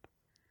it.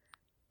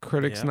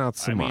 Critics not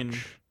so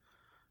much.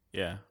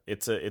 Yeah,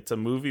 it's a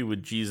movie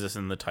with Jesus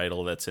in the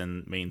title that's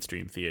in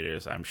mainstream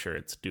theaters. I'm sure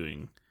it's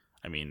doing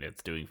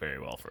very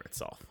well for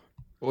itself.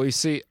 Well, you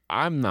see,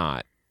 I'm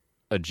not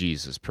a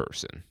Jesus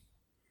person.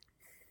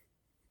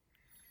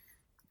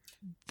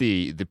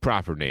 The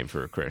proper name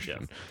for a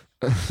Christian.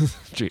 Yes.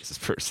 Jesus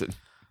person.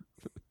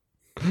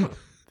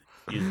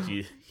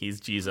 He's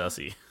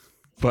Jesus-y.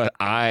 But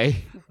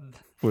I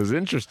was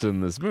interested in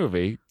this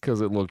movie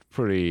because it looked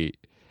pretty...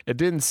 It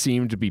didn't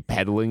seem to be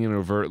peddling an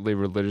overtly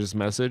religious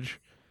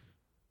message.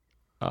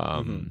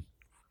 And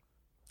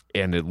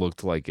it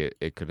looked like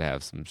it could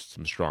have some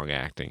strong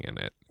acting in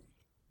it.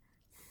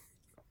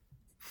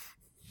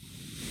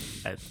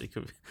 I think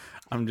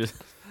I'm just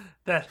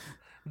that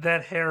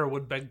hair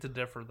would beg to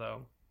differ,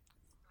 though.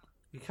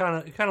 You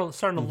kind of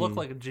starting to look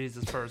like a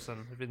Jesus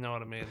person, if you know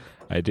what I mean.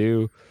 I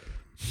do.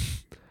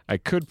 I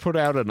could put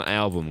out an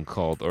album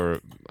called, or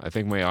I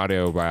think my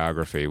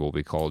autobiography will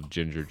be called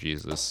Ginger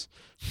Jesus.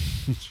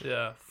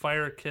 Yeah,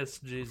 Fire Kiss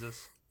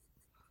Jesus.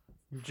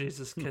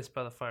 Jesus kissed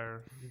by the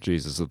fire.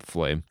 Jesus with the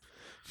flame.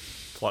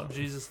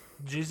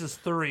 Jesus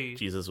 3.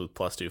 Jesus with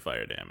 +2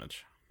 fire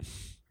damage.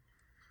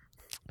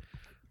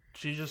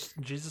 Jesus.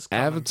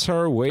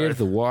 Avatar: Way of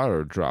the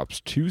Water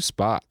drops 2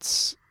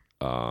 spots.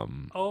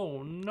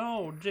 Oh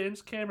no,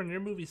 James Cameron, your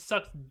movie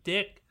sucks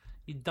dick.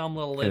 You dumb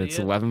little idiot. In its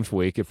 11th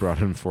week, it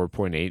brought in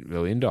 $4.8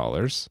 million.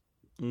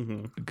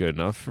 Good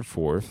enough for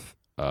fourth.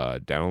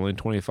 Down only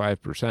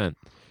 25%.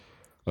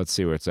 Let's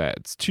see where it's at.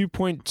 It's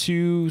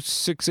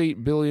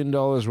 $2.268 billion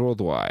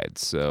worldwide.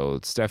 So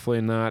it's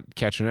definitely not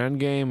catching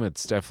Endgame.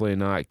 It's definitely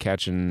not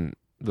catching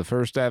the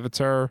first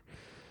Avatar.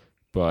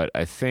 But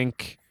I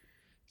think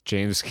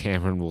James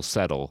Cameron will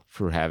settle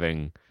for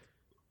having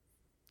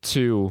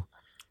 2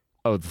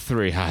 of the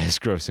 3 highest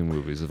grossing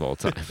movies of all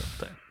time.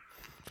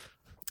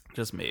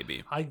 Just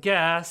maybe. I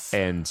guess.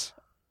 And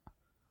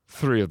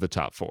 3 of the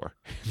top 4.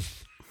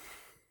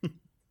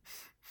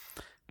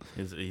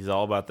 He's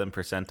all about them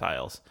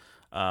percentiles.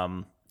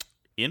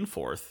 In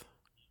fifth,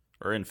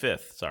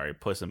 sorry,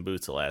 Puss in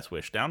Boots: The Last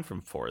Wish, down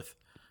from 4th.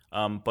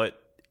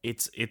 But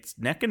it's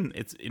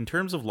in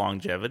terms of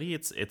longevity,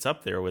 it's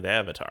up there with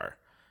Avatar.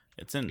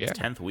 It's in its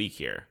 10th week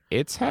here.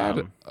 It's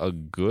had a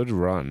good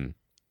run,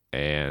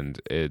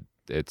 and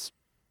its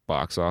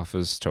box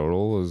office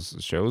total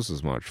shows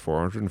as much,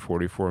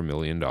 $444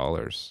 million.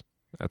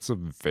 That's I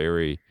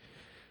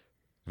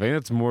think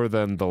that's more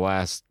than the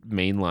last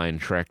mainline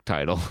Shrek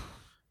title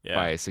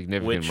by a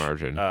significant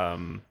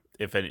margin.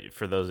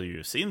 For those of you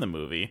who've seen the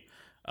movie,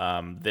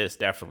 this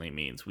definitely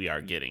means we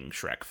are getting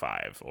Shrek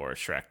 5 or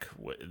Shrek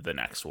the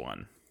next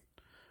one,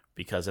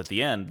 because at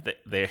the end,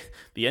 the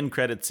end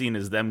credit scene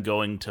is them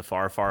going to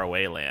far, far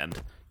away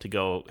land to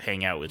go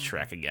hang out with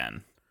Shrek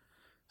again.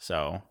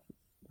 So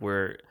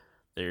we're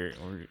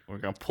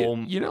gonna pull.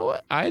 You know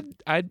what?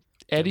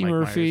 Eddie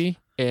Murphy Myers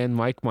and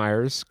Mike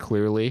Myers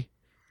clearly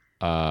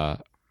are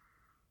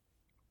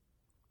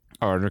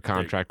under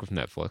contract with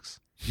Netflix.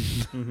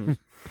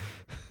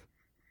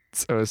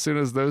 So as soon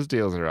as those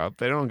deals are up,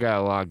 they don't got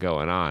a lot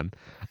going on.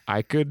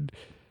 I could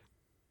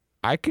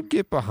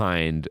get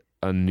behind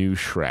a new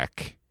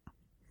Shrek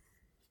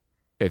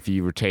if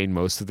you retain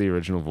most of the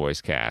original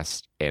voice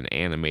cast and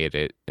animate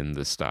it in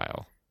this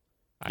style.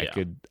 I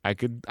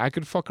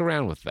could fuck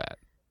around with that.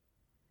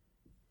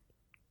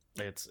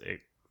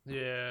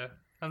 Yeah,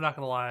 I'm not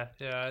gonna lie.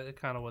 Yeah, it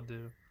kind of would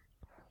do.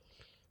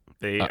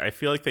 I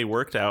feel like they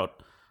worked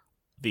out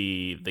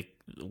the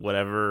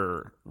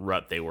whatever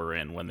rut they were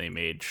in when they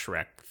made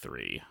Shrek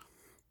 3.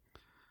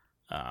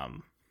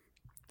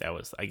 That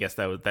was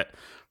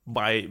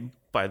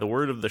by the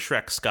word of the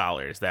Shrek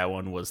scholars, that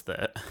one was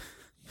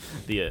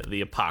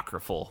the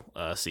apocryphal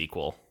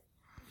sequel.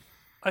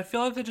 I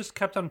feel like they just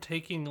kept on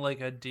taking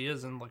like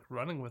ideas and like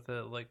running with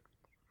it. Like,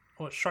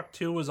 what Shrek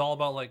 2 was all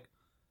about, like,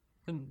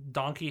 didn't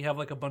Donkey have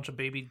like a bunch of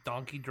baby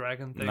donkey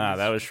dragon things? Nah,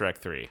 that was Shrek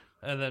 3.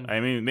 And then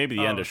maybe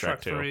the end of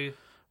Shrek 2. 3.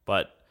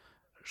 But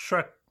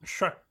Shrek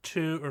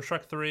 2 or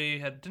Shrek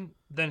 3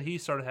 then he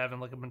started having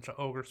like a bunch of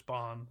ogre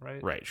spawn,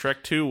 right? Right.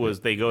 Shrek 2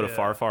 was they go to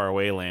far, far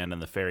away land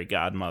and the fairy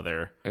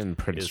godmother And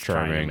Prince is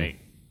Charming. trying to make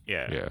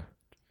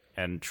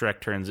and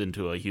Shrek turns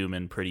into a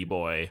human pretty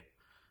boy,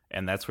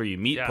 and that's where you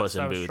meet Puss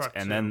in Boots. Shrek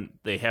and 2. then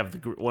they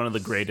have one of the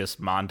greatest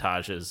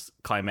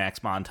climax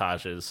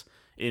montages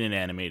in an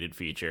animated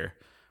feature,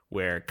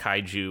 where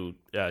Kaiju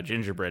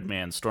Gingerbread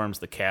Man storms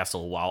the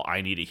castle while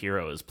I Need a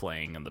Hero is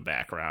playing in the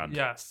background.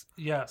 Yes.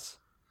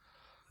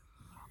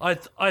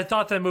 I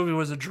thought that movie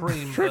was a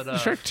dream, but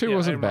Shrek 2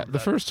 wasn't bad. The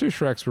first two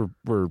Shreks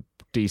were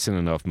decent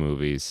enough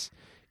movies,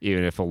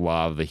 even if a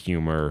lot of the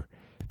humor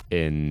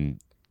in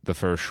the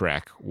first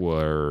Shrek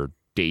were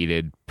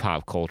dated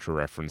pop culture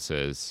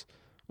references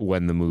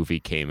when the movie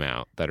came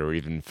out that are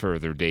even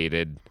further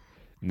dated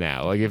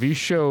now. Like if you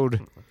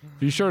showed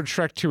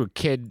Shrek to a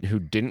kid who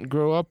didn't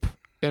grow up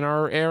in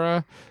our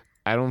era,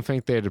 I don't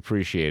think they'd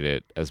appreciate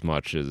it as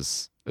much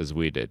as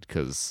we did,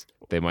 because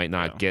they might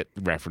not get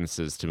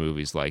references to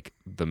movies like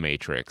The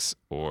Matrix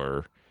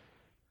or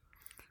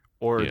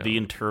the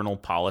internal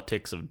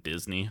politics of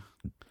Disney.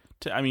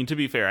 To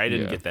be fair, I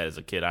didn't get that as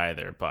a kid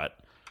either, but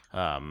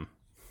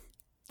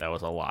that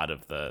was a lot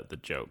of the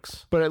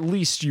jokes. But at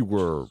least you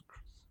were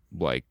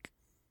like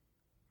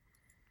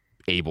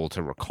able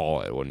to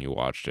recall it when you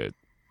watched it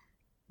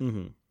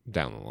down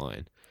the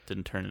line.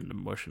 Didn't turn into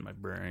mush in my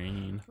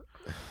brain.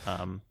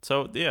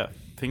 So yeah,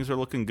 things are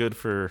looking good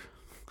for,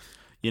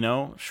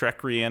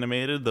 Shrek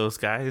reanimated. Those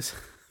guys,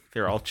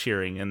 they're all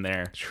cheering in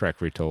there. Shrek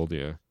retold,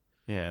 yeah.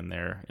 Yeah, in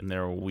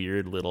their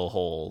weird little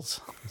holes.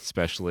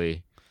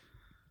 Especially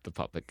the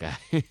puppet guy.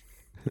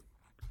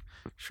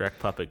 Shrek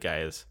puppet guy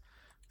is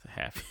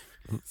happy.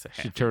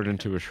 She turned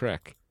into a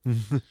Shrek.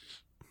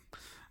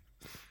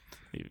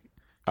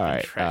 All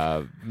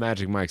right,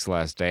 Magic Mike's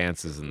Last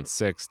Dance is in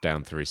 6th,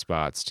 down 3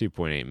 spots,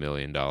 $2.8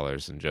 million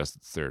in just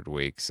its third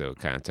week, so it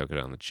kind of took it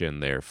on the chin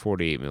there.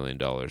 $48 million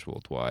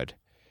worldwide.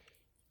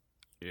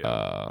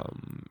 Yeah.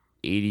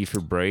 80 for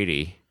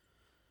Brady.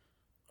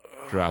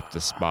 Dropped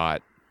a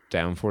spot,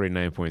 down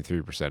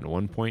 49.3%,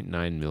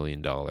 $1.9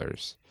 million.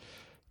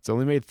 It's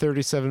only made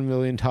 $37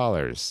 million,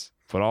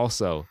 but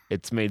also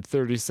it's made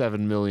 $37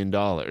 million.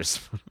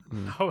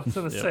 I was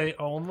going to say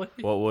only.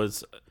 What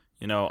was...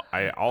 all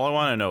I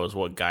want to know is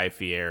what Guy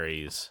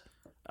Fieri's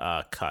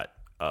cut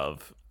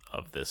of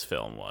this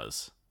film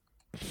was.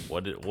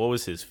 What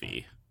was his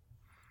fee?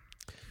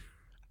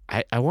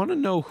 I want to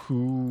know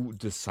who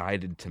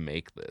decided to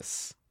make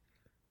this.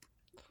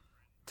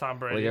 Tom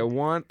Brady. Like I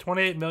want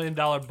 $28 million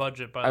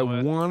budget. By the way,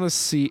 I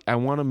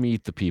want to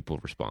meet the people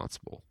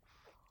responsible,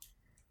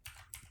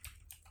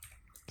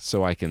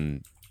 so I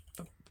can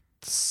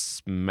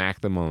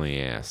smack them on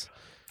the ass.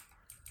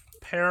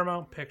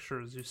 Paramount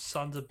Pictures, you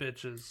sons of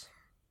bitches.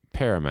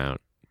 Paramount,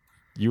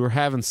 you were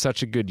having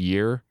such a good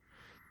year.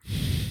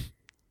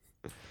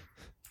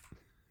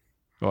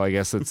 Well, I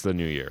guess it's the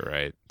new year,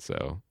 right?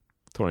 So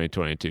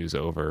 2022 is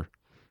over.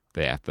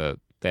 They have to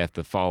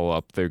follow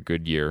up their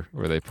good year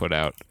where they put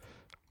out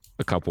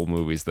a couple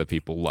movies that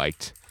people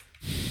liked,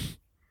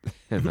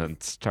 and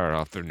then start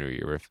off their new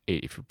year with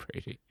 80 for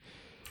Brady.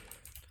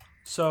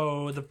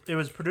 So it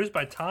was produced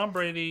by Tom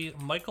Brady,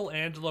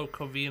 Michelangelo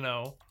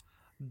Covino,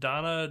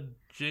 Donna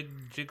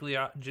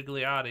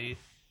Gigliotti,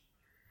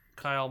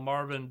 Kyle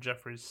Marvin,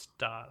 Jeffrey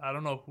Stott. I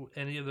don't know who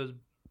any of those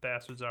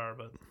bastards are,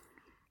 but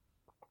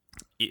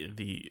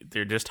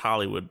they're just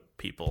Hollywood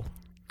people.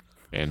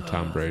 And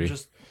Tom Brady.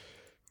 Just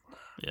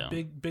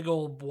big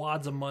old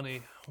wads of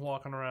money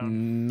walking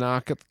around.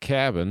 Knock at the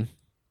Cabin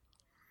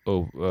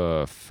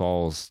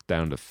falls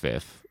down to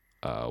 5th,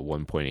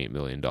 $1.8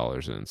 million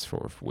in its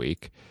 4th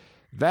week.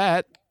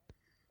 That,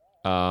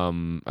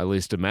 at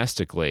least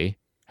domestically,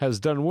 has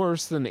done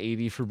worse than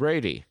 80 for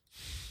Brady.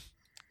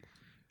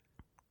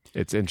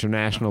 Its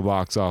international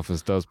box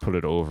office does put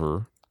it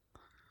over,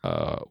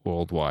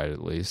 worldwide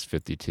at least,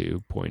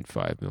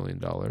 $52.5 million.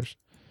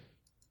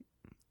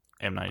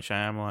 M. Night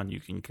Shyamalan, you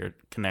can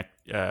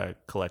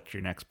collect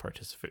your next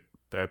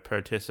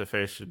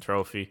participation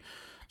trophy.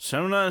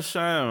 M. Night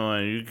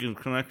Shyamalan, you can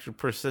collect your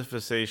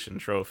participation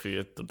trophy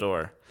at the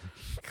door.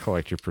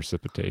 Collect your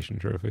precipitation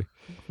trophy.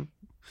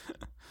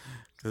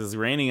 Because it's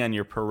raining on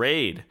your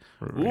parade.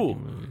 Ooh.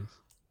 Movies.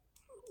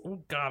 Oh,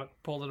 got it.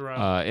 Pulled it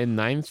around. In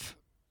ninth,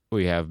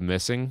 we have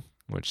Missing,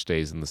 which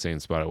stays in the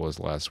same spot it was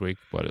last week,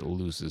 but it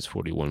loses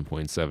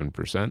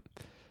 41.7%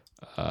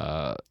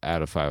 out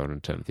of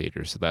 510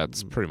 theaters. So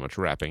that's pretty much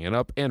wrapping it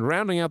up. And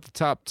rounding out the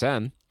top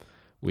 10,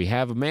 we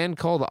have A Man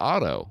Called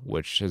Otto,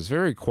 which has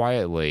very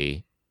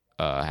quietly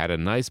had a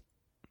nice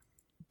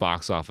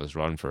box office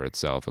run for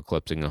itself,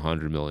 eclipsing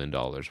 $100 million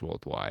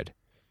worldwide.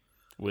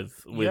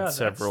 With that's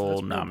several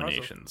pretty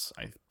nominations,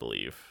 I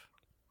believe.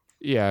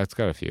 Yeah, it's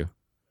got a few.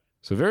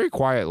 So very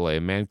quietly,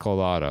 A Man Called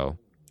Otto.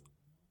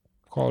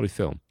 Quality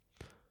film.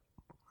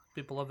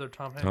 People love their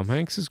Tom Hanks. Tom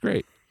Hanks is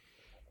great.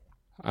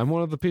 I'm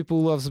one of the people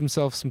who loves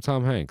himself some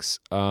Tom Hanks.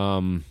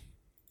 All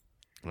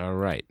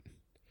right.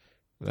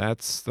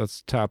 That's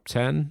top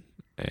 10.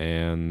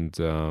 And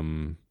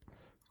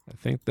I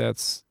think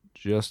that's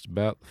just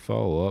about the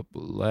follow-up.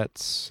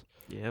 Let's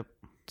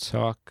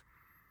talk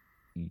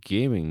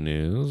gaming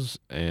news,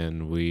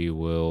 and we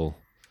will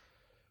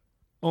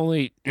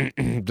only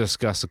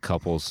discuss a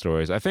couple of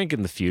stories. I think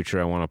in the future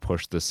I want to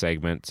push this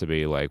segment to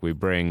be like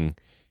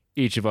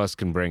each of us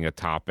can bring a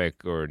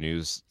topic or a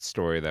news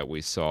story that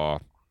we saw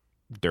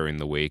during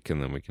the week, and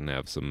then we can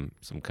have some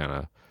kind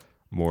of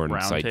more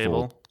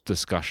insightful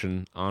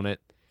discussion on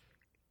it.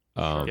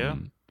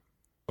 Or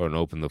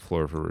open the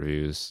floor for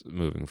reviews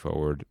moving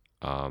forward.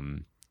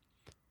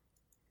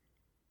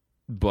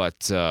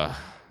 But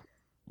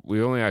we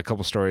only got a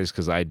couple stories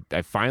because I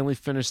finally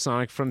finished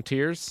Sonic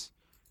Frontiers.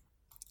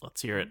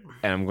 Let's hear it.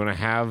 And I'm going to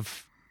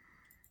have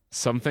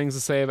some things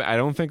to say. I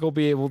don't think I'll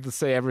be able to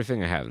say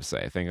everything I have to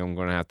say. I think I'm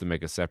going to have to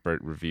make a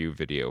separate review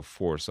video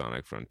for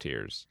Sonic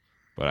Frontiers.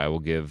 But I will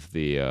give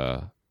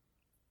the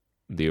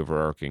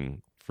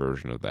overarching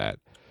version of that.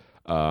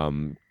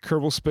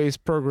 Kerbal Space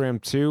Program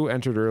 2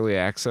 entered early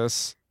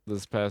access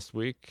this past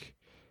week.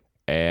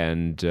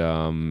 And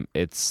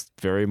it's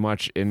very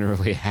much in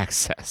early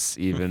access.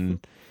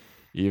 Even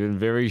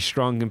very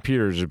strong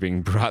computers are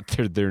being brought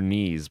to their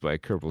knees by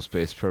Kerbal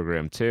Space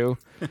Program 2.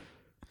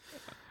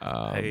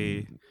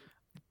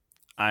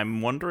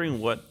 I'm wondering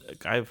what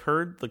I've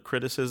heard the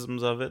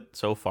criticisms of it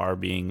so far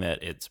being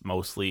that it's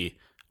mostly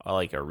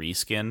like a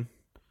reskin,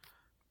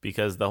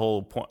 because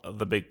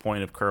the big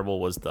point of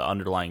Kerbal was the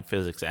underlying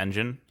physics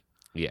engine.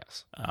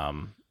 Yes.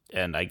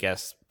 And I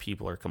guess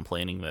people are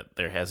complaining that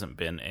there hasn't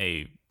been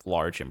a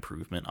large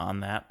improvement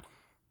on that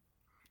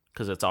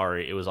because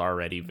it was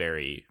already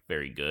very,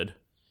 very good.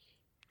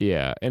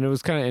 Yeah, and it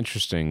was kind of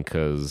interesting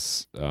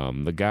because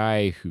the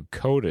guy who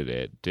coded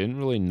it didn't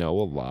really know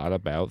a lot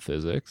about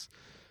physics,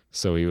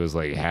 so he was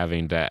like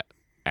having to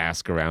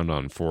ask around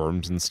on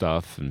forums and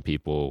stuff, and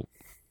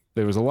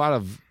there was a lot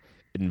of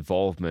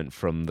involvement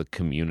from the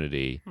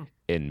community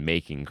in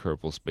making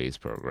Kerbal Space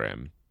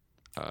Program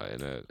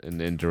in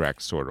an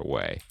indirect sort of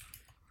way,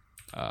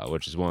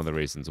 which is one of the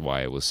reasons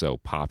why it was so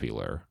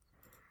popular.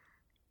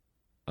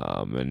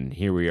 And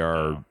here we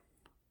are,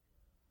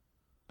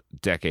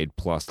 decade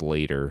plus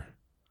later,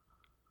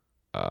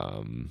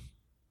 and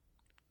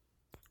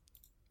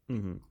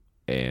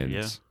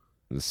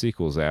the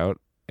sequel's out,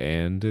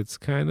 and it's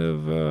kind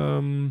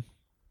of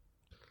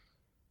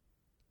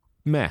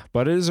meh,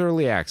 but it is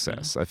early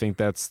access. I think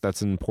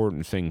that's an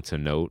important thing to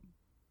note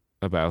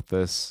about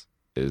this,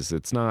 is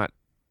it's not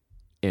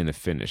in a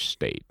finished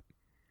state.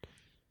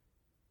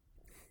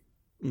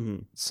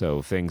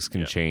 So things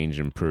can change,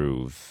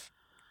 improve,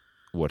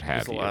 what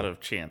have you. There's a lot of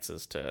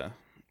chances to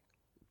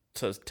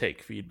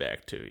take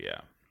feedback too,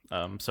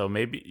 so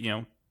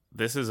maybe,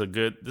 this is a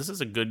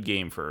good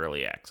game for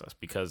early access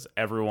because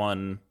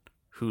everyone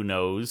who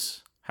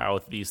knows how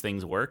these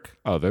things work.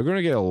 Oh, they're going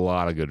to get a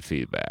lot of good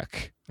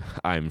feedback,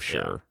 I'm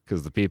sure,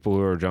 because the people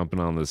who are jumping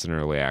on this in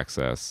early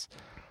access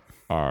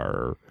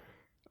are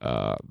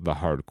the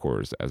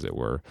hardcores, as it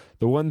were.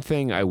 The one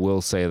thing I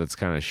will say that's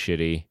kind of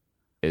shitty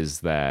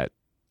is that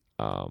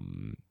I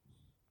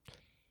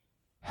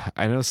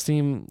know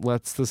Steam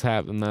lets this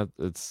happen, that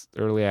it's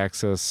early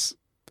access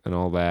and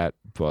all that,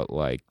 but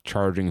like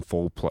charging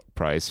full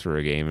price for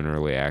a game in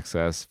early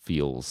access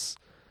feels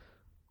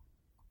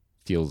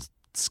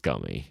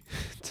scummy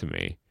to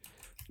me.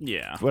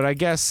 Yeah. But I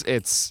guess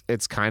it's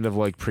kind of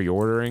like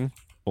pre-ordering,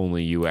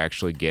 only you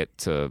actually get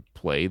to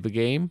play the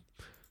game.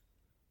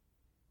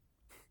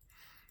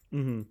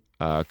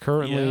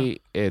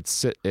 Currently,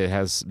 it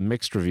has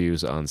mixed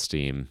reviews on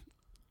Steam,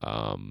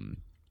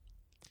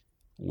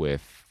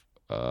 with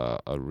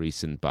a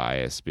recent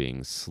bias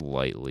being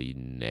slightly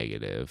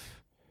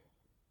negative.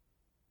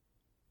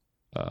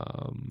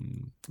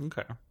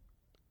 Okay.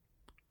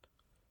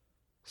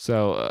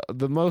 So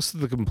the most of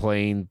the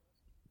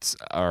complaints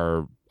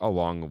are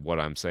along what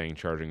I'm saying,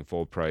 charging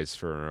full price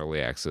for an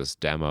early access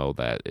demo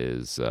that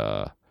is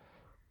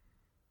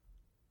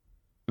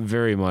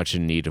very much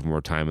in need of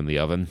more time in the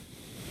oven.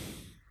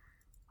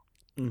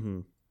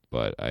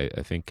 But I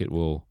think it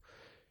will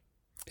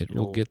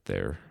get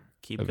there.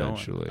 Keep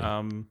eventually.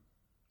 Going.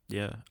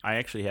 Yeah, I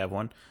actually have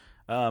one.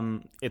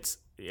 It's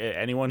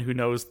anyone who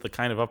knows the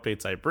kind of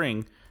updates I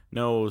bring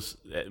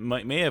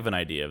may have an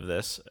idea of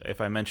this.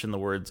 If I mention the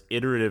words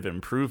iterative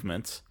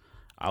improvements,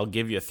 I'll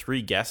give you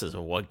 3 guesses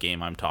of what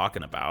game I'm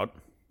talking about.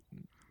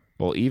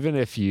 Well, even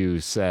if you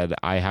said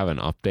I have an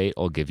update,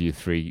 I'll give you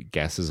 3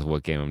 guesses of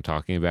what game I'm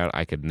talking about.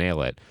 I could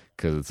nail it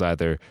because it's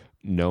either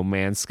No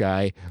Man's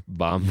Sky,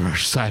 Bomb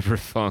Rush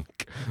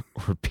Cyberpunk,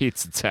 or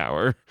Pizza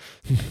Tower.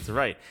 That's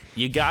right.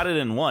 You got it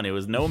in one. It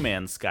was No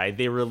Man's Sky.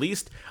 They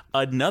released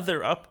another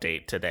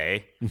update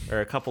today,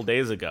 or a couple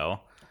days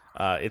ago.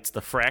 It's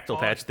the Fractal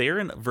patch. They're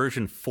in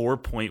version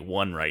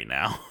 4.1 right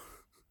now.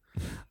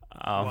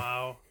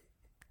 Wow.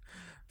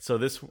 So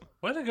this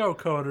way to go,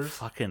 coders!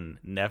 Fucking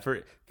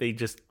never.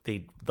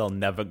 They'll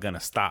never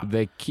gonna stop.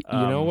 You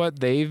know what?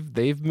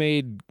 They've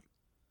made.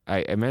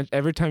 I meant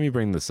every time you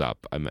bring this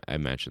up, I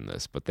mention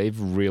this, but they've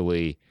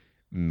really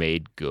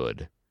made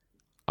good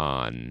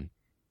on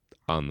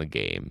the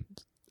game,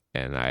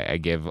 and I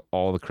give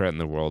all the credit in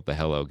the world to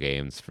Hello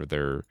Games for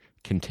their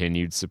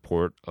continued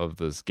support of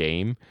this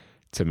game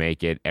to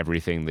make it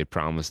everything they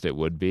promised it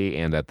would be,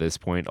 and at this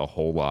point, a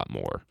whole lot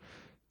more.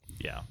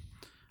 Yeah.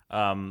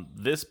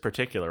 This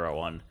particular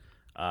one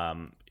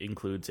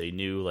includes a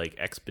new like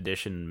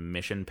expedition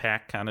mission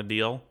pack kind of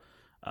deal,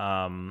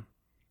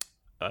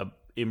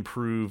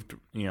 improved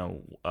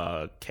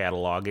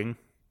cataloging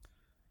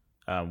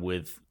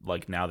with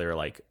like now they're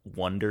like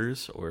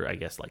wonders, or I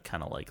guess like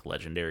kind of like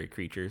legendary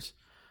creatures,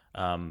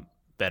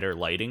 better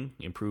lighting,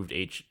 improved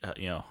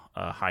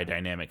high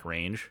dynamic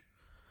range.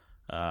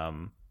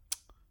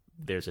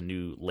 There's a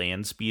new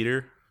land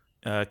speeder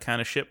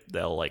kind of ship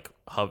that'll like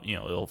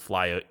it'll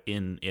fly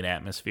in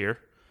atmosphere.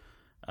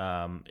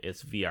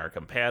 It's VR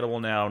compatible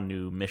now.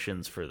 New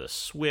missions for the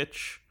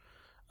Switch,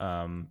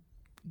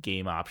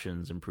 game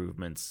options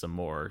improvements, some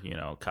more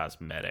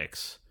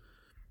cosmetics,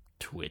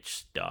 Twitch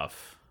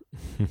stuff,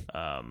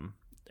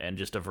 and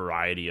just a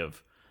variety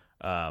of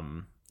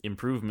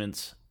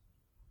improvements,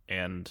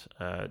 and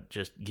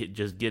just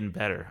getting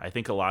better. I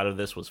think a lot of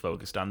this was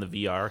focused on the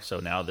VR, so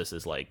now this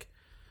is like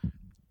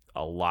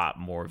a lot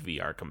more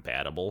VR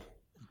compatible.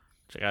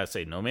 Which I gotta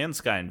say, No Man's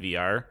Sky in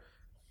VR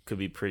could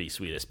be pretty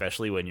sweet,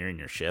 especially when you're in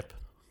your ship.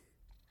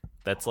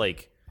 That's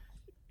like,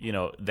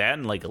 that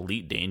and like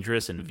Elite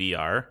Dangerous in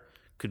VR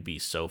could be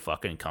so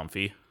fucking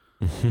comfy.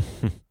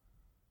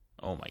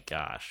 Oh my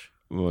gosh.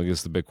 Well, I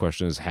guess the big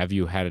question is, have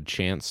you had a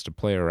chance to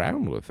play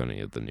around with any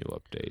of the new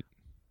update?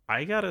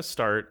 I gotta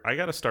start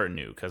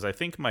new, because I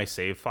think my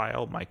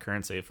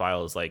current save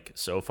file is like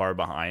so far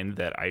behind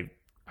that I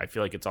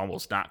feel like it's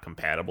almost not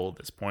compatible at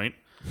this point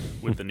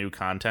with the new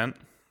content.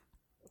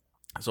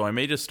 So I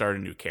may just start a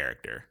new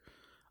character,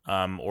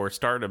 or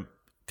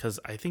because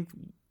I think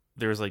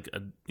there's like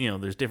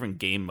there's different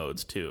game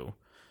modes too,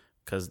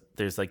 because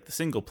there's like the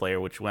single player,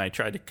 which when I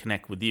tried to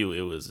connect with you,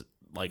 it was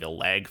like a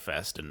lag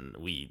fest, and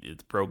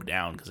it broke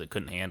down because it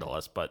couldn't handle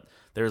us. But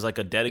there's like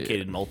a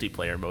dedicated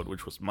multiplayer mode,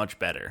 which was much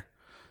better.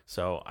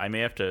 So I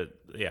may have to,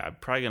 I'm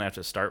probably gonna have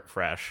to start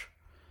fresh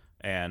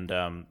and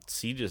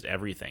see just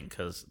everything,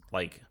 because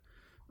like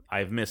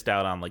I've missed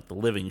out on like the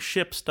living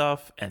ship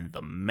stuff and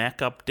the mech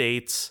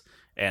updates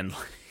and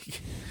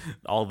like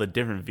all the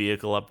different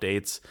vehicle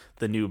updates,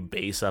 the new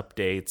base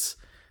updates.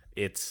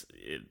 It's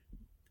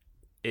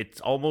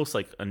almost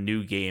like a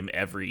new game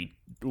every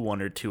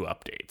 1 or 2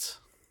 updates.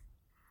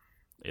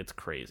 It's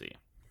crazy.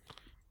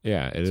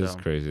 Yeah, it is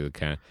crazy.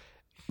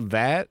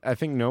 That, I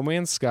think No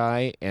Man's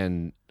Sky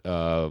and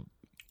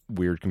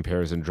weird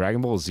comparison,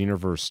 Dragon Ball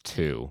Xenoverse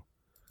 2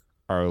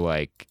 are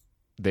like,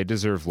 they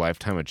deserve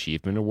Lifetime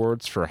Achievement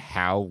Awards for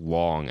how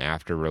long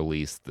after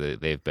release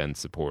they've been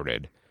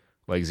supported.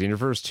 Like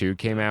Xenoverse 2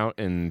 came out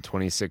in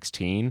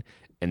 2016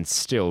 and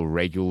still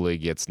regularly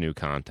gets new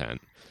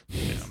content.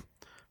 Yeah.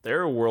 There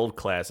are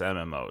world-class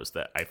MMOs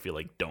that I feel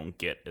like don't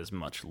get as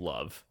much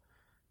love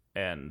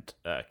and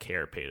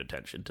care paid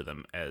attention to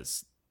them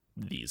as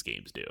these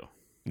games do.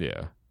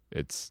 Yeah,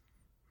 it's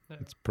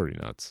pretty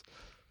nuts.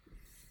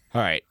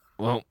 All right,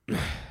 well,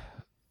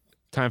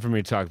 time for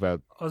me to talk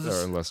about,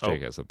 unless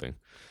Jake has something.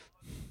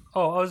 I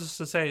was just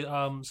to say,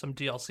 some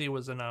DLC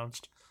was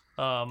announced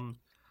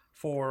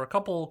for a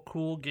couple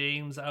cool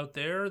games out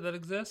there that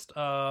exist,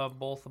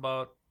 both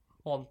about,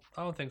 well,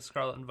 I don't think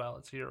Scarlet and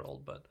Violet's a year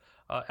old, but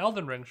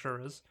Elden Ring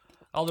sure is.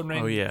 Elden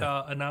Ring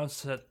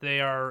announced that they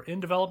are in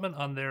development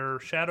on their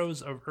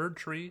Shadows of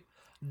Erdtree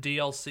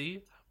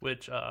DLC,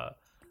 which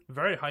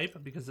very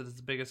hype because it is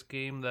the biggest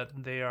game that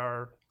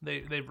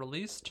they've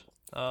released.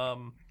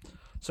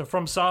 So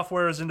From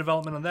Software is in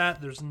development on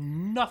that. There's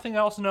nothing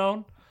else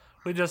known.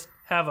 We just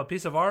have a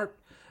piece of art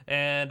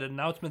and an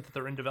announcement that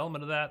they're in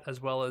development of that, as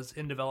well as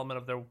in development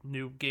of their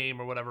new game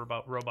or whatever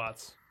about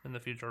robots in the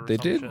future. They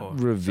did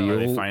reveal. So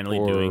are they finally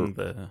doing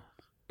the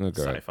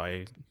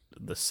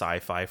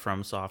sci-fi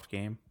From Soft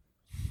game?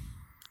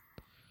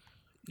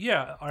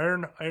 Yeah, I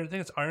think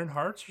it's Iron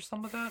Hearts or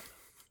something like that.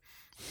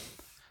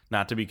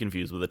 Not to be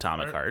confused with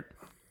Atomic Heart.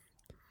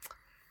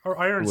 Or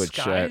Iron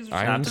Skies?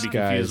 Not to be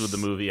confused with the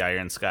movie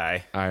Iron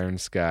Sky. Iron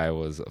Sky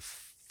was a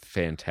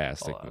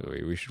fantastic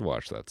movie. We should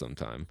watch that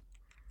sometime.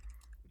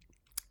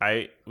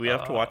 We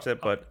have to watch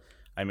that, but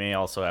I may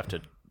also have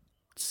to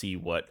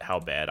see how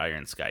bad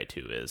Iron Sky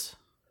 2 is.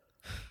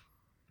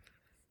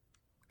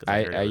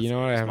 I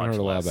haven't heard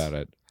a lot about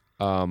it.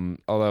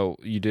 Although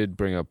you did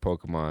bring up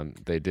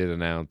Pokemon, they did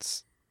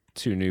announce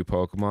 2 new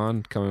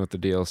Pokemon coming with the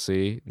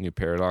DLC, new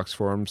Paradox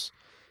forms,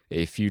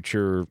 a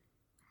future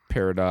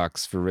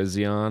Paradox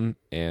Virizion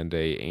and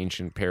a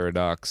ancient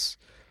Paradox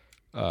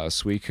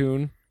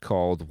Suicune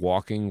called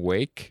Walking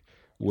Wake,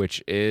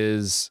 which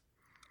is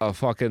a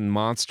fucking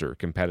monster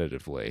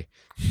competitively.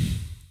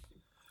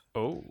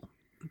 Oh.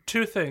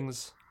 2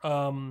 things.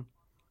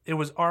 It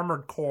was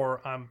Armored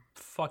Core. I'm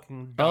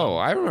fucking dumb. Oh,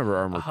 I remember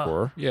Armored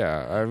Core.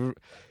 Yeah,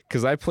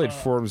 because I played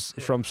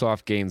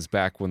FromSoft games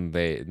back when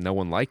no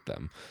one liked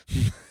them.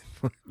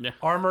 Yeah.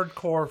 Armored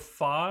Core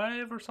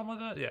 5 or something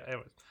like that? Yeah,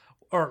 anyways.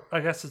 Or I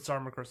guess it's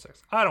Armored Core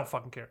 6. I don't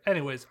fucking care.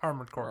 Anyways,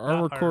 Armored Core.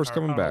 Armored Core's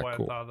coming back. I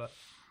cool. thought of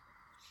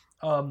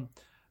that.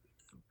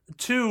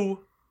 2,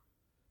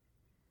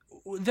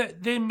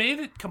 they made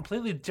it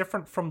completely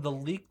different from the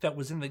leak that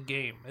was in the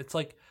game. It's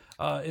like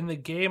in the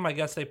game, I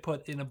guess they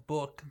put in a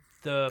book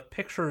the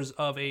pictures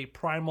of a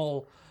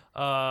primal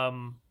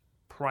or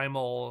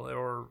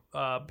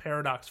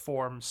paradox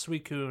form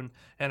Suicune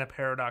and a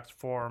paradox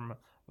form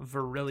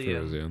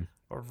Virizion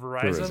or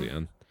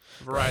Verizon.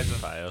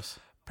 Bios.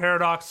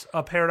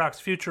 A paradox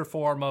future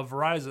form of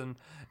Verizon,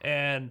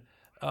 and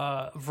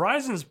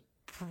Verizon's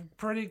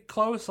pretty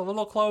close, a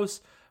little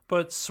close,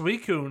 but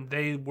Suicune,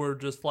 they were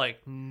just like,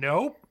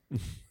 nope,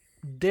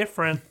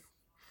 different.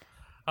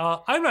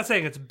 I'm not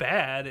saying it's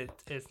bad.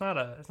 It's not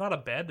a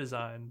bad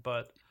design,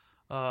 but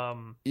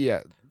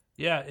he's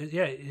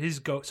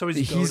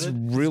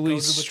really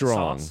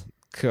strong.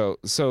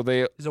 So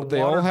they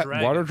all have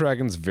Water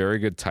Dragon's very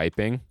good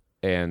typing,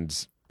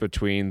 and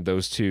between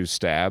those 2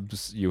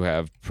 stabs, you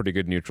have pretty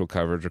good neutral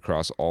coverage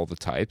across all the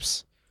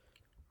types.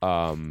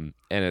 And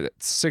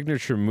its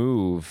signature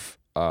move,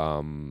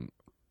 something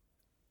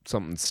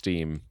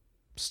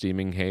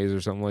steaming haze or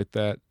something like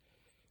that.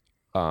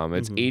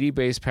 It's 80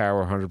 base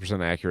power,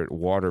 100% accurate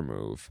water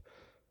move,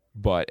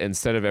 but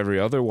instead of every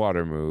other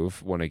water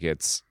move, when it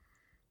gets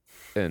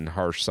in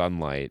harsh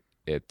sunlight,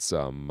 its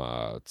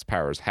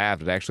power is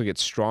halved. It actually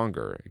gets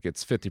stronger. It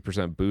gets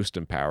 50% boost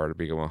in power to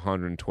become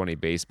 120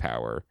 base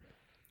power.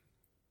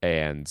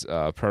 And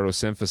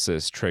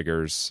photosynthesis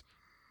triggers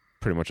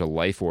pretty much a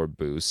life orb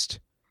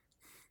boost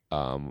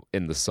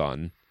in the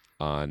sun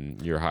on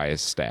your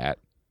highest stat.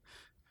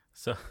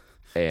 So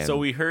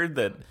we heard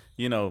that,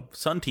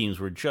 sun teams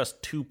were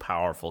just too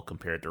powerful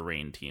compared to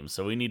rain teams,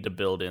 so we need to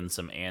build in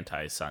some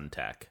anti-sun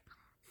tech.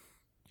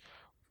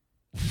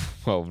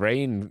 Well,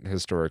 rain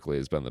historically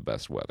has been the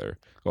best weather.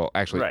 Well,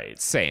 actually,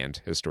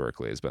 sand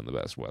historically has been the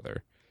best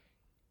weather.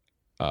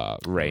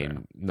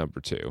 Rain, number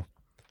 2.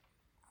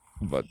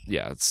 But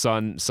yeah,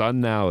 sun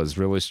now is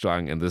really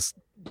strong, and this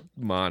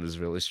mod is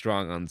really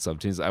strong on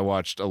sub-teams. I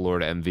watched a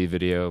Lord MV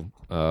video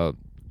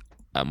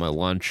at my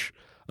lunch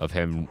of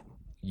him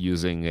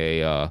using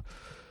a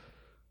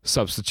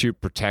substitute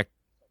protect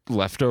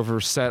leftover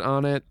set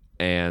on it,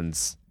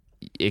 and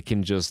it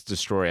can just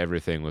destroy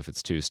everything with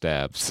its 2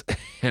 stabs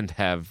and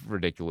have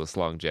ridiculous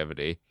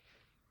longevity.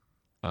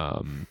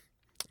 It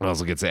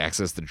also gets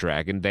access to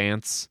Dragon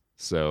Dance,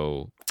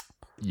 so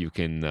you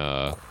can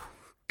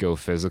go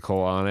physical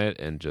on it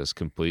and just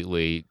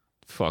completely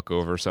fuck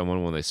over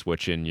someone when they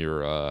switch in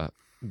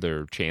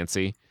their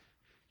Chansey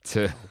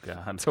to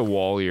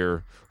wall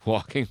your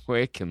Walking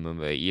Wake, and then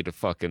they eat a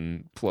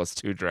fucking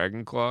 +2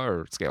 Dragon Claw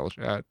or Scale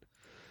Shot.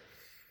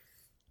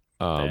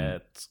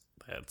 That's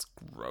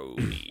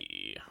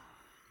grody.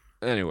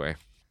 Anyway,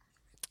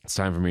 it's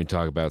time for me to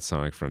talk about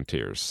Sonic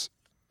Frontiers.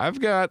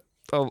 I've got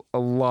a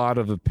lot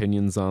of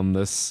opinions on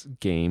this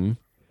game.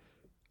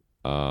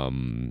 A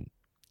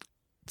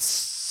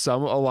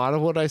lot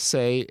of what I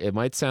say, it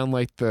might sound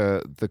like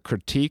the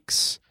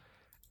critiques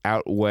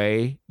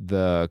outweigh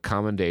the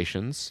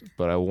commendations,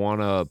 but I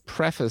want to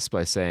preface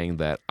by saying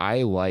that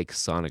I like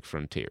Sonic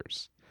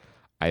Frontiers.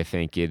 I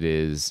think it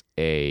is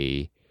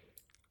a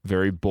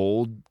very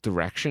bold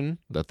direction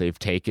that they've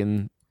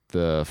taken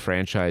the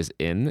franchise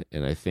in,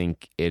 and I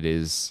think it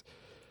is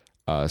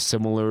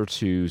similar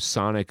to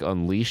Sonic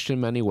Unleashed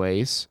in many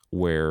ways,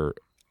 where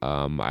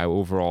I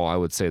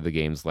would say the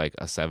game's like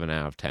a 7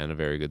 out of 10, a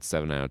very good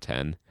 7 out of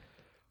 10.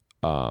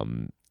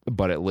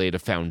 But it laid a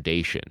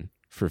foundation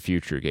for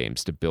future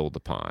games to build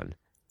upon.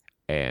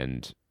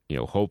 And,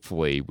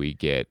 hopefully we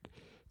get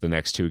the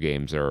next 2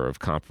 games are of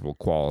comparable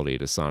quality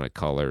to Sonic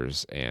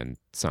Colors and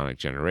Sonic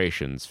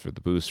Generations for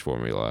the boost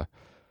formula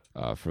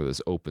for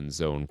this open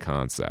zone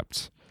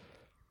concept.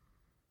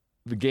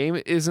 The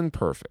game isn't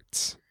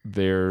perfect.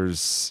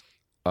 There's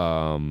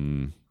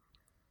some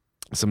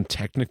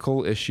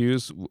technical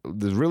issues.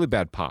 There's really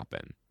bad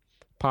pop-in.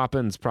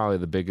 Pop-in's probably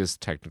the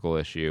biggest technical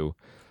issue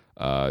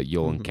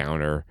you'll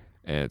encounter,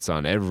 and it's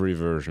on every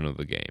version of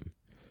the game.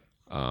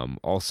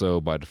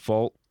 Also, by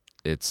default,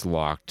 it's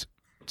locked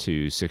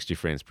to 60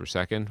 frames per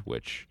second,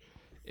 which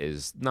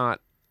is not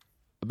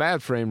a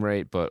bad frame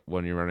rate, but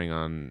when you're running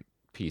on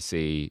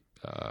PC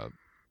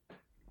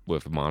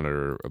with a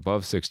monitor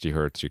above 60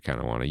 hertz, you kind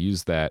of want to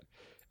use that.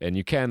 And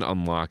you can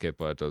unlock it,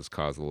 but it does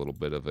cause a little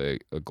bit of a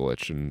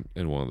glitch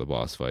in one of the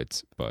boss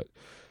fights. But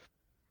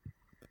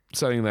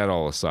setting that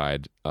all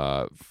aside,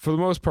 for the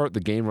most part, the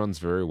game runs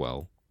very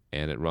well,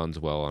 and it runs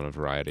well on a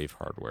variety of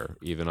hardware.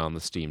 Even on the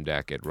Steam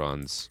Deck, it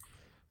runs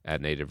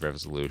at native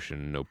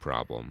resolution, no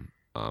problem.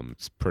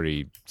 It's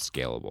pretty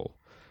scalable.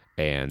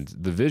 And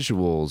the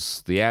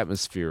visuals, the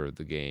atmosphere of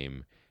the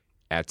game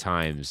at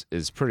times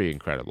is pretty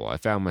incredible. I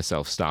found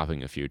myself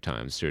stopping a few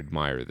times to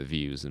admire the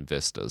views and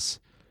vistas.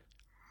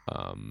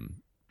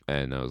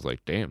 And I was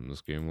like, damn,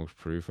 this game looks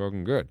pretty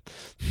fucking good.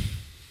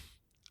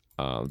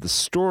 The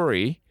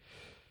story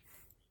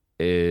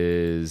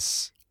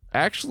is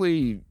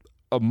actually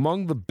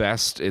among the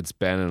best it's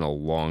been in a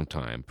long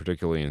time,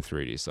 particularly in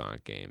 3D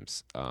Sonic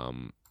games.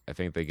 I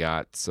think they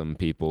got some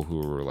people who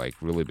were like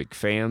really big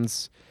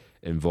fans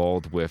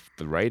involved with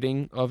the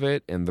writing of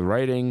it, and the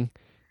writing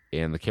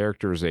and the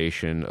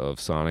characterization of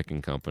Sonic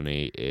and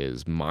Company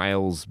is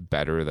miles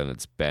better than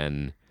it's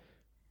been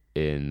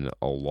in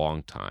a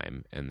long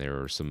time. And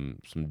there are some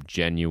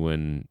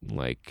genuine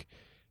like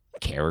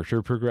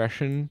character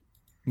progression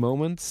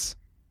moments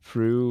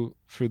through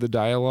the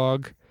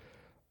dialogue,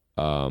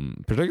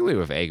 particularly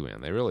with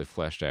Eggman. They really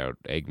fleshed out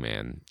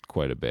Eggman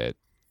quite a bit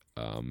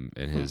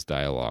in his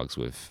dialogues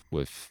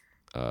with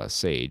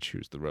Sage,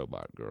 who's the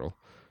robot girl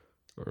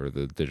or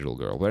the digital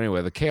girl. But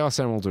anyway, the Chaos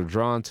Emeralds are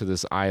drawn to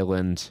this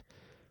island.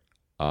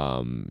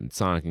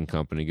 Sonic and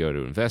Company go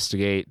to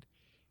investigate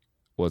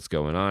what's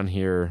going on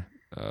here.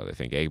 They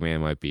think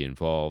Eggman might be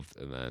involved,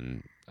 and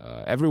then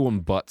everyone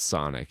but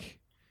Sonic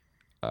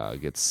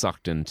gets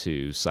sucked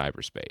into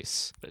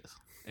cyberspace.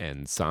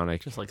 And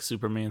Sonic... Just like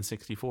Superman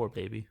 64,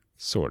 baby.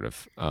 Sort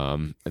of.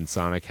 And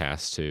Sonic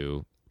has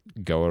to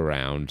go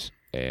around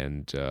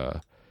and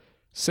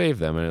save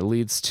them, and it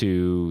leads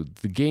to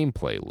the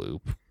gameplay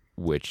loop,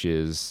 which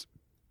is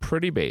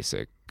pretty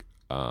basic.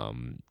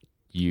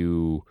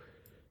 You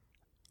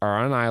are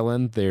on an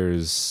island.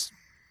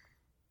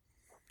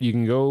 You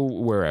can go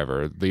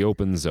wherever. The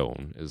open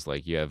zone is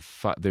like you have.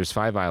 There's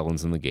 5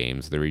 islands in the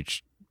games. They're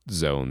each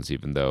zones,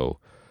 even though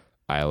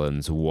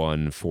islands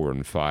 1, 4,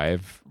 and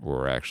 5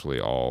 were actually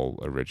all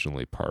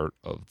originally part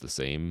of the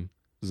same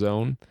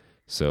zone.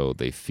 So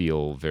they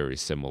feel very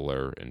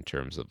similar in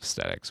terms of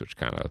aesthetics, which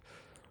kind of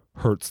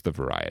hurts the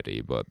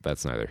variety, but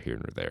that's neither here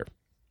nor there.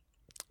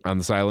 On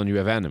this island, you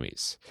have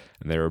enemies,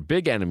 and there are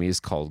big enemies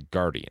called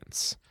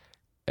Guardians,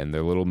 and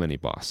they're little mini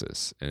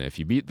bosses. And if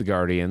you beat the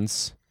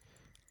Guardians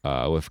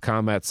with a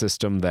combat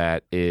system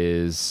that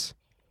is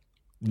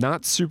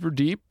not super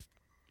deep,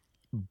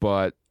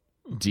 but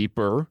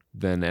deeper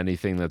than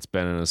anything that's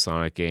been in a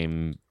Sonic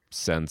game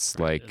since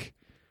like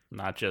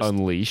not just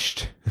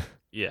Unleashed.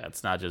 Yeah,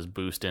 it's not just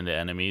boost into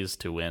enemies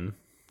to win.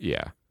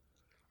 Yeah.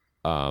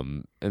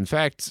 In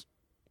fact,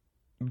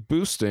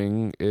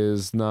 boosting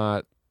is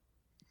not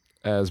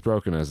as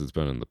broken as it's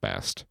been in the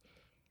past.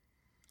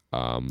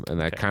 And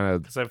that kind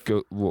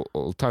of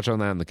we'll touch on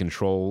that in the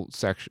control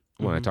section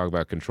when I talk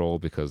about control,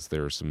 because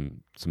there are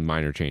some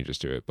minor changes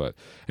to it. But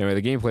anyway,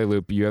 the gameplay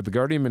loop, you have the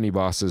Guardian mini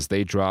bosses.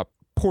 They drop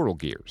portal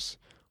gears.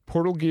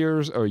 Portal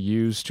gears are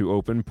used to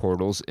open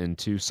portals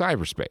into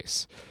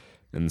cyberspace.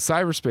 And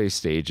cyberspace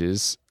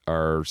stages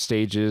are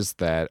stages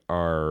that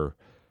are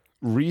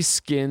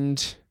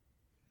reskinned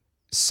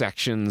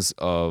sections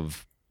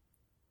of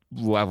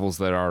levels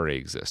that already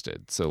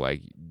existed. So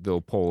like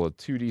they'll pull a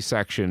 2D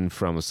section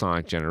from a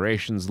Sonic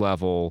Generations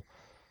level,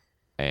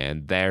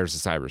 and there's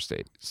a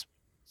cyberspace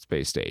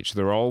stage.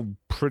 They're all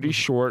pretty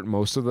short.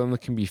 Most of them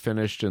can be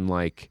finished in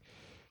like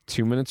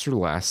 2 minutes or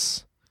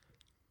less.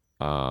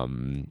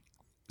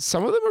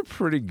 Some of them are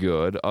pretty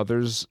good.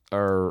 Others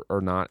are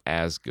not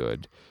as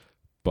good.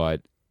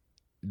 But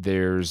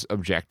there's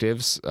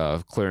objectives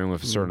of clearing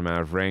with a certain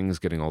amount of rings,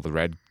 getting all the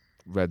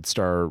red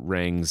star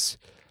rings,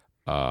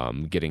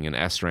 getting an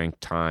S rank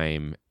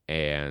time,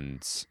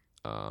 and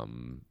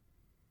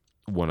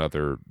one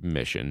other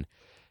mission.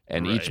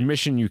 And each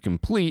mission you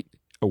complete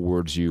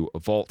awards you a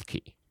vault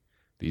key.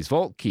 These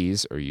vault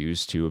keys are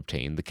used to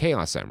obtain the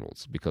Chaos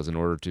Emeralds, because in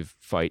order to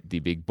fight the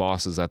big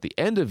bosses at the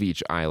end of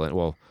each island,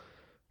 well,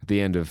 at the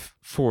end of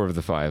 4 of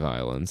the 5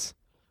 islands,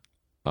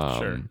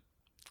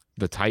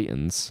 the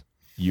Titans,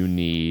 you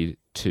need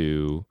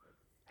to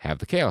have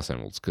the Chaos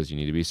Emeralds, because you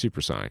need to be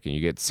supersonic. And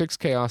you get 6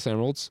 Chaos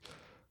Emeralds.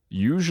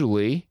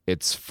 Usually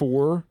it's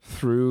 4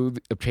 through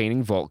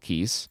obtaining vault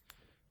keys,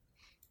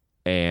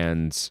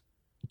 and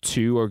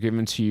 2 are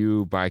given to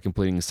you by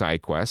completing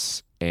side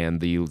quests,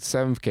 and the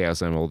 7th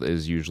Chaos Emerald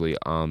is usually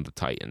on the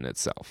Titan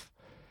itself.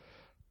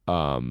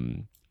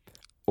 When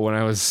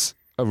I was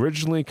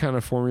originally kind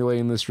of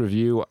formulating this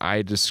review,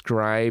 I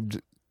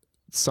described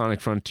Sonic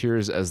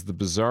Frontiers as the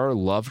bizarre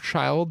love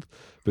child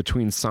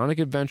between Sonic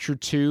Adventure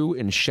 2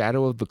 and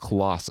Shadow of the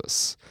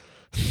Colossus.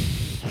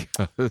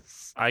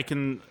 I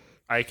can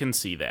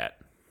see that.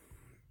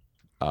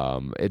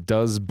 It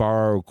does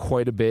borrow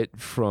quite a bit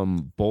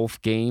from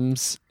both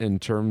games in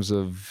terms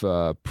of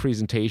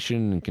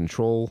presentation and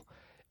control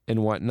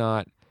and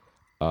whatnot.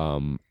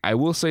 I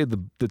will say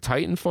the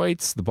Titan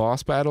fights, the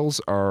boss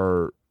battles,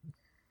 are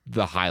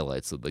the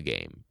highlights of the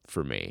game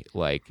for me.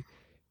 Like,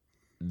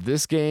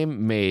 this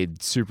game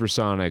made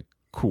Supersonic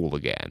cool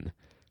again.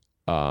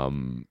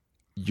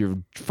 You're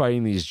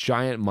fighting these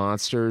giant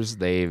monsters.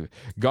 They've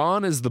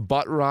gone as the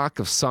butt rock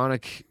of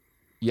Sonic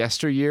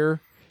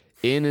yesteryear.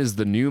 In is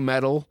the new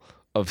metal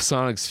of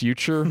Sonic's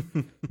future.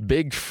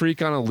 Big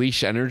freak on a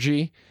leash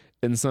energy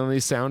in some of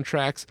these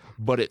soundtracks,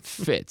 but it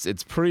fits.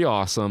 It's pretty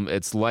awesome.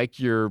 It's like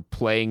you're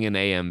playing an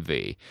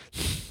AMV.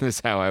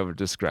 That's how I would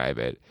describe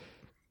it.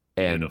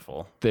 And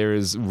beautiful.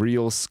 There's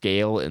real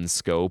scale and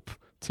scope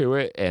to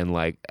it. And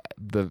like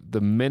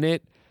the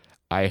minute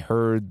I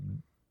heard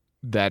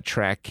that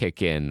track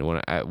kick in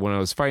when I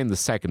was fighting the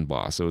second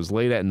boss, it was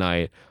late at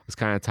night. I was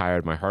kind of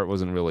tired. My heart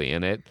wasn't really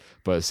in it.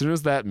 But as soon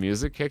as that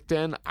music kicked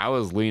in, I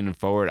was leaning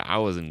forward. I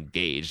was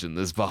engaged in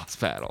this boss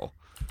battle.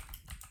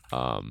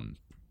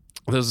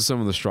 Those are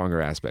some of the stronger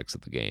aspects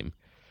of the game.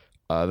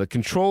 The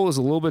control is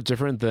a little bit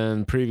different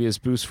than previous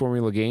Boost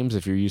Formula games,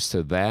 if you're used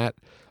to that.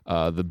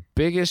 The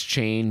biggest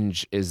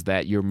change is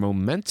that your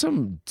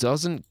momentum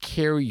doesn't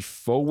carry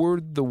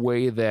forward the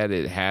way that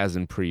it has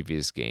in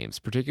previous games,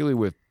 particularly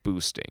with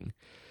boosting.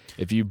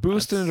 If you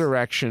boost in a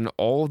direction,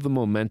 all of the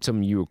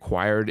momentum you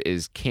acquired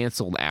is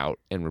canceled out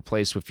and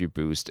replaced with your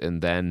boost,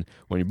 and then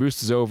when your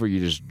boost is over, you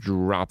just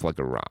drop like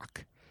a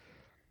rock.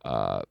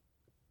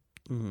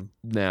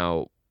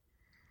 Now,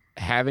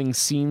 having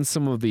seen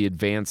some of the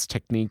advanced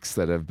techniques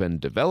that have been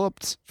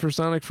developed for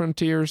Sonic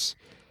Frontiers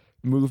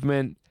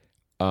movement,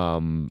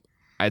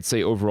 I'd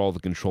say overall the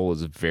control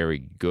is very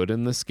good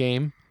in this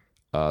game.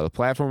 The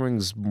platforming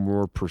is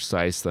more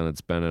precise than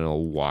it's been in a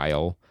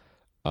while.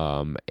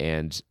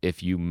 And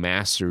if you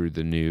master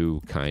the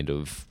new kind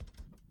of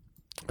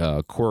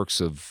quirks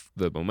of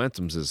the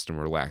momentum system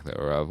or lack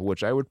thereof,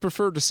 which I would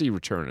prefer to see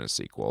return in a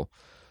sequel,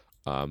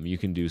 you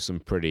can do some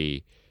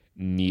pretty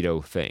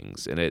neato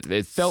things. And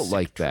it felt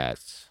like that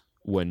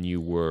when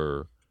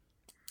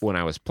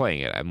I was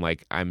playing it.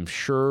 I'm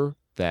sure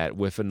that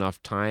with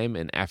enough time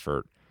and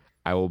effort,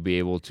 I will be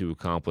able to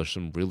accomplish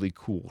some really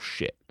cool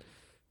shit.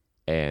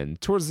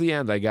 And towards the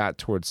end, I got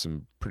towards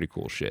some pretty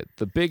cool shit.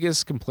 The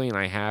biggest complaint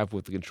I have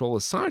with the control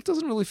is Sonic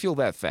doesn't really feel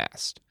that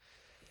fast.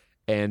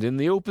 And in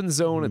the open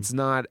zone, it's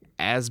not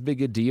as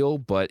big a deal,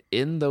 but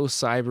in those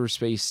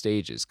cyberspace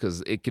stages,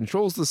 because it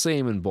controls the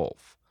same in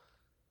both.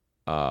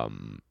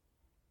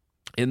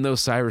 In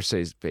those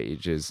cyberspace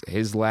stages,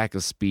 his lack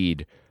of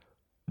speed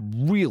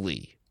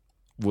really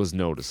was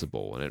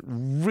noticeable, and it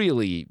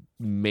really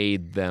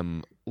made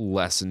them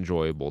less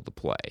enjoyable to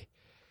play.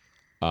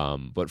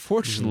 But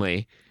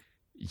fortunately,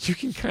 you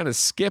can kind of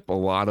skip a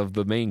lot of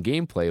the main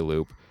gameplay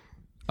loop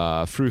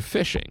through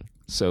fishing.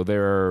 So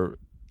there are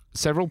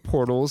several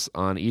portals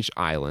on each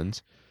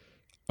island,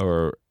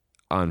 or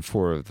on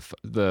 4 of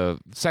the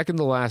second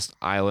to last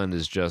island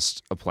is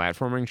just a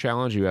platforming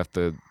challenge. You have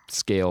to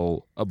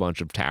scale a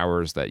bunch of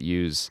towers that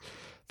use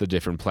the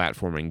different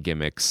platforming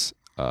gimmicks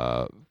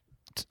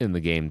in the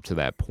game to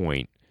that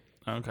point.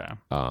 Okay.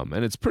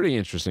 And it's pretty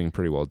interesting,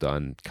 pretty well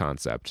done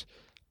concept.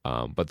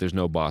 But there's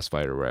no boss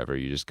fight or whatever.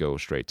 You just go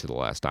straight to the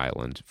last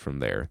island from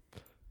there.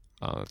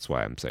 That's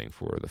why I'm saying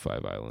 4 of the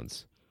 5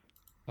 islands.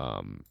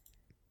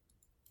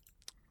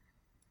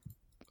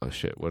 Oh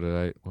shit! What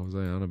was I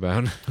on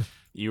about?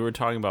 You were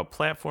talking about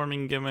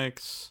platforming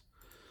gimmicks,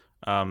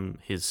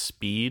 his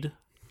speed.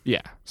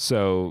 Yeah.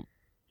 So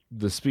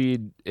the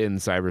speed in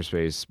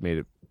cyberspace made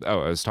it.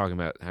 Oh, I was talking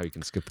about how you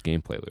can skip the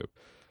gameplay loop.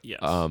 Yes.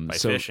 By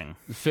fishing.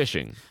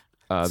 Fishing.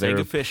 There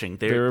are fishing.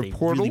 There are they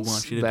portals really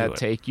want you to that do it.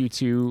 take you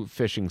to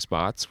fishing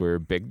spots where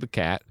Big the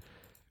Cat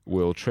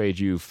will trade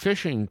you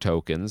fishing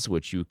tokens,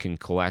 which you can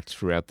collect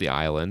throughout the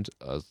island,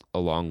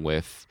 along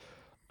with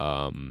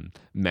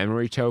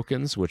memory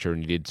tokens, which are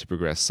needed to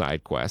progress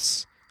side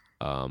quests.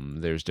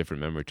 There's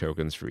different memory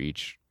tokens for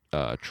each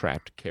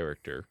trapped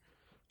character,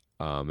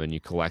 and you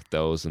collect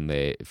those, and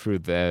through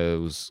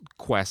those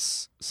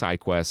quests, side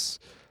quests,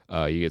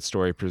 you get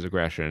story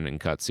progression and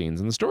cutscenes,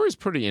 and the story is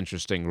pretty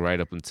interesting right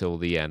up until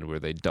the end, where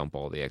they dump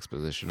all the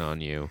exposition on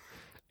you,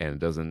 and it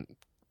doesn't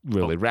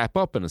really wrap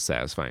up in a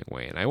satisfying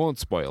way. And I won't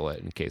spoil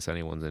it in case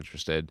anyone's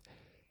interested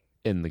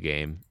in the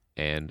game.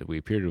 And we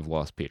appear to have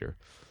lost Peter,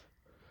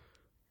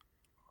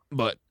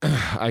 but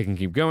I can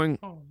keep going.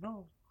 Oh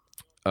no.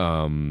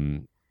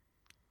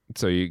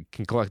 So you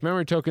can collect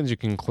memory tokens. You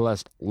can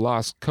collect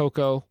Lost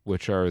Cocoa,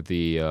 which are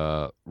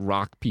the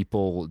rock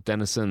people,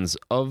 denizens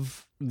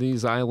of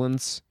these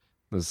islands,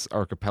 this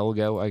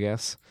archipelago, I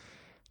guess.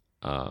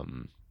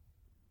 And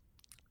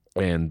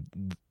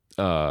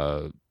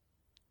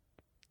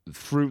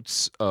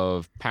fruits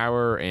of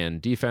power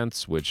and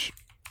defense, which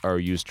are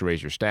used to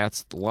raise your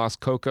stats. The Lost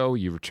Cocoa,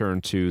 you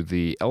return to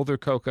the Elder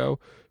Cocoa,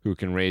 who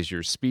can raise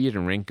your speed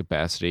and ring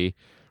capacity.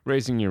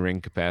 Raising your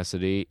ring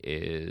capacity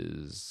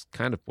is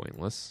kind of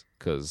pointless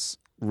because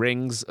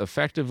rings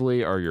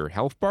effectively are your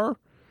health bar.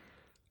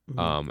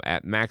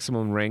 At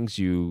maximum rings,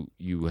 you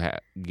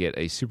get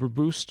a super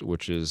boost,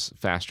 which is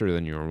faster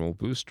than your normal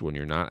boost when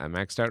you're not at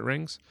maxed out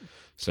rings.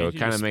 So Can't it you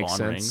kind of just makes spawn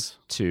sense rings?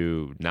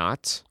 to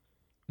not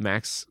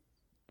max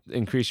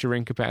increase your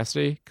ring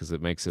capacity because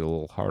it makes it a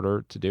little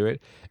harder to do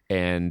it.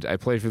 And I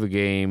played through the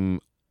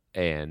game,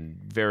 and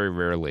very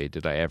rarely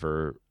did I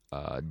ever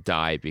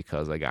die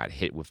because I got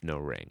hit with no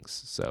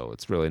rings. So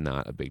it's really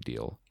not a big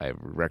deal. I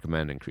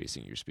recommend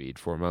increasing your speed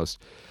foremost.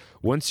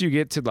 Once you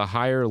get to the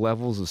higher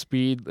levels of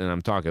speed, and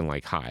I'm talking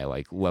like high,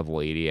 like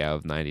level 80 out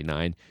of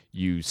 99,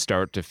 you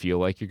start to feel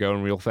like you're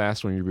going real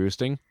fast when you're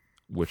boosting,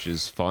 which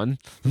is fun,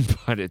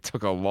 but it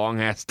took a long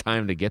ass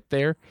time to get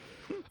there.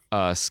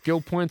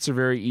 Skill points are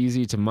very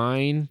easy to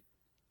mine.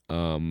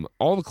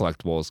 All the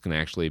collectibles can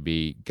actually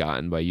be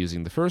gotten by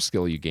using the first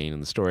skill you gain in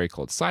the story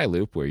called Psi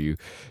Loop, where you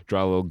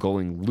draw a little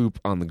glowing loop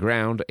on the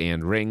ground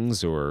and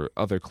rings or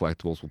other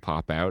collectibles will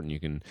pop out, and you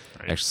can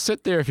actually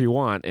sit there if you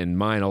want and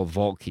mine all the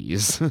vault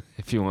keys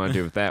if you want to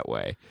do it that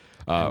way.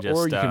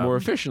 Or you can more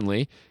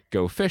efficiently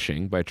go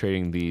fishing by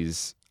trading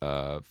these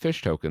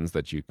fish tokens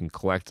that you can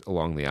collect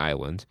along the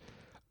island.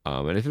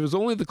 And if it was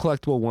only the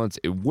collectible ones,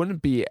 it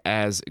wouldn't be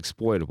as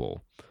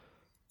exploitable.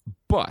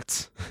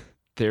 But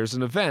there's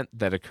an event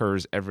that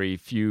occurs every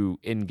few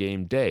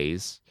in-game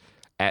days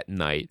at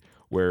night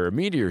where a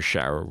meteor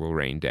shower will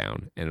rain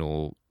down and it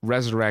will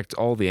resurrect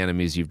all the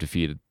enemies you've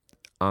defeated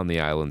on the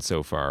island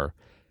so far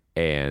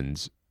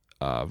and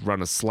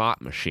run a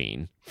slot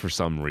machine for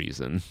some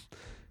reason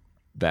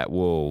that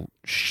will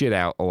shit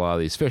out a lot of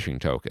these fishing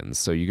tokens.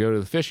 So you go to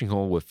the fishing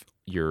hole with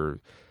your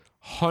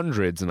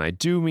hundreds, and I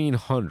do mean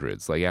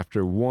hundreds. Like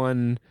after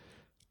one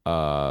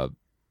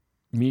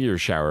meteor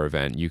shower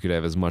event, you could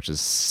have as much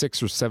as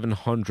 600 or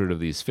 700 of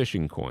these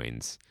fishing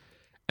coins,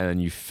 and then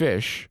you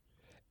fish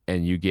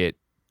and you get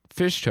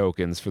fish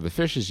tokens for the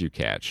fishes you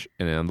catch.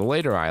 And on the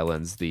later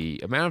islands, the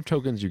amount of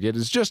tokens you get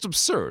is just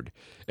absurd,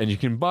 and you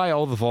can buy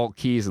all the vault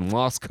keys and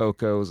lost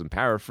cocos and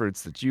power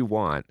fruits that you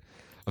want,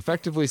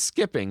 effectively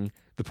skipping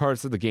the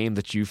parts of the game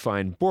that you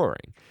find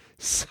boring.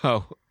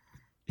 So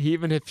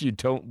even if you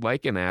don't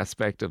like an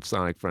aspect of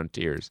Sonic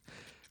Frontiers,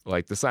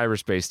 like the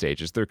cyberspace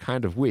stages, they're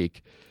kind of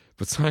weak.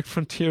 But Sonic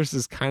Frontiers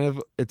is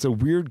it's a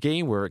weird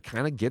game where it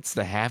kind of gets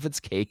to have its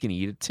cake and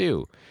eat it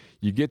too.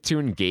 You get to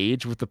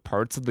engage with the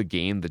parts of the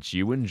game that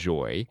you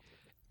enjoy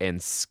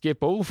and skip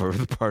over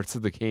the parts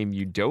of the game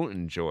you don't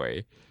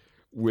enjoy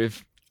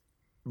with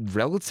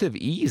relative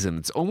ease. And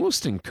it's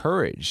almost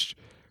encouraged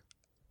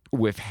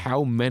with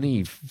how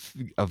many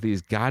of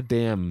these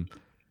goddamn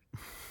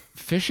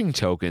fishing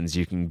tokens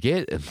you can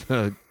get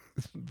in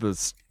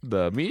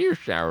the meteor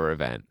shower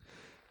event.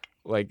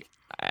 Like,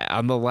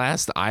 on the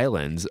last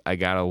island, I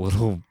got a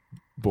little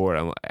bored.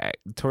 I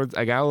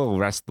got a little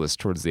restless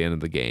towards the end of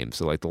the game.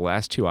 So, like, the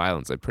last two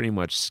islands, I pretty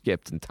much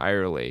skipped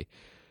entirely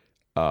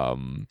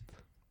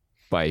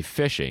by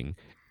fishing.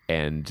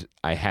 And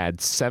I had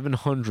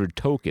 700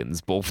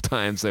 tokens both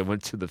times I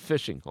went to the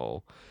fishing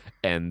hole.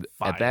 And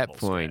at that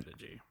point,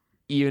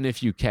 even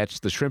if you catch,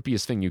 the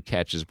shrimpiest thing you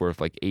catch is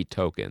worth like 8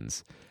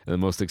 tokens. And the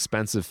most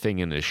expensive thing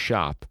in his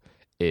shop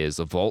is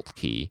a vault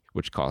key,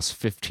 which costs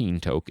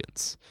 15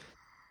 tokens.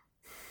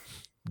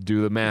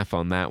 Do the math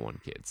on that one,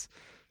 kids.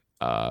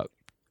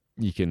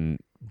 You can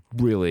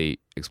really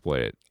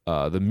exploit it.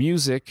 The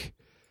music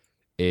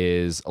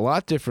is a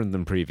lot different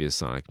than previous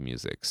Sonic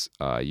musics.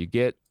 You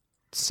get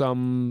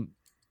some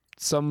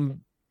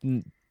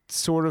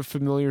sort of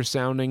familiar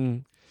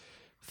sounding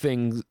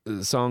songs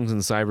in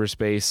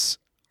cyberspace,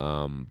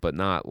 but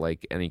not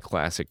like any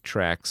classic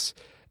tracks.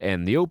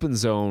 And the open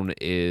zone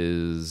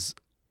is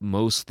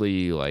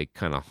mostly like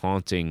kind of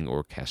haunting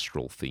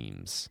orchestral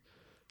themes.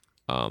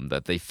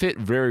 That they fit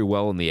very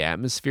well in the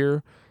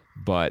atmosphere,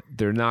 but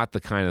they're not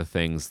the kind of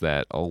things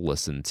that I'll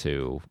listen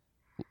to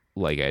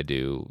like I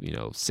do,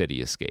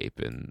 City Escape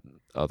and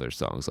other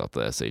songs off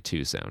the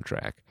SA2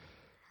 soundtrack.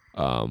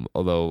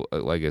 Although,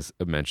 like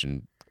I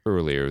mentioned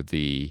earlier,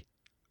 the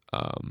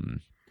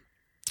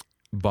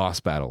boss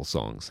battle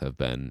songs have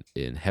been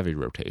in heavy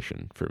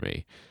rotation for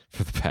me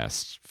for the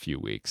past few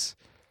weeks.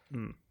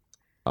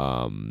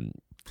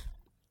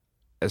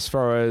 As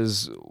far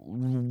as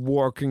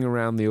walking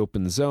around the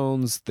open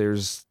zones,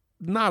 there's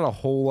not a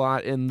whole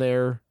lot in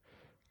there.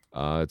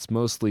 It's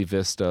mostly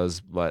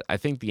vistas, but I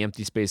think the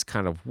empty space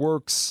kind of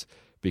works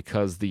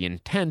because the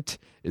intent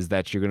is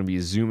that you're going to be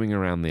zooming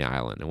around the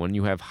island. And when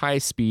you have high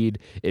speed,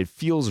 it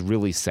feels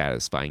really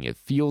satisfying. It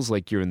feels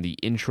like you're in the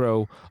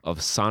intro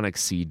of Sonic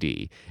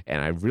CD.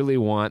 And I really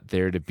want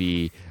there to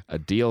be a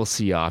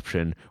DLC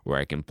option where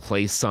I can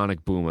play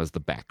Sonic Boom as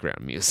the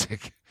background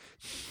music.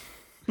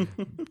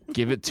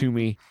 Give it to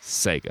me,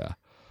 Sega.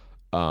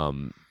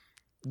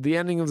 The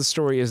ending of the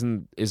story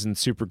isn't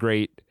super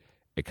great.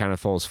 It kind of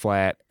falls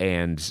flat,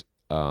 and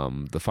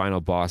the final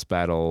boss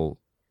battle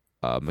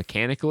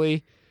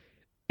mechanically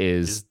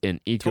is an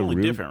Ikaruga.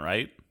 Totally different,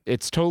 right?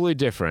 It's totally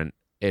different.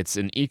 It's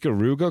an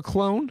Ikaruga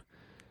clone,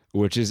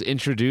 which is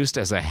introduced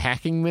as a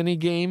hacking mini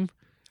game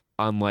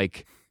on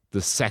like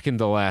the second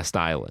to last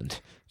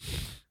island.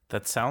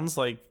 That sounds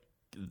like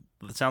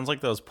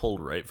that was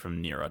pulled right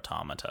from Nier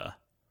Automata.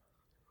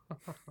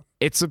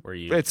 It's a Where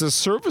you- it's a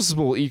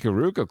serviceable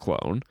Ikaruga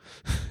clone,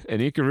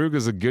 and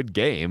Ikaruga's a good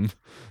game,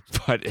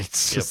 but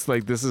it's just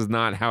like this is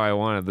not how I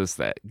wanted this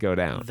to go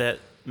down. That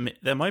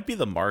might be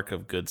the mark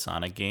of good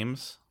Sonic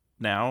games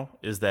now,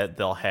 is that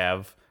they'll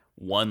have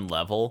one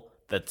level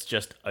that's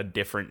just a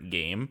different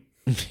game.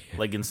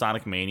 Like in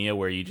Sonic Mania,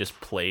 where you just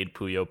played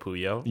Puyo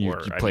Puyo. You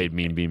played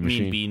Mean Bean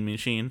Machine. Mean Bean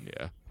Machine.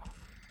 Yeah.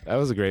 That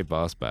was a great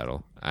boss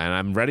battle. And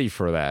I'm ready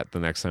for that the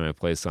next time I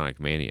play Sonic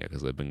Mania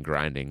because I've been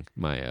grinding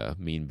my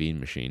Mean Bean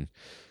Machine.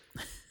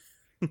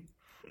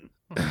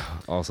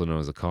 Also known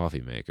as a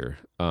coffee maker.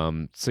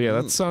 So yeah,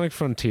 that's Sonic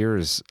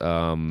Frontiers.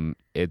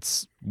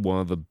 It's one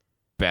of the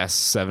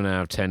best 7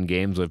 out of 10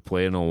 games I've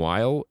played in a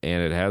while,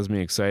 and it has me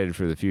excited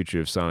for the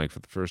future of Sonic for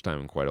the first time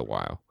in quite a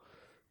while.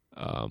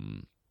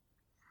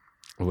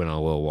 I went on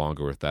a little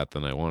longer with that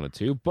than I wanted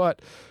to,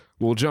 but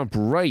we'll jump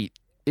right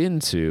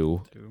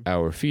into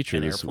our feature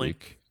this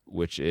week,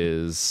 which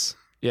is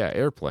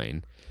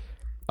Airplane.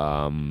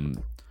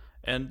 And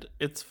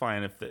it's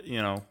fine if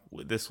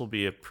this will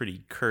be a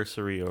pretty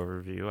cursory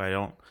overview. I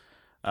don't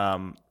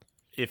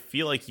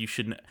feel like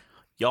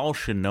y'all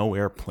should know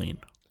Airplane,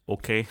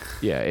 okay?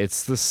 Yeah,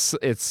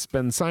 it's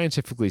been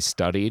scientifically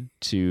studied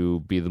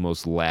to be the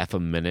most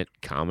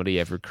laugh-a-minute comedy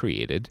ever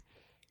created.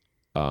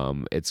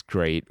 It's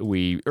great.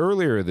 We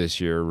earlier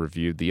this year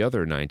reviewed the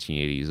other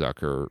 1980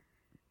 Zucker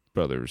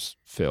brothers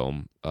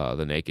film,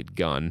 The Naked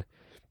Gun.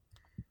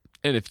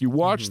 And if you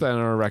watched that on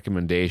our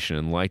recommendation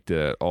and liked it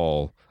at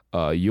all,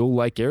 you'll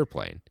like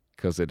Airplane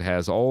because it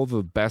has all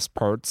the best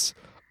parts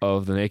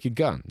of The Naked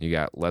Gun. You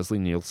got Leslie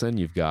Nielsen.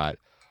 You've got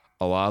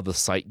a lot of the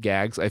sight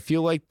gags. I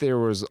feel like there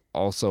was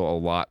also a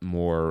lot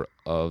more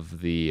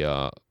of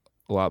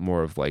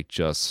like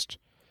just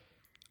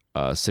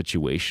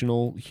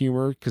situational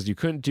humor because you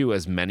couldn't do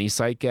as many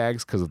sight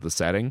gags because of the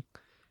setting.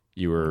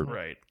 You were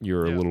a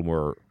little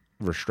more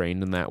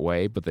restrained in that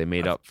way, but they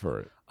made up for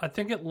it. I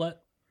think it let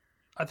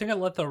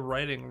the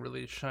writing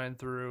really shine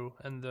through,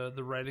 and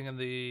the writing and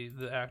the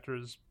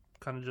actors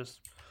kind of just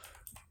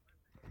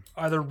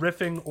either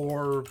riffing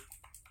or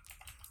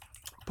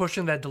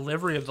pushing that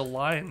delivery of the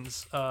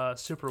lines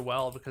super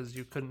well, because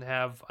you couldn't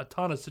have a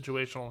ton of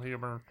situational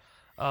humor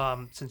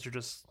since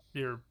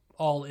you're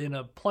all in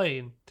a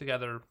plane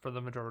together for the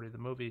majority of the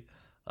movie.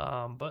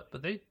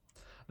 But they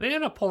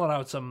end up pulling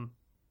out some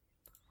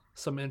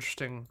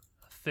interesting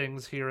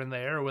things here and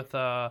there with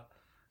the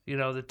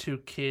two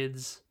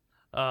kids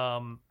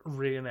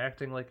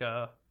reenacting like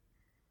an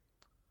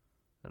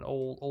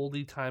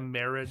oldie time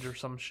marriage or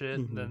some shit.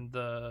 And then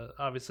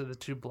obviously the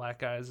two black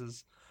guys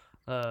is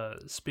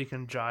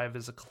speaking jive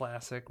is a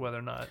classic, whether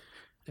or not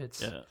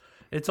it's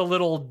a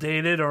little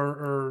dated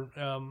or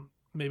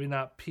maybe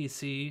not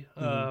PC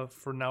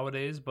for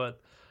nowadays,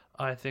 but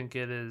I think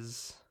it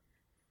is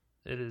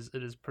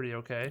pretty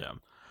okay. Yeah.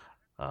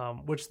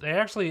 Which they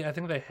actually, I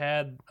think they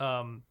had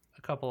a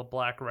couple of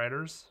black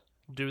writers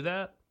do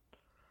that.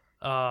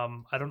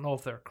 I don't know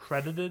if they're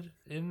credited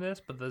in this,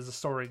 but as the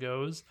story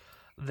goes,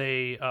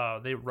 they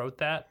wrote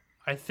that.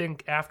 I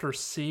think after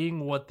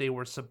seeing what they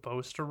were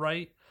supposed to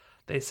write,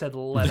 they said,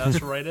 "Let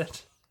us write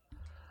it."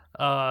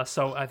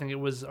 So I think it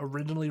was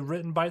originally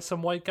written by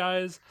some white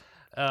guys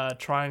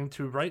trying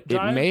to write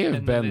jive. It may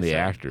have been the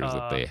actors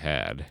that they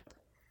had.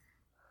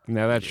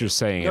 Now that you're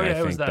saying it,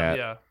 I think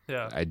that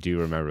I do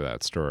remember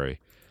that story.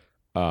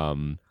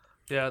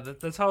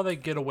 That's how they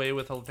get away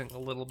with, I think, a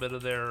little bit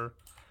of their,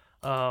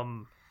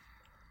 but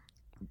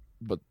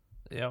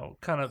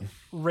kind of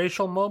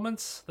racial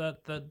moments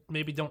that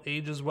maybe don't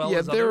age as well. Yeah,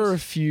 as there others. are a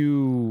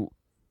few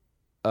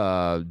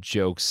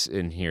jokes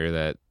in here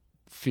that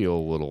feel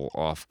a little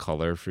off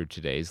color for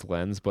today's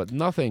lens, but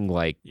nothing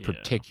like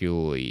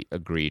particularly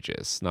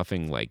egregious.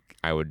 Nothing like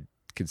I would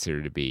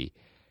consider to be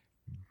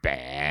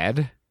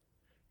bad.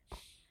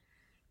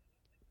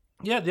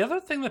 Yeah, the other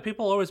thing that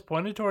people always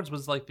pointed towards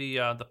was like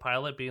the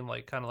pilot being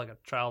like kind of like a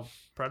child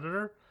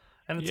predator,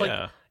 and it's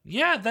like,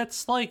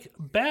 that's like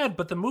bad,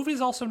 but the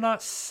movie's also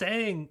not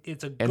saying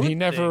it's a good thing. And he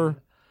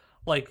never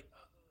like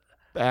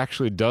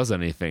actually does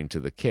anything to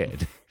the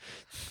kid.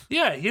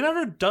 Yeah, he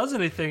never does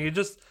anything. He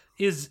just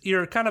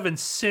you're kind of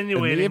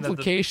insinuating and the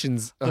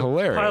implications that the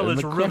hilarious.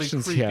 pilot's And the really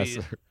questions creepy. he has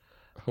are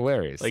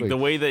hilarious. Like the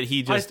way that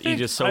he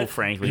just so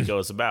frankly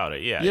goes about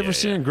it. Yeah. You ever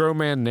seen a grown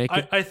man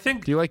naked? I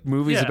think. Do you like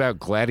movies about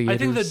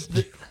gladiators?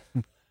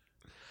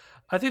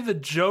 I think the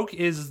joke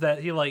is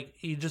that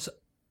he just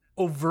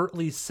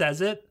overtly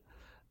says it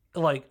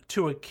like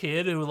to a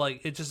kid who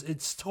like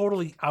it's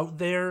totally out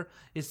there.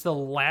 It's the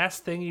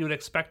last thing you would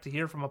expect to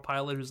hear from a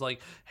pilot who's like,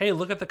 "Hey,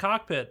 look at the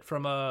cockpit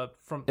from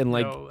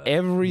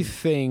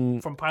everything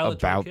from pilot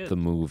about to a kid. The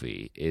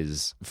movie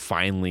is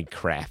finely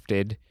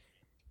crafted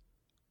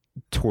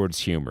towards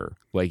humor.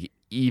 Like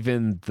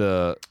even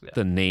the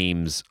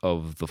names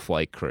of the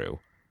flight crew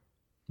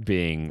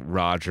being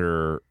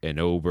Roger and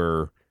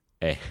Ober.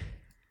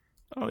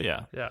 Oh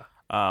yeah. Yeah.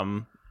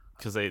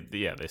 Because they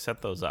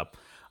set those up.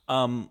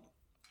 I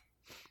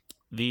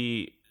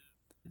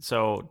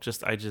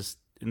just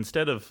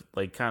instead of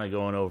like kind of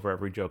going over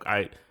every joke,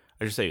 I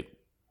just say,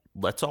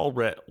 let's all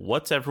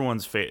what's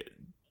everyone's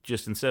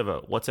just instead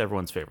of what's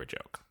everyone's favorite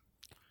joke?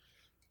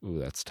 Ooh,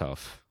 that's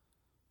tough.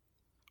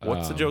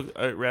 What's the joke?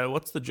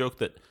 What's the joke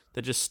that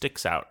just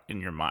sticks out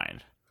in your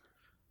mind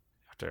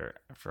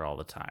after all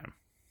the time?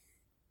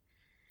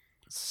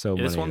 So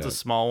this many one's a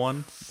small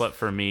one, but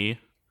for me,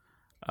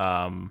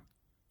 I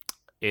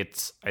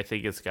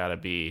think it's got to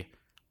be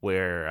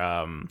where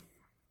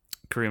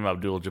Kareem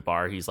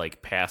Abdul-Jabbar, he's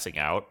like passing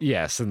out.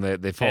 Yes, and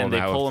they pull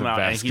him out,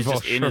 and he's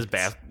just in his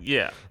basket.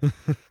 Yeah,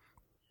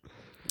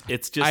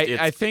 it's just.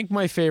 I think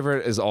my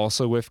favorite is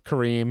also with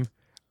Kareem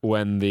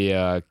when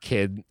the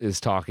kid is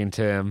talking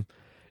to him.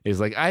 He's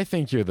like, I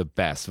think you're the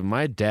best, but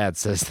my dad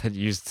says that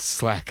you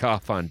slack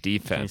off on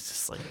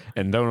defense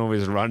and don't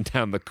always run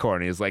down the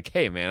court. And he's like,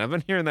 hey, man, I've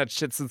been hearing that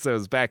shit since I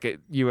was back at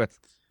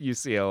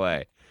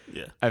UCLA.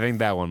 Yeah, I think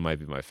that one might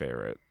be my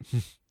favorite.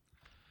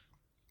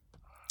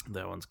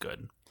 That one's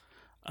good.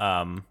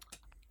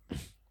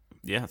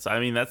 Yeah, so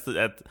I mean that's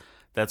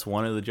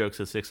one of the jokes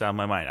that sticks out in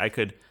my mind. We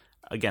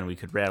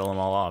could rattle them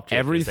all off. Jake,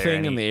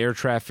 everything in the air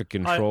traffic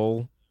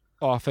control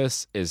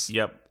office is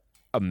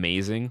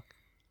amazing.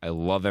 I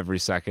love every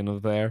second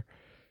of there.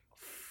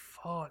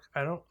 Fuck,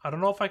 I don't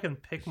know if I can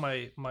pick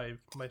my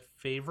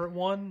favorite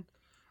one,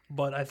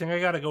 but I think I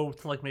gotta go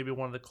with like maybe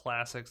one of the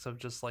classics of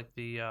just like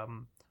the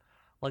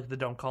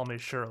Don't Call Me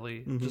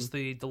Shirley, just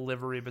the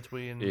delivery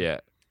between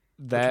that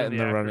and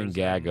the running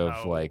gag of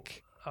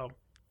how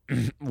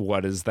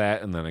what is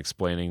that, and then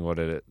explaining what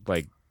it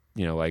like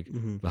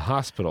the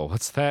hospital.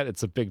 What's that?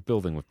 It's a big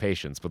building with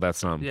patients, but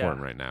that's not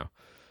important right now.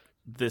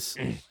 It's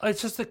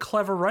just a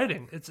clever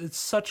writing. It's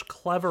such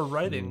clever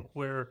writing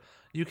where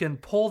you can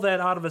pull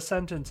that out of a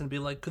sentence and be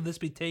like, could this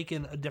be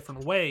taken a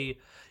different way?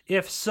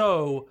 If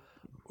so,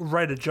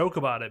 write a joke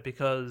about it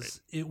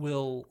because it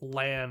will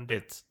land.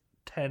 It's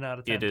 10 out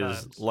of 10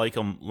 times. It is like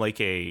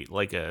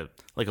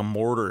a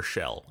mortar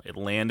shell. It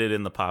landed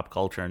in the pop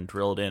culture and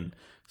drilled in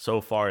so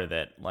far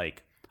that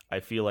like I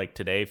feel like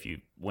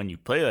today when you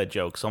play that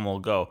joke, someone will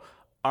go,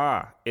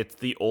 it's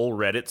the old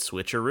Reddit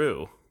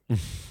switcheroo.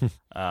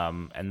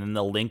 And then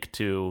they'll link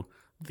to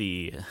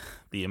the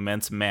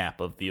immense map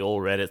of the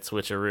old Reddit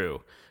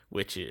switcheroo,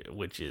 which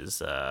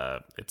is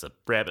it's a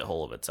rabbit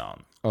hole of its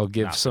own. I'll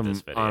give some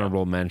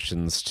honorable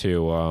mentions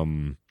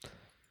to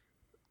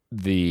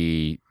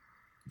the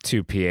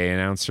two PA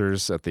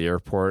announcers at the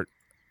airport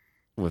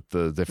with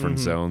the different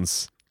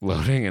zones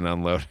loading and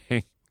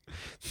unloading.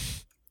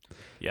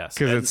 Yes,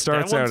 because it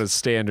starts out as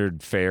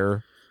standard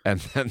fare, and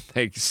then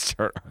they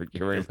start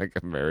arguing like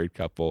a married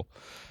couple.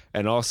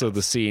 And also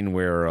the scene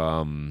where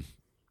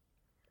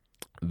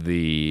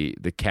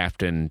the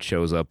captain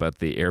shows up at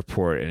the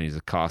airport and he's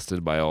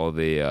accosted by all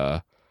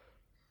the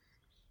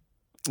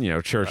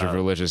Church of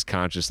Religious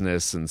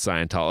Consciousness and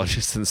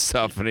Scientologists and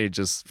stuff, and he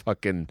just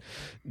fucking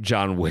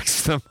John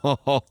Wicks them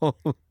all.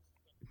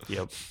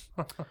 Yep.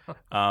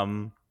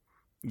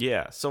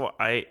 Yeah. So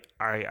I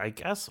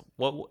guess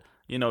what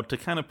to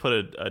kind of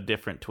put a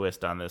different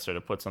twist on this or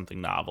to put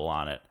something novel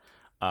on it.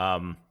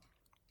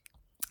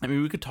 I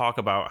mean, we could talk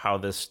about how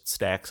this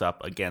stacks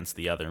up against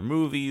the other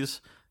movies,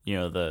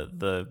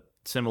 the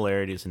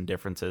similarities and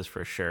differences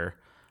for sure.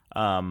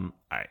 I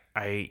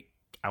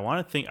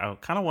want to think, I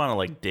kind of want to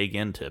like dig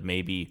into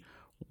maybe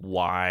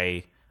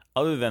why,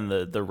 other than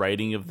the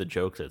writing of the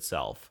jokes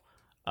itself,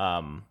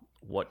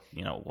 what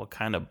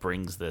kind of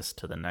brings this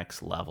to the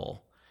next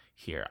level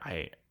here.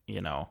 And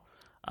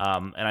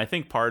I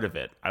think part of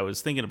it, I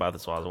was thinking about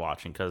this while I was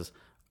watching, because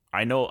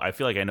I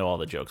feel like I know all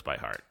the jokes by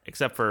heart,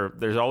 except for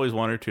there's always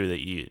one or two that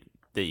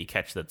you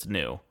catch that's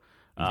new.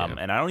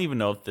 And I don't even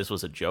know if this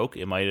was a joke.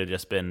 It might have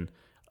just been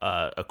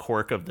a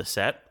quirk of the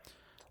set.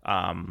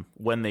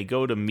 When they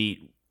go to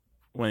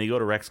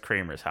Rex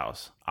Kramer's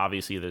house,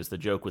 obviously there's the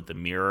joke with the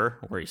mirror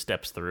where he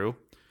steps through,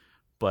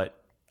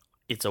 but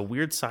it's a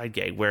weird side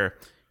gag where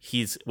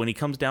when he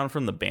comes down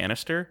from the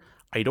banister,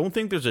 I don't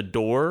think there's a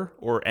door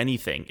or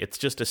anything. It's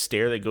just a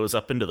stair that goes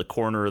up into the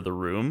corner of the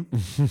room.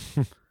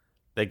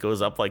 That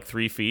goes up like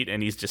 3 feet,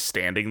 and he's just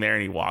standing there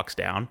and he walks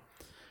down.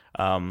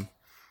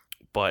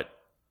 But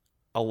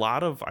a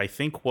lot of, I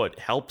think what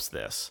helps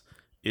this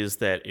is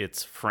that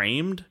it's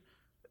framed,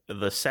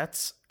 the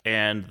sets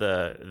and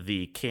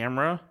the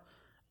camera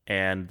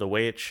and the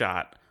way it's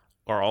shot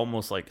are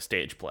almost like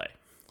stage play.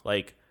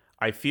 Like,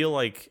 I feel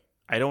like,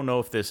 I don't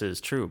know if this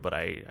is true, but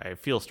I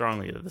feel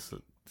strongly that this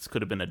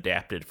could have been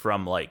adapted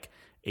from like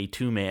a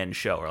 2-man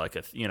show or like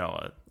a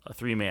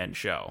 3-man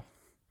show.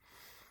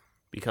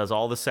 Because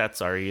all the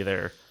sets are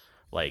either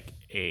like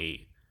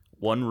a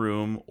one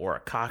room or a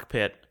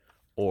cockpit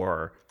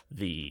or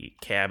the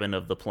cabin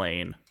of the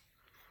plane.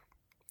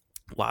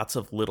 Lots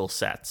of little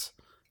sets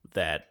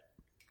that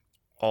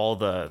all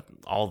the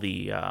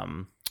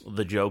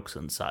jokes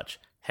and such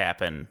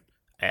happen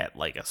at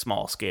like a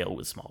small scale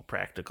with small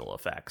practical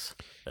effects.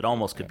 It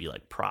almost could be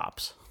like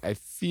props. I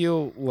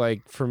feel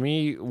like for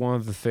me, one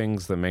of the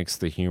things that makes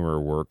the humor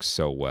work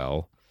so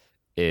well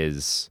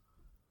is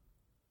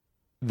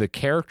the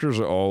characters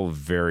are all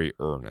very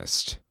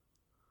earnest,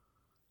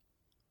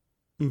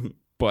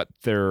 but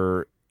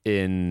they're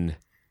in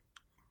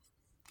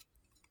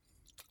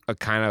a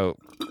kind of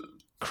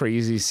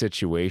crazy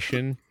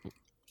situation.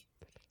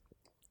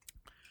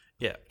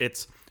 Yeah,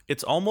 it's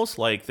almost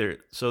like there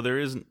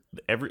isn't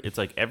it's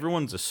like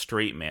everyone's a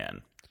straight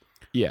man.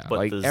 Yeah, but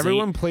like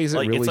everyone plays it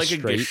really it's like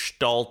straight. A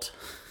gestalt.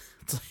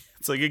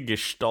 It's like a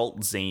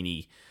gestalt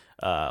zany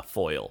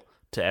foil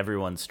to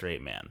everyone's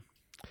straight man.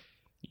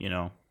 You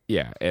know?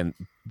 Yeah,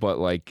 but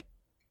like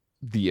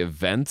the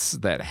events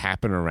that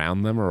happen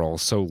around them are all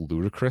so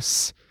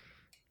ludicrous.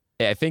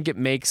 I think it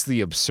makes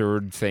the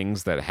absurd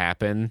things that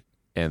happen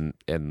and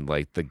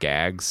like the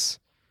gags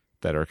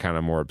that are kind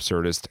of more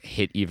absurdist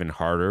hit even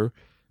harder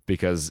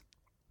because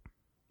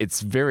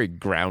it's very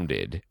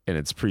grounded in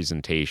its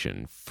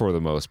presentation for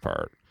the most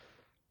part.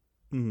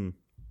 Mm-hmm.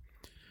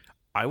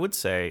 I would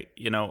say,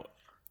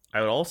 I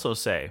would also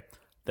say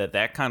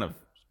that kind of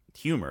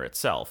humor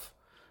itself,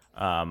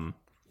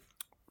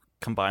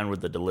 combined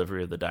with the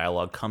delivery of the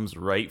dialogue, comes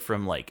right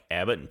from like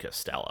Abbott and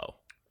Costello,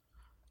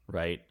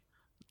 right?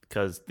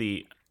 Because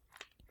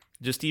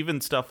just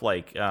even stuff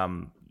like,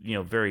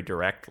 very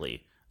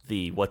directly,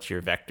 the "What's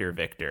your vector,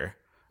 Victor?"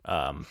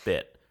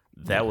 bit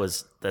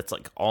that's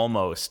like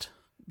almost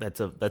that's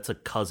a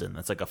cousin.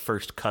 That's like a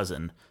first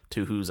cousin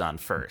to Who's on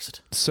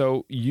First.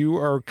 So you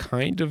are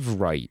kind of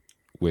right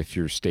with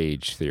your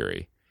stage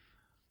theory.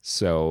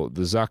 So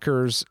the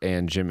Zuckers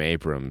and Jim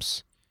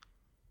Abrams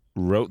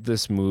wrote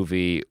this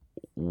movie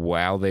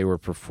while they were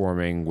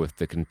performing with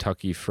the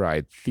Kentucky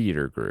Fried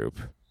Theater Group.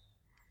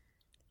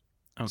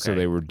 Okay, so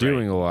they were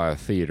doing a lot of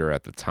theater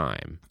at the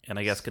time. And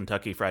I guess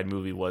Kentucky Fried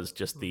Movie was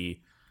just the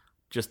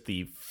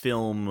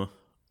film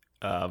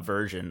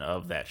version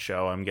of that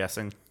show, I'm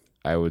guessing.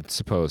 I would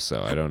suppose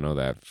so. I don't know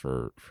that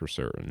for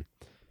certain.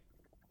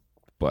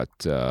 But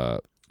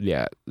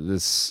yeah,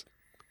 it's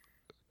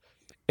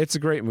a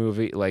great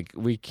movie. Like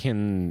we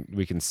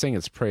can sing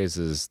its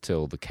praises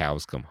till the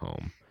cows come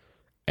home.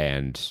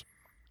 And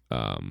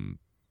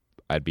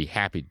I'd be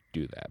happy to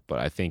do that, but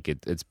I think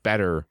it's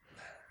better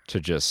to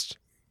just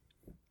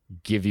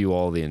give you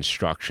all the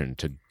instruction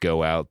to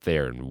go out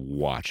there and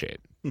watch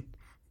it.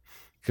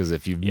 Because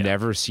if you've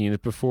never seen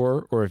it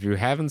before, or if you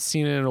haven't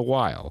seen it in a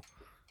while,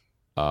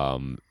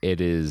 it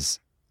is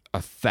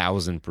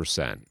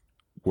 1,000%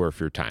 worth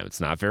your time.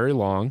 It's not very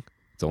long.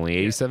 It's only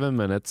 87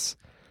 minutes,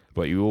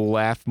 but you will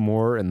laugh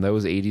more in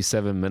those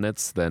 87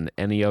 minutes than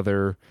any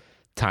other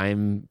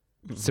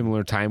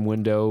similar time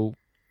window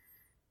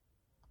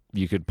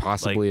you could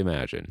possibly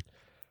imagine.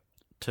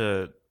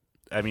 To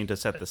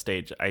set the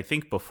stage, I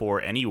think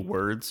before any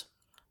words,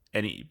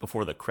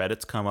 before the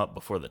credits come up,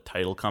 before the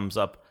title comes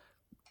up,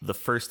 the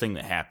first thing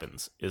that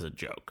happens is a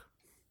joke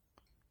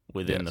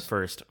within the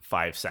first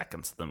 5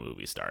 seconds of the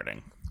movie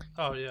starting.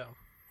 Oh yeah.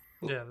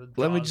 Yeah.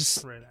 Let me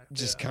just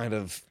kind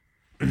of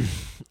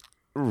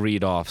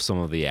read off some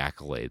of the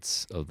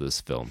accolades of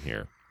this film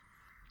here.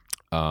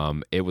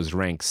 It was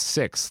ranked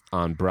 6th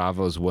on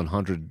Bravo's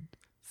 100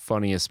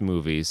 Funniest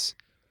Movies.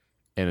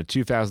 In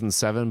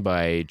 2007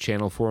 by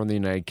Channel 4 in the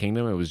United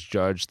Kingdom, it was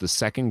judged the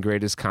second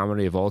greatest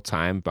comedy of all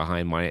time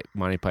behind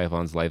Monty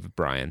Python's Life of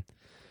Brian.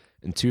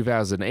 In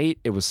 2008,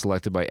 it was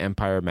selected by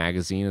Empire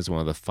magazine as one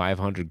of the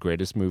 500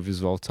 greatest movies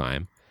of all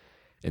time.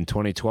 In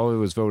 2012, it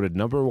was voted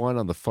number 1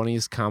 on the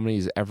funniest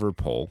comedies ever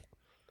poll.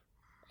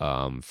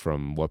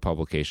 From what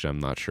publication, I'm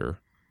not sure.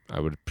 I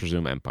would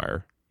presume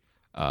Empire.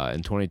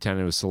 In 2010,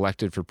 it was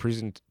selected for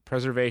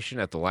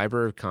preservation at the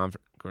Library of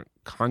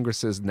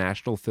Congress's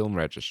National Film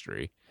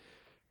Registry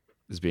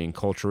as being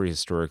culturally,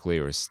 historically,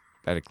 or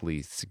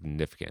aesthetically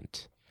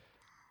significant.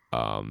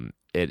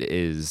 It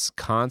is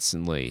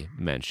constantly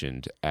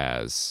mentioned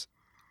as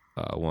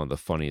one of the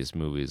funniest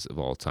movies of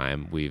all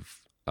time.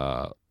 We've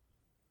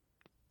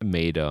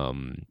made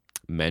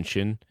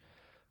mention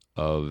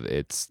of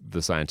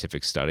the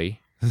scientific study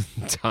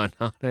done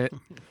on it.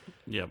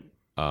 Yep.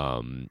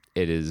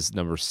 It is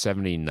number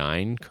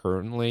 79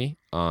 currently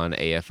on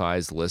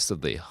AFI's list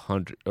of the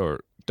 100,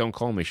 or Don't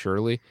Call Me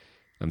Shirley.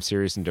 I'm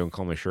Serious and Don't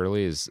Call Me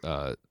Shirley is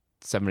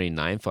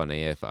 79th on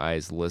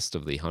AFI's list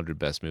of the 100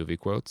 best movie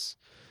quotes.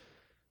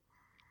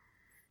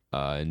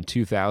 In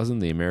 2000,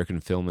 the American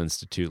Film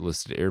Institute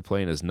listed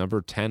Airplane as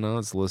number 10 on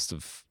its list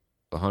of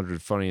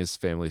 100 funniest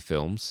family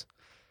films.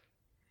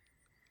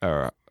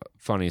 Or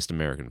funniest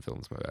American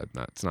films, my bad.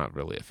 It's not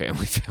really a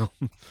family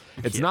film.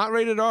 It's not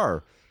rated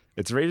R.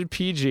 It's rated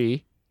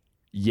PG,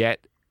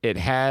 yet it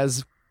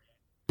has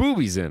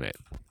boobies in it.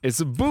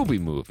 It's a booby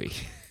movie.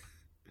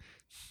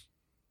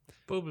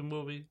 Booby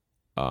movie.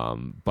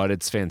 But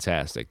it's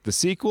fantastic. The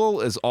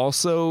sequel is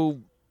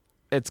also,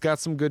 it's got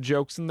some good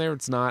jokes in there.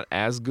 It's not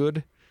as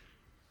good,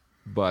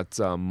 but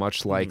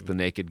much like the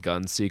Naked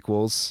Gun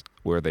sequels,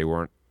 where they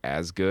weren't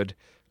as good,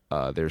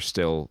 there's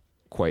still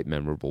quite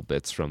memorable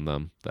bits from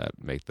them that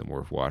make them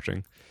worth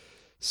watching.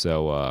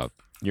 So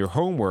your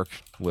homework,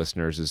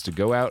 listeners, is to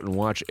go out and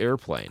watch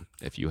Airplane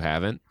if you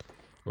haven't,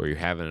 or you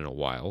haven't in a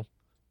while,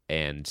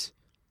 and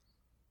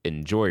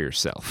enjoy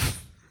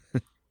yourself.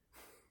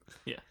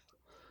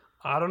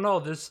 I don't know.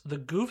 The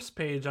Goofs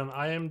page on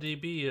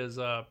IMDb is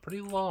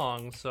pretty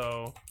long,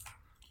 so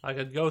I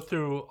could go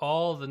through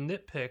all the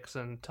nitpicks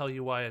and tell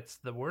you why it's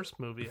the worst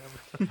movie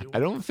ever. I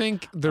don't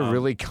think there are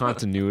really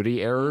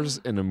continuity errors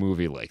in a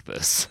movie like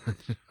this.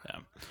 Yeah.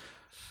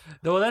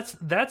 Though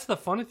that's the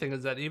funny thing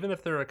is that even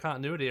if they're a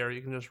continuity error,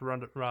 you can just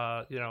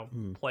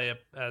play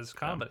it as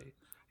comedy.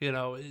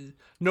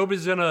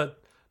 Nobody's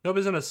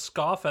gonna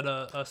scoff at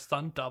a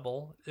stunt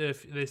double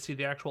if they see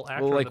the actual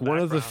actor. Well, like in the one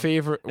of her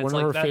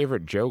that,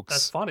 favorite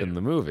jokes in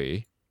the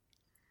movie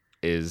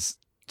is,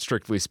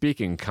 strictly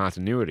speaking,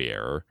 continuity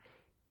error,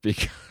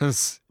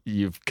 because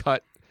you've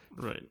cut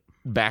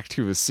back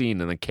to a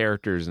scene and the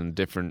character's in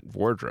different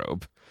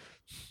wardrobe.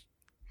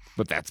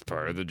 But that's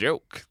part of the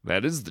joke.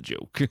 That is the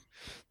joke.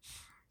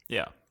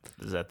 Yeah,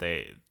 is that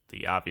the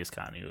obvious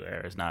continuity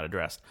error is not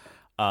addressed.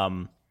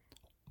 So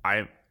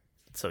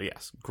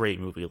yes, great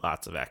movie,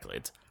 lots of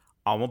accolades.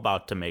 I'm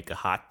about to make a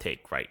hot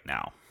take right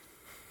now.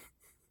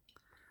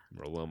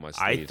 Roll on my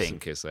sleeves in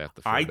case I have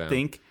to. I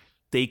think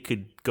they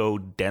could go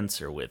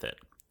denser with it,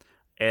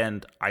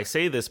 and I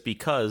say this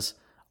because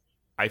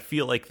I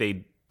feel like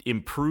they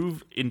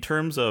improved in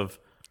terms of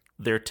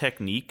their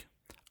technique.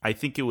 I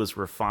think it was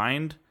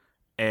refined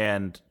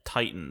and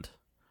tightened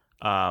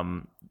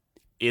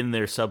in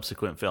their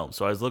subsequent films.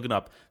 So I was looking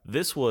up.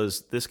 This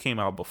came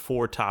out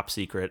before Top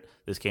Secret.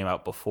 This came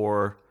out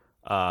before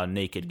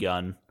Naked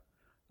Gun.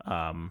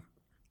 I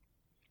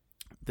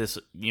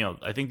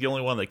think the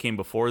only one that came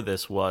before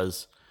this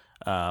was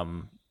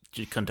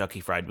Kentucky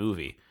Fried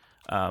Movie,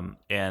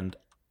 and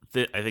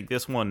I think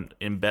this one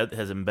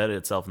has embedded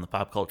itself in the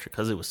pop culture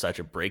because it was such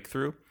a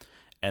breakthrough.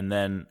 And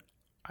then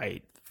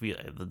I feel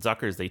the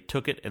Zuckers, they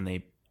took it and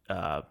they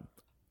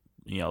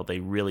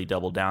really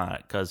doubled down on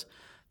it, because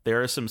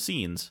there are some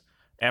scenes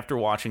after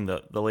watching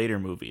the later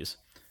movies.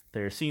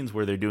 There are scenes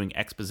where they're doing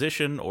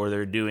exposition or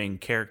they're doing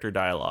character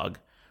dialogue,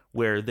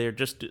 where they're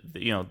just,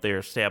 they're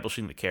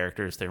establishing the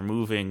characters, they're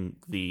moving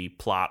the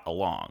plot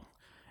along.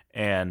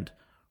 And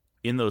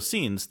in those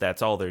scenes,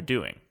 that's all they're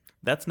doing.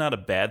 That's not a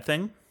bad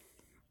thing.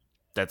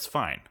 That's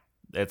fine.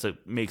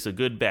 Makes a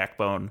good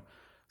backbone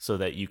so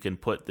that you can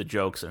put the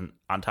jokes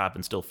on top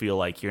and still feel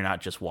like you're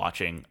not just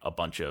watching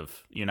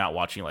you're not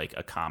watching like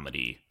a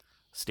comedy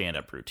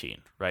stand-up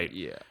routine, right?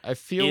 Yeah. I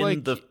feel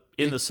in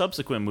the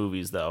subsequent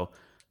movies, though,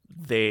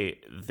 they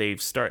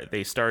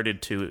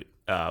started to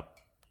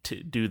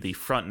do the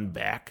front and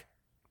back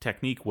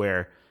technique,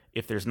 where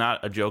if there's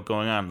not a joke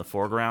going on in the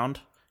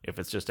foreground, if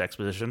it's just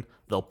exposition,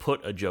 they'll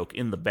put a joke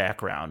in the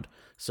background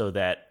so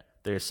that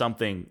there's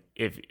something,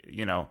 if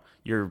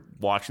you're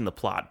watching the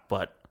plot,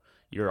 but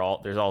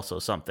there's also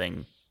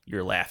something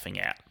you're laughing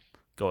at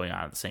going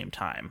on at the same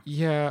time.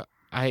 Yeah,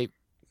 I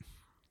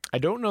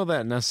don't know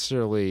that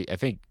necessarily. I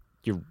think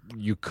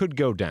you could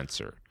go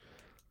denser.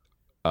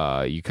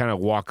 You kind of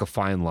walk a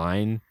fine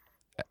line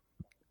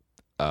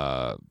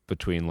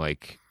between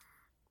like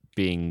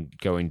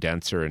going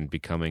denser and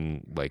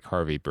becoming like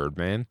Harvey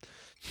Birdman.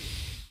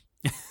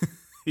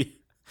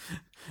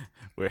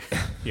 Where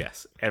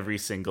yes, every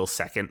single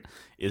second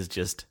is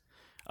just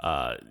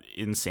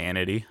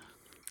insanity.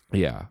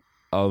 Yeah.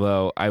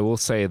 Although I will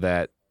say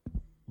that,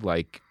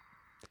 like,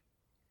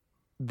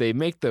 they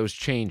make those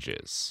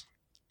changes,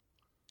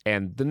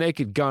 and The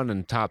Naked Gun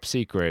and Top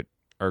Secret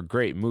are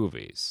great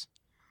movies.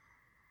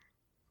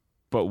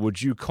 But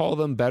would you call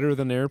them better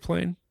than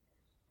Airplane?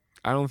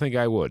 I don't think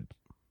I would.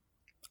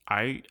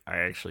 I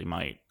actually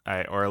might.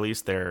 Or at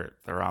least they're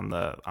on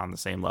the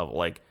same level.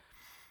 Like,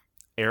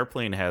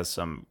 Airplane has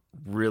some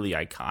really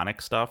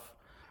iconic stuff,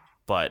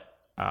 but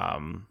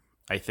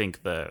I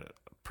think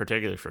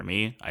particularly for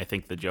me, I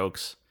think the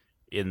jokes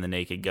in The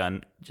Naked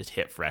Gun just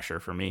hit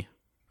fresher for me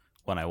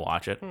when I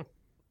watch it. All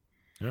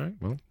right,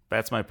 well,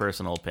 that's my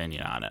personal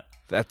opinion on it.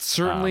 That's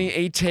certainly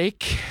a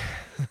take.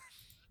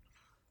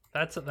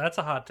 That's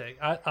a hot take.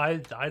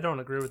 I don't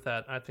agree with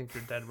that. I think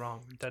you're dead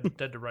wrong.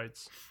 Dead to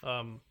rights.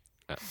 I'm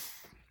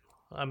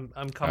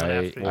coming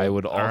after you. I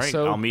would also.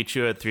 All right, I'll meet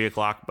you at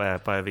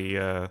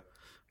 3:00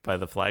 by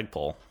the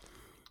flagpole.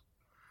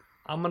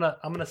 I'm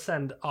gonna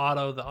send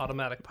Otto, the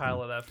automatic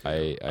pilot,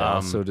 after you. I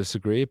also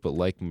disagree, but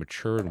like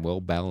mature and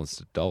well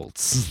balanced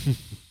adults,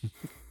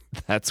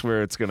 that's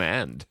where it's gonna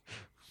end.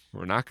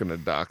 We're not gonna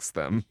dox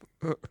them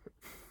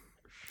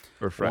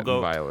or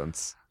threaten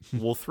violence.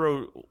 We'll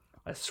throw.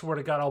 I swear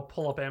to God, I'll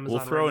pull up Amazon.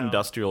 We'll throw right now.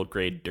 industrial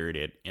grade dirt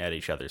at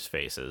each other's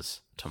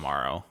faces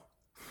tomorrow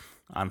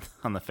on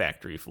the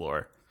factory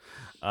floor.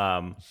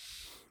 I'll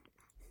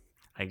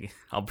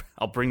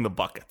bring the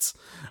buckets.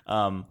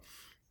 When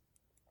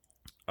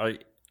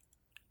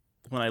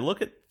I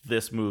look at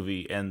this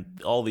movie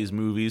and all these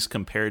movies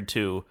compared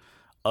to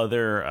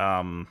other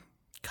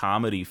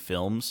comedy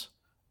films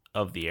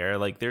of the era,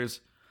 like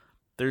there's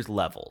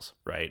levels,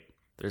 right?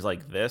 There's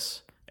like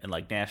this and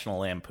like National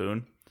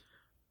Lampoon,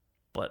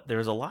 but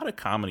there's a lot of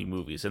comedy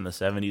movies in the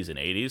 70s and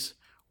 80s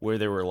where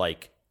there were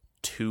like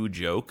two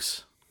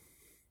jokes.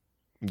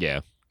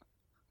 Yeah.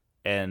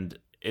 And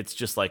it's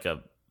just like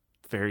a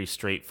very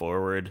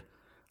straightforward,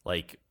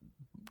 like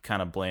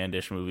kind of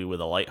blandish movie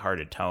with a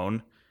lighthearted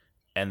tone.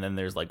 And then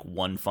there's like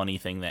one funny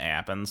thing that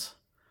happens.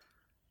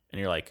 And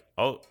you're like,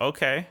 oh,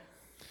 okay.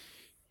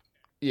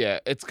 Yeah,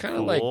 it's kind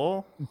of like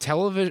Cool.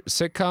 television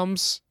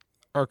sitcoms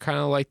are kind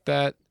of like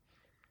that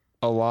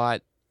a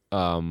lot.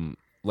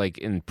 Like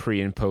in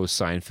pre and post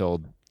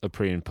Seinfeld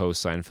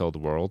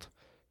world,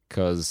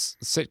 because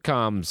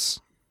sitcoms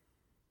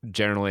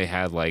generally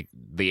had like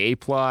the A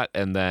plot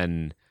and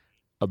then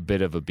a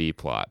bit of a B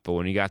plot. But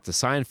when you got to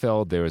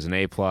Seinfeld, there was an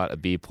A plot, a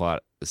B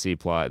plot, a C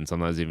plot, and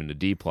sometimes even a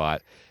D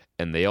plot,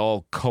 and they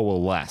all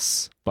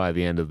coalesce by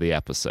the end of the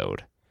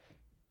episode.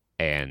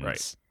 And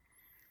Right.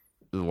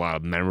 a lot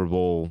of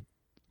memorable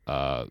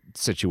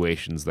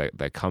situations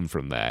that come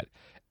from that.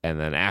 And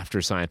then after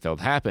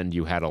Seinfeld happened,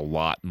 you had a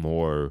lot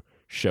more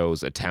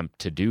shows attempt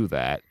to do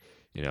that.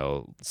 You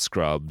know,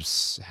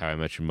 Scrubs, How I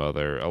Met Your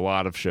Mother. A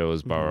lot of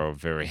shows borrow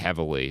very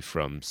heavily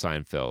from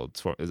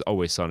Seinfeld. It's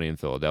Always Sunny in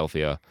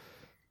Philadelphia.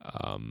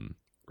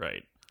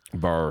 Right.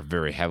 Borrow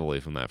very heavily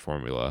from that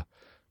formula.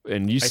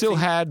 And you still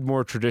had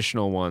more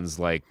traditional ones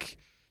like,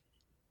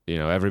 you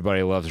know,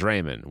 Everybody Loves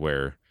Raymond,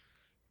 where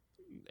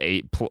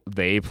the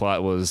A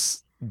plot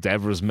was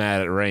Deborah's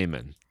mad at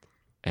Raymond,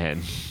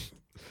 and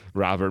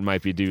Robert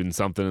might be doing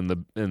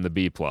something in the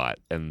B plot,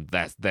 and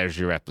there's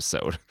your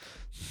episode.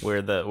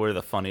 Where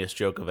the funniest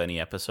joke of any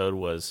episode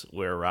was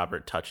where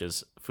Robert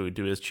touches food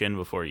to his chin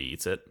before he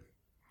eats it.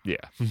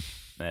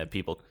 Yeah.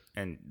 People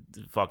and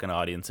the fucking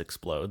audience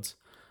explodes.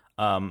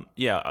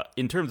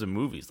 In terms of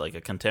movies, like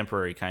a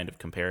contemporary kind of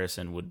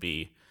comparison would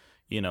be,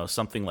 you know,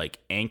 something like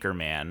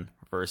Anchorman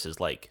versus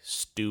like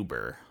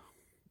Stuber.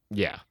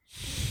 Yeah.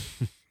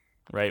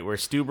 Right? Where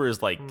Stuber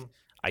is like,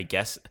 I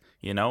guess,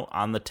 you know,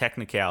 on the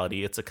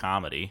technicality, it's a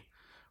comedy,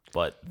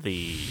 but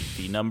the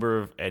number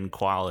of and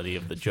quality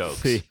of the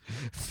jokes. The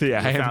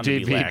found to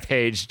be IMDb lacking.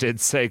 page did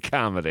say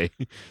comedy.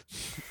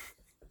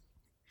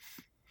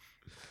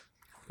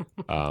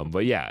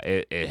 But yeah,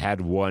 it had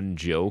one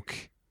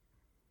joke.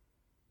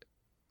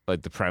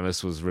 Like the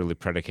premise was really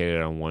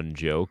predicated on one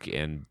joke,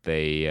 and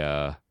they,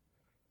 I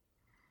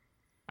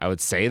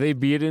would say they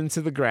beat it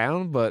into the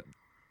ground, but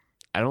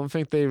I don't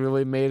think they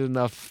really made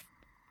enough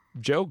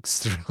jokes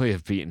to really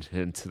have beaten it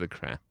into the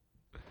ground.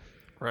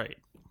 Right.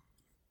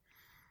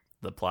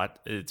 The plot,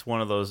 it's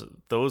one of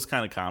those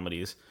kind of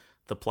comedies.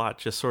 The plot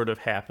just sort of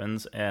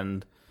happens,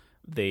 and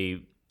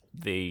they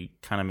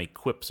kind of make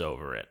quips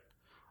over it.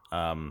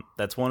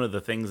 That's one of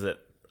the things that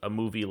a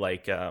movie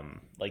like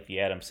the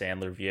Adam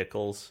Sandler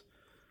vehicles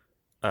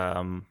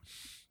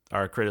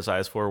are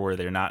criticized for, where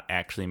they're not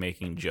actually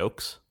making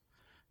jokes.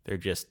 They're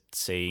just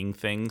saying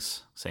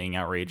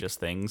outrageous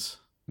things.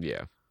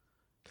 Yeah.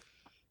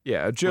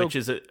 Yeah, a joke.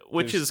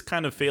 Which is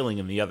kind of failing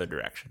in the other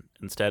direction.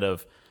 Instead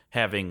of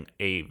having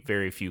a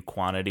very few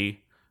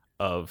quantity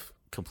of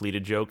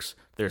completed jokes,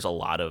 there's a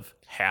lot of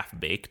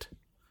half-baked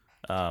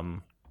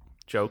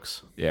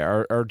jokes.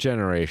 Yeah, our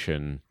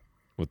generation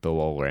with the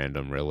low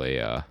random really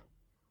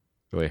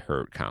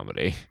hurt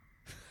comedy,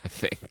 I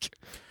think.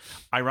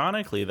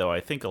 Ironically, though, I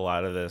think a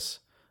lot of this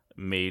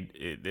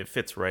it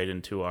fits right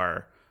into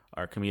our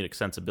comedic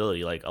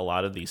sensibility. Like a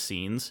lot of these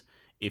scenes,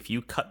 if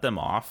you cut them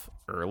off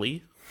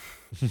early,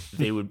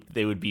 they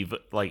would be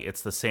like,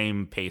 it's the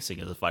same pacing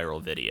as a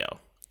viral video.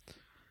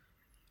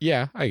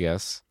 Yeah, I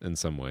guess in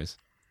some ways.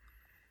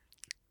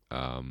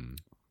 But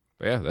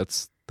yeah,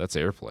 that's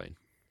Airplane,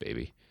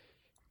 baby.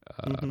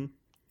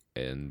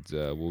 And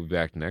we'll be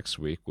back next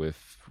week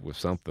with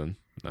something.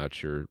 Not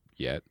sure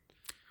yet.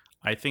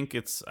 I think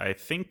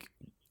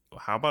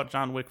how about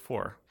John Wick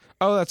 4?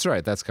 Oh, that's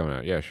right. That's coming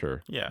out. Yeah,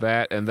 sure. Yeah.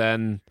 That, and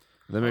then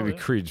maybe yeah.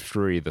 Creed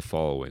 3 the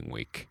following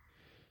week.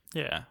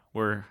 Yeah,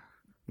 we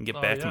can get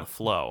back in the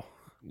flow.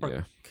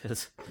 Yeah.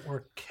 Because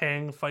Where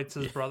Kang fights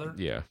his brother.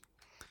 Yeah.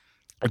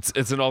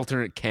 It's an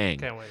alternate Kang.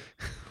 Can't wait.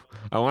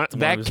 I want one of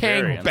that his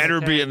Kang variants. better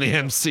be Kang, in the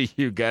yeah.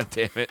 MCU,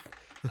 goddammit.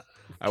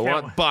 I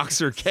want wait.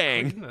 Boxer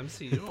Kang.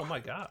 MCU. Oh my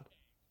god,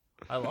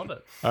 I love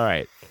it. All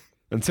right.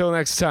 Until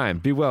next time,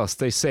 be well,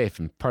 stay safe,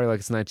 and party like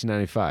it's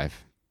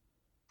 1995.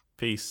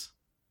 peace.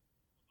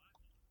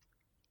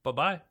 Bye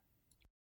bye.